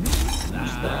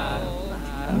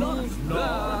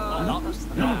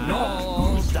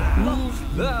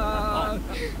there?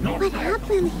 What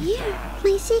happened here?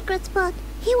 My secret spot.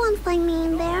 He won't find me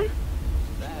in there.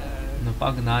 Ну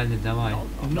погнали, давай.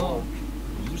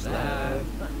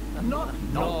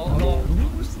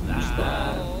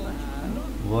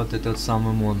 Вот этот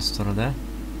самый монстр, да?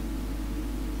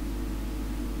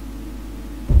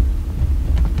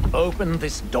 Open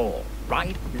this door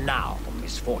right now,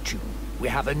 Misfortune. We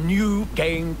have a new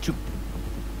game to...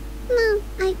 No,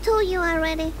 I told you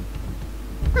already.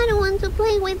 I don't want to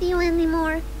play with you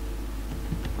anymore.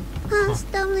 Oh,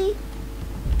 Stomley,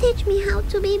 teach me how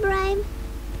to be brave.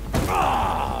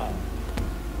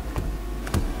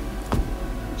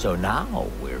 So now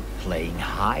we're playing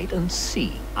hide and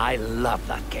seek. I love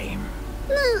that game.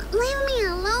 No, leave me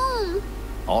alone.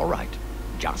 All right,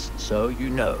 just so you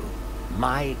know,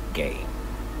 my game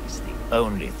is the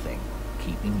only thing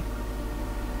keeping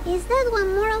you. Is that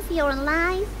one more of your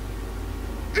lies?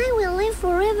 I will live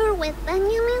forever with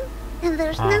Benjamin, and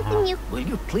there's nothing you... Will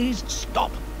you please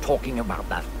stop talking about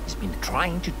that? He's been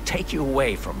trying to take you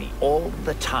away from me all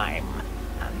the time.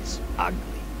 And his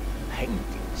ugly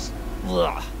paintings.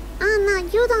 Ugh. Oh no,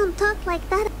 you don't talk like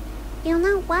that. You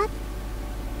know what?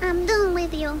 I'm done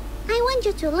with you. I want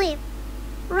you to leave.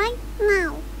 Right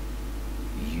now.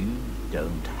 You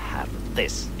don't have...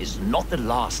 This is not the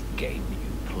last game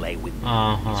you play with me.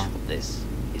 This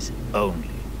is only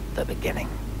the beginning.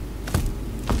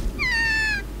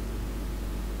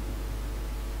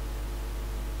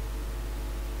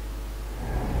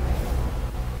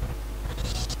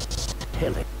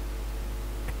 Tell it.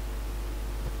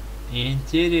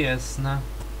 Интересно.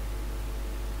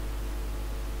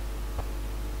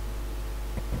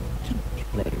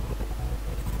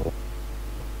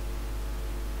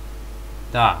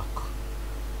 Так.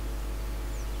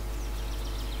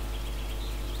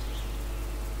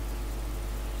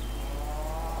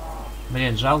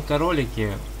 Блин, жалко,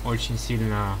 ролики очень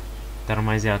сильно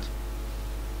тормозят.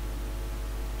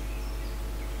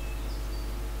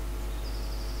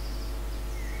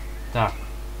 Так.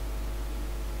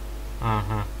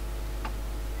 Ага.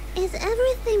 Is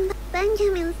everything that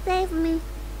Benjamin saved me?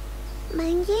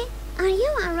 Benji, are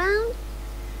you around?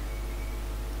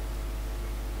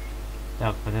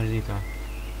 Так, подожди-ка.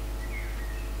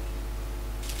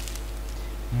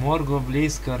 Моргу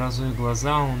близко, разуй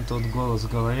глаза, он тот голос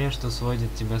в голове, что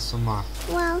сводит тебя с ума.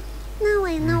 Well, now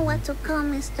I know what to call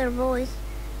Mr. Voice.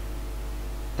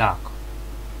 Так.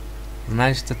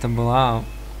 Значит, это была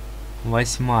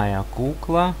 8-я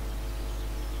кукла.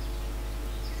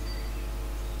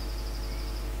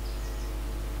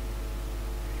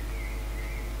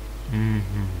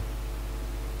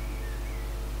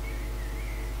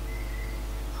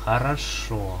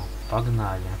 Хорошо,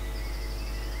 погнали.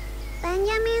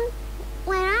 Benjamin,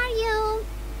 where are you?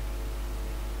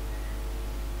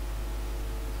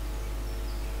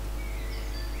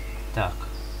 Так.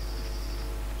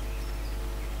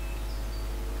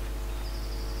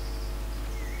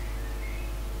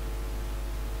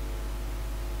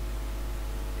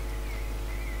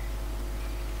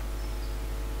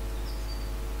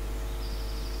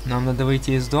 Нам надо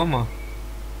выйти из дома.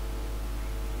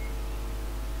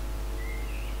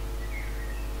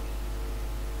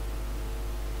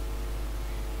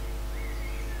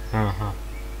 Ага.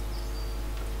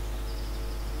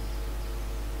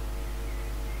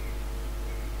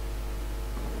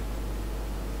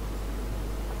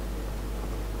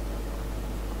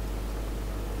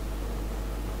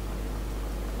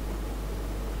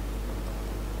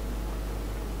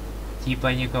 Типа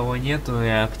никого нету, и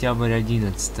октябрь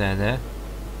 11, да?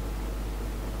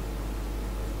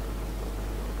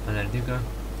 Подожди-ка.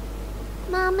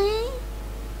 Mommy?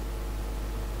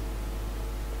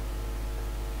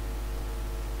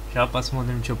 Сейчас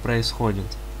посмотрим, что происходит.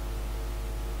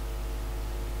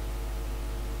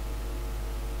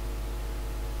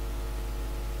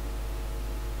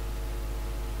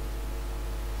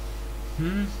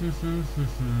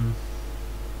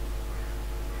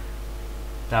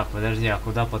 Так, подожди, а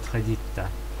куда подходить-то?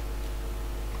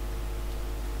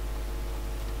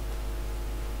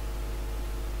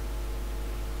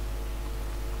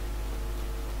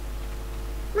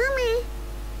 Mommy,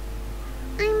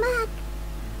 I'm back.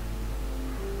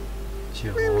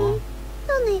 Чего? Mommy,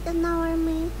 don't ignore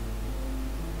me.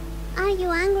 Are you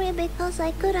angry because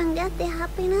I couldn't get the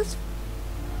happiness?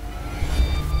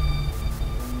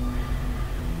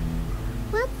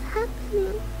 What's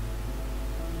happening?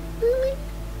 Mommy?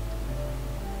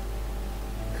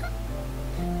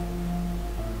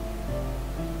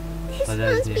 This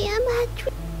must be a bad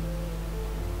dream.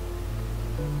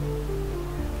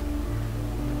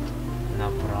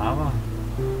 Направо?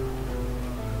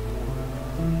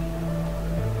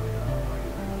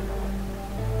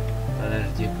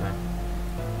 Подожди-ка.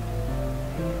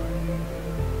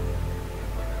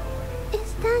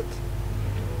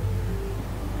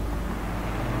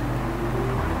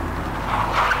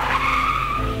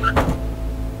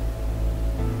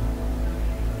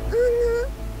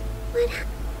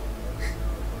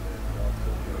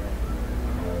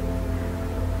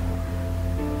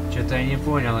 я не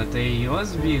понял, это ее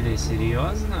сбили?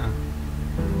 Серьезно?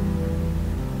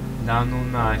 Да ну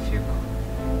нафиг.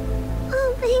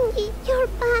 Oh, Benji, you're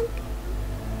back.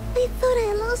 I thought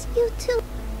I lost you too.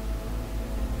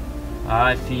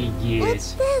 Офигеть.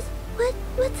 What's this?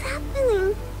 What's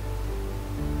happening?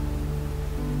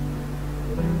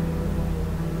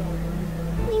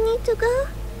 We need to go?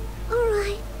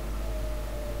 Alright.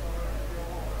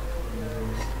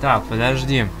 Так,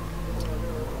 подожди.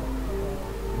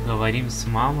 Говорим с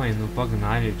мамой, ну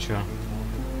погнали, чё.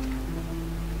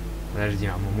 Подожди,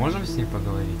 а мы можем с ней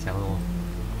поговорить? Алло.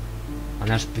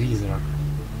 Она ж призрак.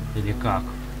 Или как?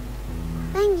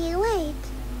 Benji, wait.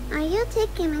 Are you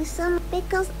taking me some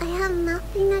because I have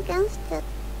nothing against it?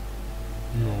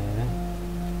 Ну.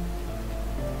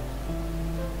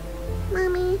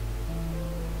 Mommy,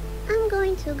 I'm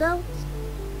going to go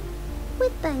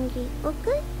with Benji,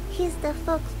 okay? He's the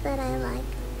fox that I like.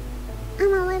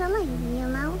 I'm a little lame, you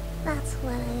know? That's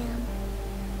what I am.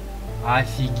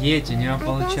 Офигеть, у нее I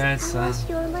получается... guess I was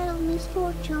your little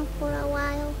misfortune for a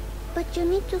while, but you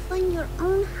need to find your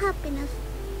own happiness.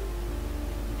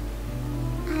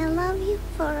 I love you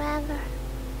forever.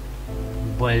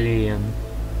 Блин.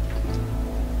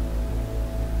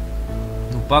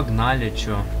 Ну погнали,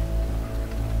 чё.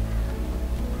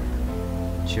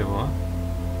 Чего?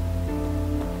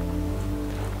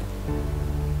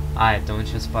 А, это он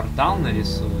сейчас портал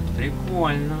нарисует?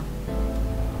 Прикольно.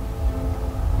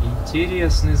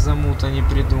 Интересный замут они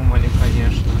придумали,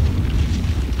 конечно.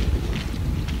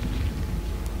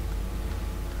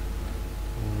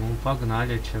 Ну,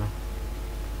 погнали, чё.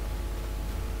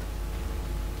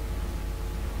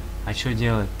 А чё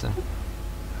делать-то?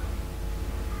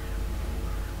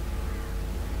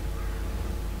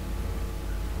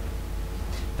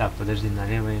 Так, подожди,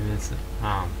 налево имеется...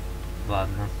 А,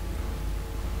 ладно.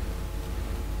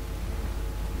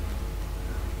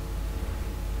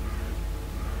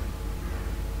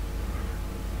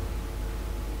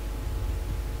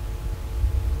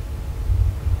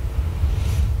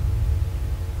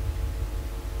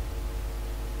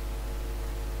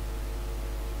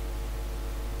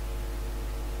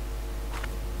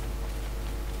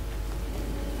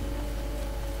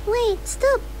 Wait,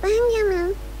 stop,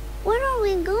 Benjamin. Where are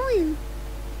we going?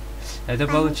 Это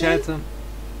получается...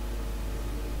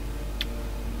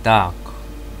 Так.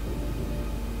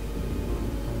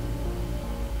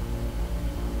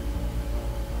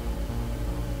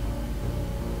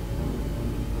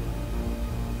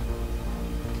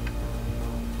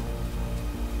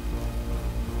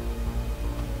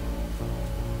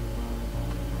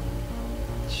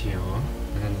 Чего?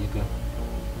 Подожди-ка.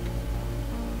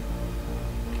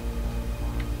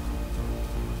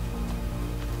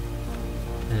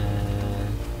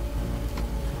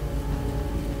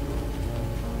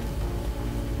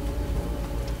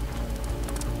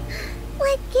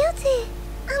 Like guilty.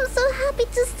 I'm so happy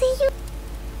to see you.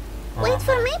 Wait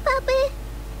for me, Papi.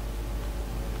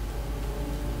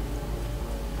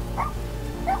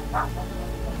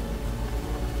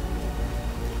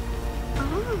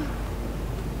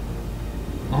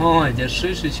 О, это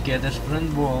шишечки, это ж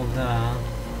Fran Bow, да.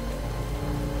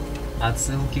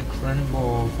 Отсылки к Fran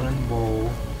Bow.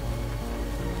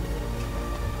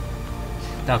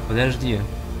 Так, подожди.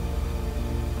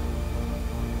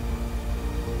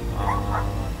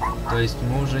 То есть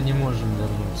мы уже не можем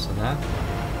вернуться, да?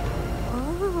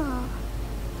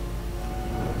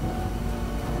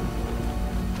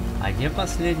 А где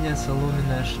последняя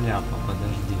соломенная шляпа?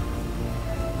 Подожди.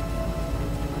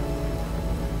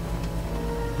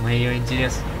 Мы ее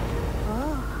интересно...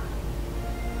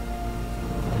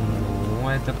 Ну,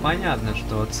 это понятно,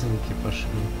 что отсылки пошли.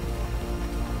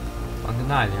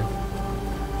 Погнали.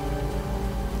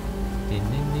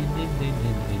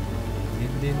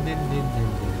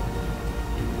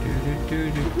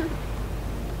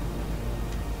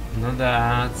 Ну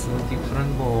да, отсылки к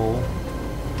Fran Bow.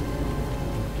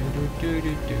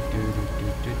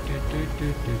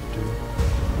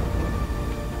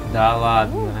 Да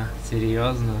ладно,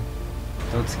 серьезно?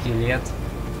 Тот скелет.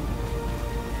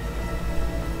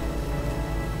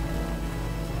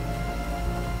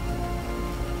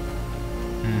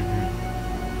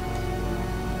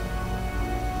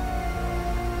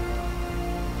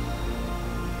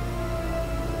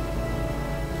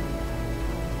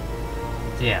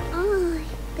 Где? Oh,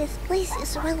 this place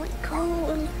is really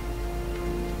cold.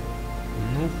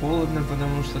 Ну, холодно,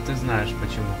 потому что ты знаешь,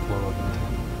 почему холодно.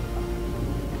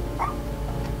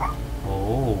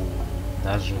 Оу,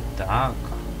 даже так.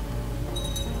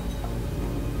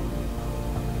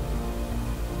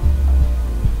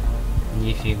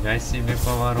 Нифига себе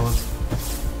поворот.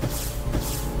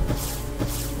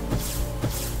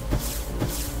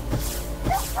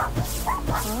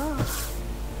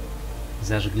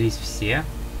 Зажглись все.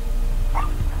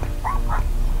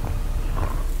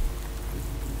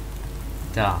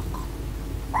 Так.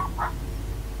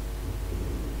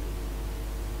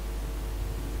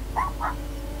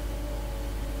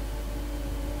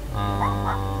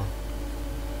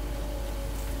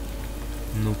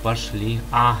 Ну, пошли.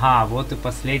 Ага, вот и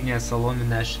последняя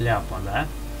соломенная шляпа, да?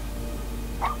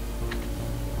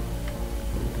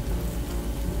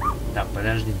 Так,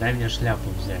 подожди, дай мне шляпу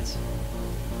взять.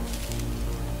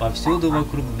 Повсюду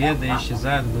вокруг беды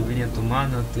исчезают в глубине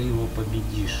тумана, ты его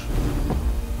победишь.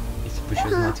 Если бы еще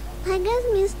знать. I guess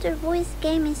Mr. Boy's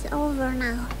game is over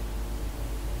now.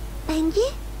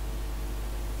 Benji?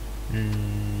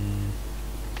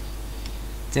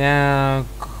 Так,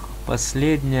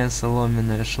 последняя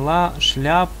соломенная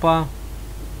шляпа.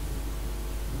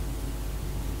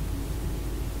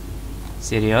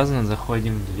 Серьезно,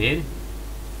 заходим в дверь.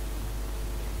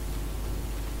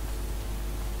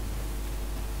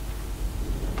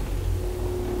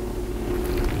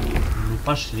 Ну,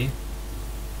 пошли.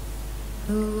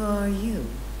 Who are you?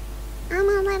 I'm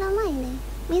a little lady,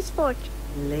 Misfortune.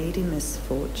 Lady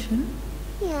Misfortune?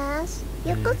 Yes,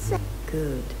 you could say.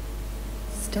 Good.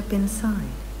 Step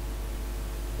inside.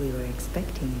 We were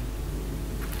expecting you.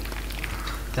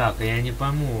 Так, я не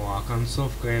пойму, а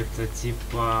концовка это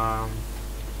типа...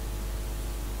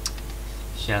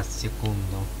 Сейчас,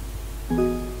 секунду.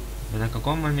 На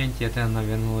каком моменте это она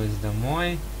вернулась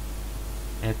домой?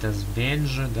 Это с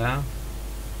Бенджи, да?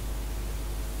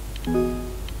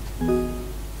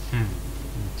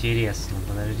 Интересно,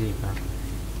 подожди-ка.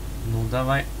 Ну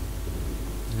давай.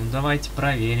 Ну давайте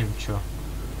проверим, чё.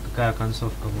 Какая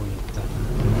концовка будет-то.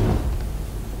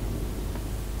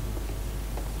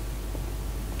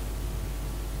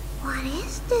 What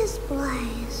is this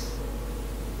place?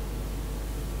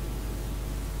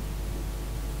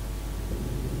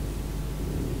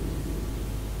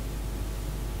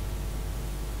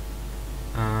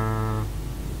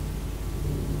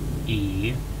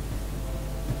 И...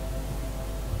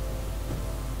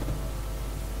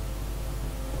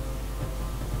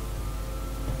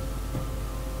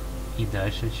 И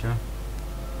дальше что?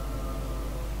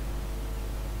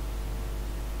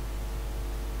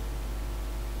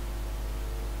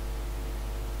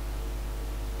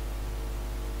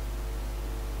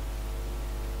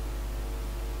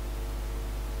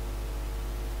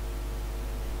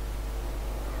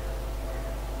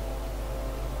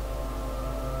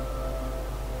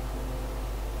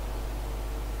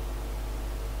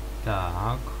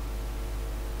 Так.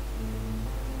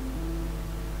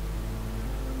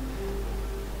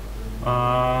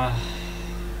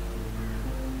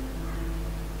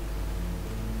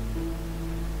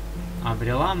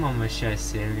 Обрела мама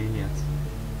счастье или нет?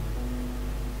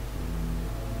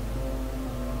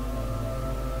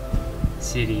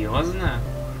 Серьезно?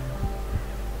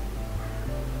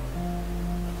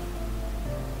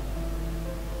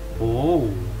 Оу.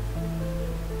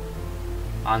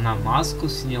 Она маску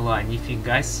сняла,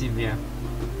 нифига себе.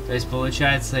 То есть,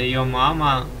 получается, ее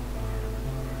мама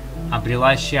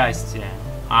обрела счастье.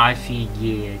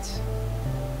 Офигеть.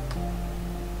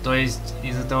 То есть,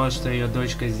 из-за того, что ее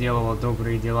дочка сделала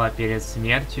добрые дела перед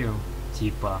смертью,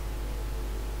 типа...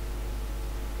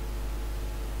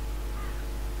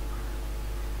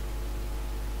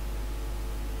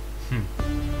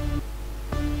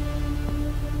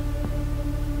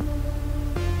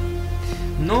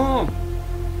 Ну,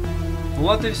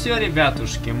 вот и все,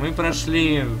 ребятушки. Мы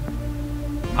прошли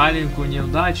маленькую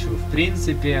неудачу. В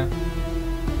принципе,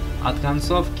 от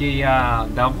концовки я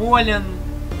доволен.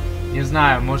 Не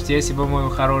знаю, может, если бы мы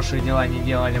хорошие дела не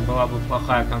делали, была бы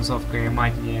плохая концовка, и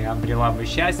мать не обрела бы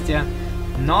счастье.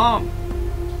 Но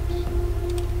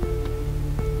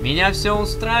меня все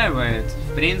устраивает.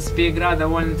 В принципе, игра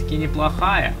довольно-таки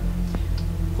неплохая.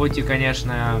 Хоть и,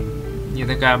 конечно, не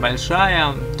такая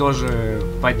большая. Тоже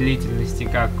по длительности,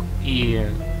 как и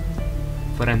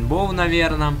Fran Bow,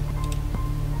 наверное.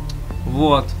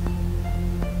 Вот.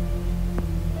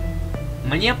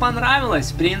 Мне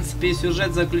понравилось. В принципе,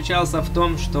 сюжет заключался в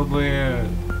том, чтобы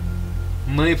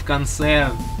мы в конце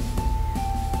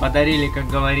подарили, как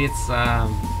говорится,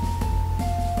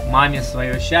 маме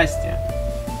свое счастье.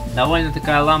 Довольно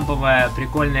такая ламповая,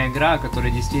 прикольная игра,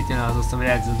 которая действительно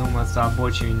заставляет задуматься об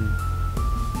очень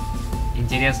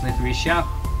интересных вещах.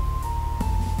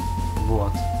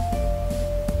 Вот.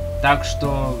 Так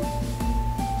что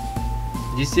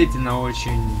действительно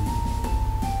очень...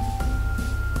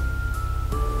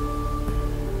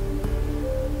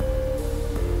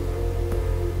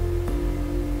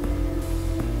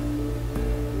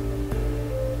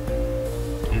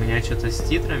 У меня что-то с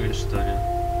титрами, что ли?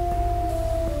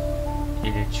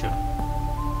 Или чё?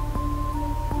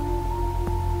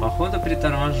 Походу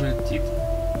притормаживает титр.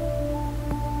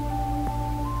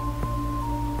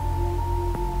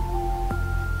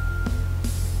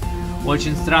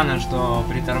 Очень странно, что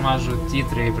притормаживают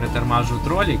титры и притормаживают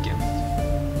ролики.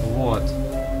 Вот.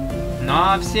 Ну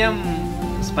а всем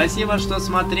спасибо, что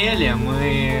смотрели.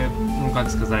 Мы, ну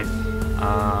как сказать,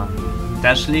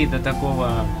 дошли до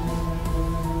такого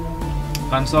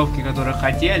концовки, которую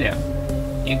хотели.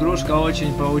 Игрушка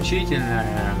очень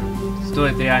поучительная.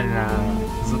 Стоит реально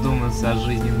задуматься о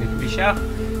жизненных вещах,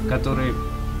 которые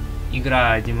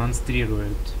игра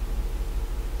демонстрирует,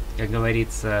 как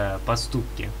говорится,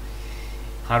 поступки.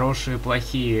 Хорошие,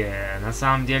 плохие. На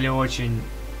самом деле очень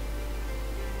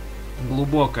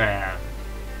глубокая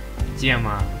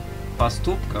тема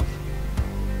поступков.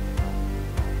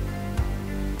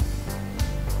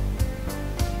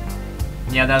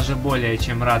 Я даже более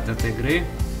чем рад от игры.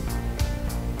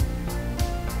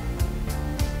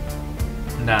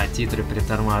 Да, титры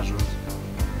притормаживают.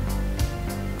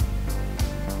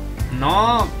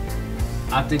 Но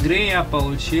от игры я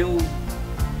получил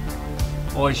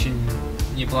очень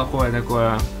неплохое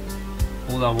такое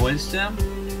удовольствие.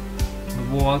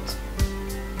 Вот.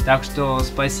 Так что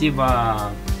спасибо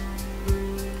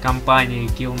компании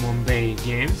Kill Monday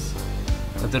Games,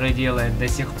 которая делает до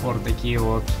сих пор такие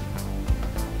вот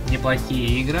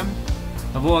неплохие игры.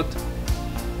 Вот.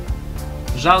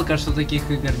 Жалко, что таких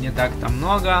игр не так-то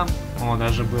много. О,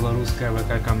 даже было русское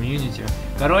ВК-комьюнити.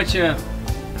 Короче,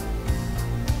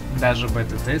 даже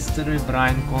бета-тестеры,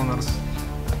 Брайан Коннорс.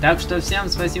 Так что всем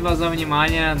спасибо за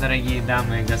внимание, дорогие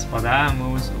дамы и господа.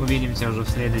 Мы увидимся уже в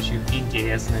следующих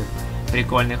интересных,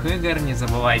 прикольных игр. Не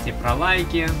забывайте про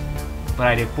лайки,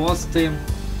 про репосты.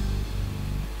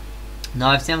 Ну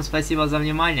а всем спасибо за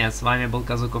внимание. С вами был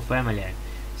Kazoku Family.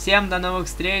 Всем до новых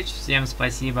встреч, всем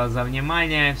спасибо за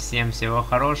внимание, всем всего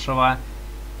хорошего,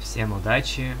 всем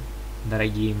удачи,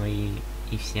 дорогие мои,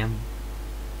 и всем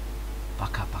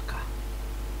пока-пока.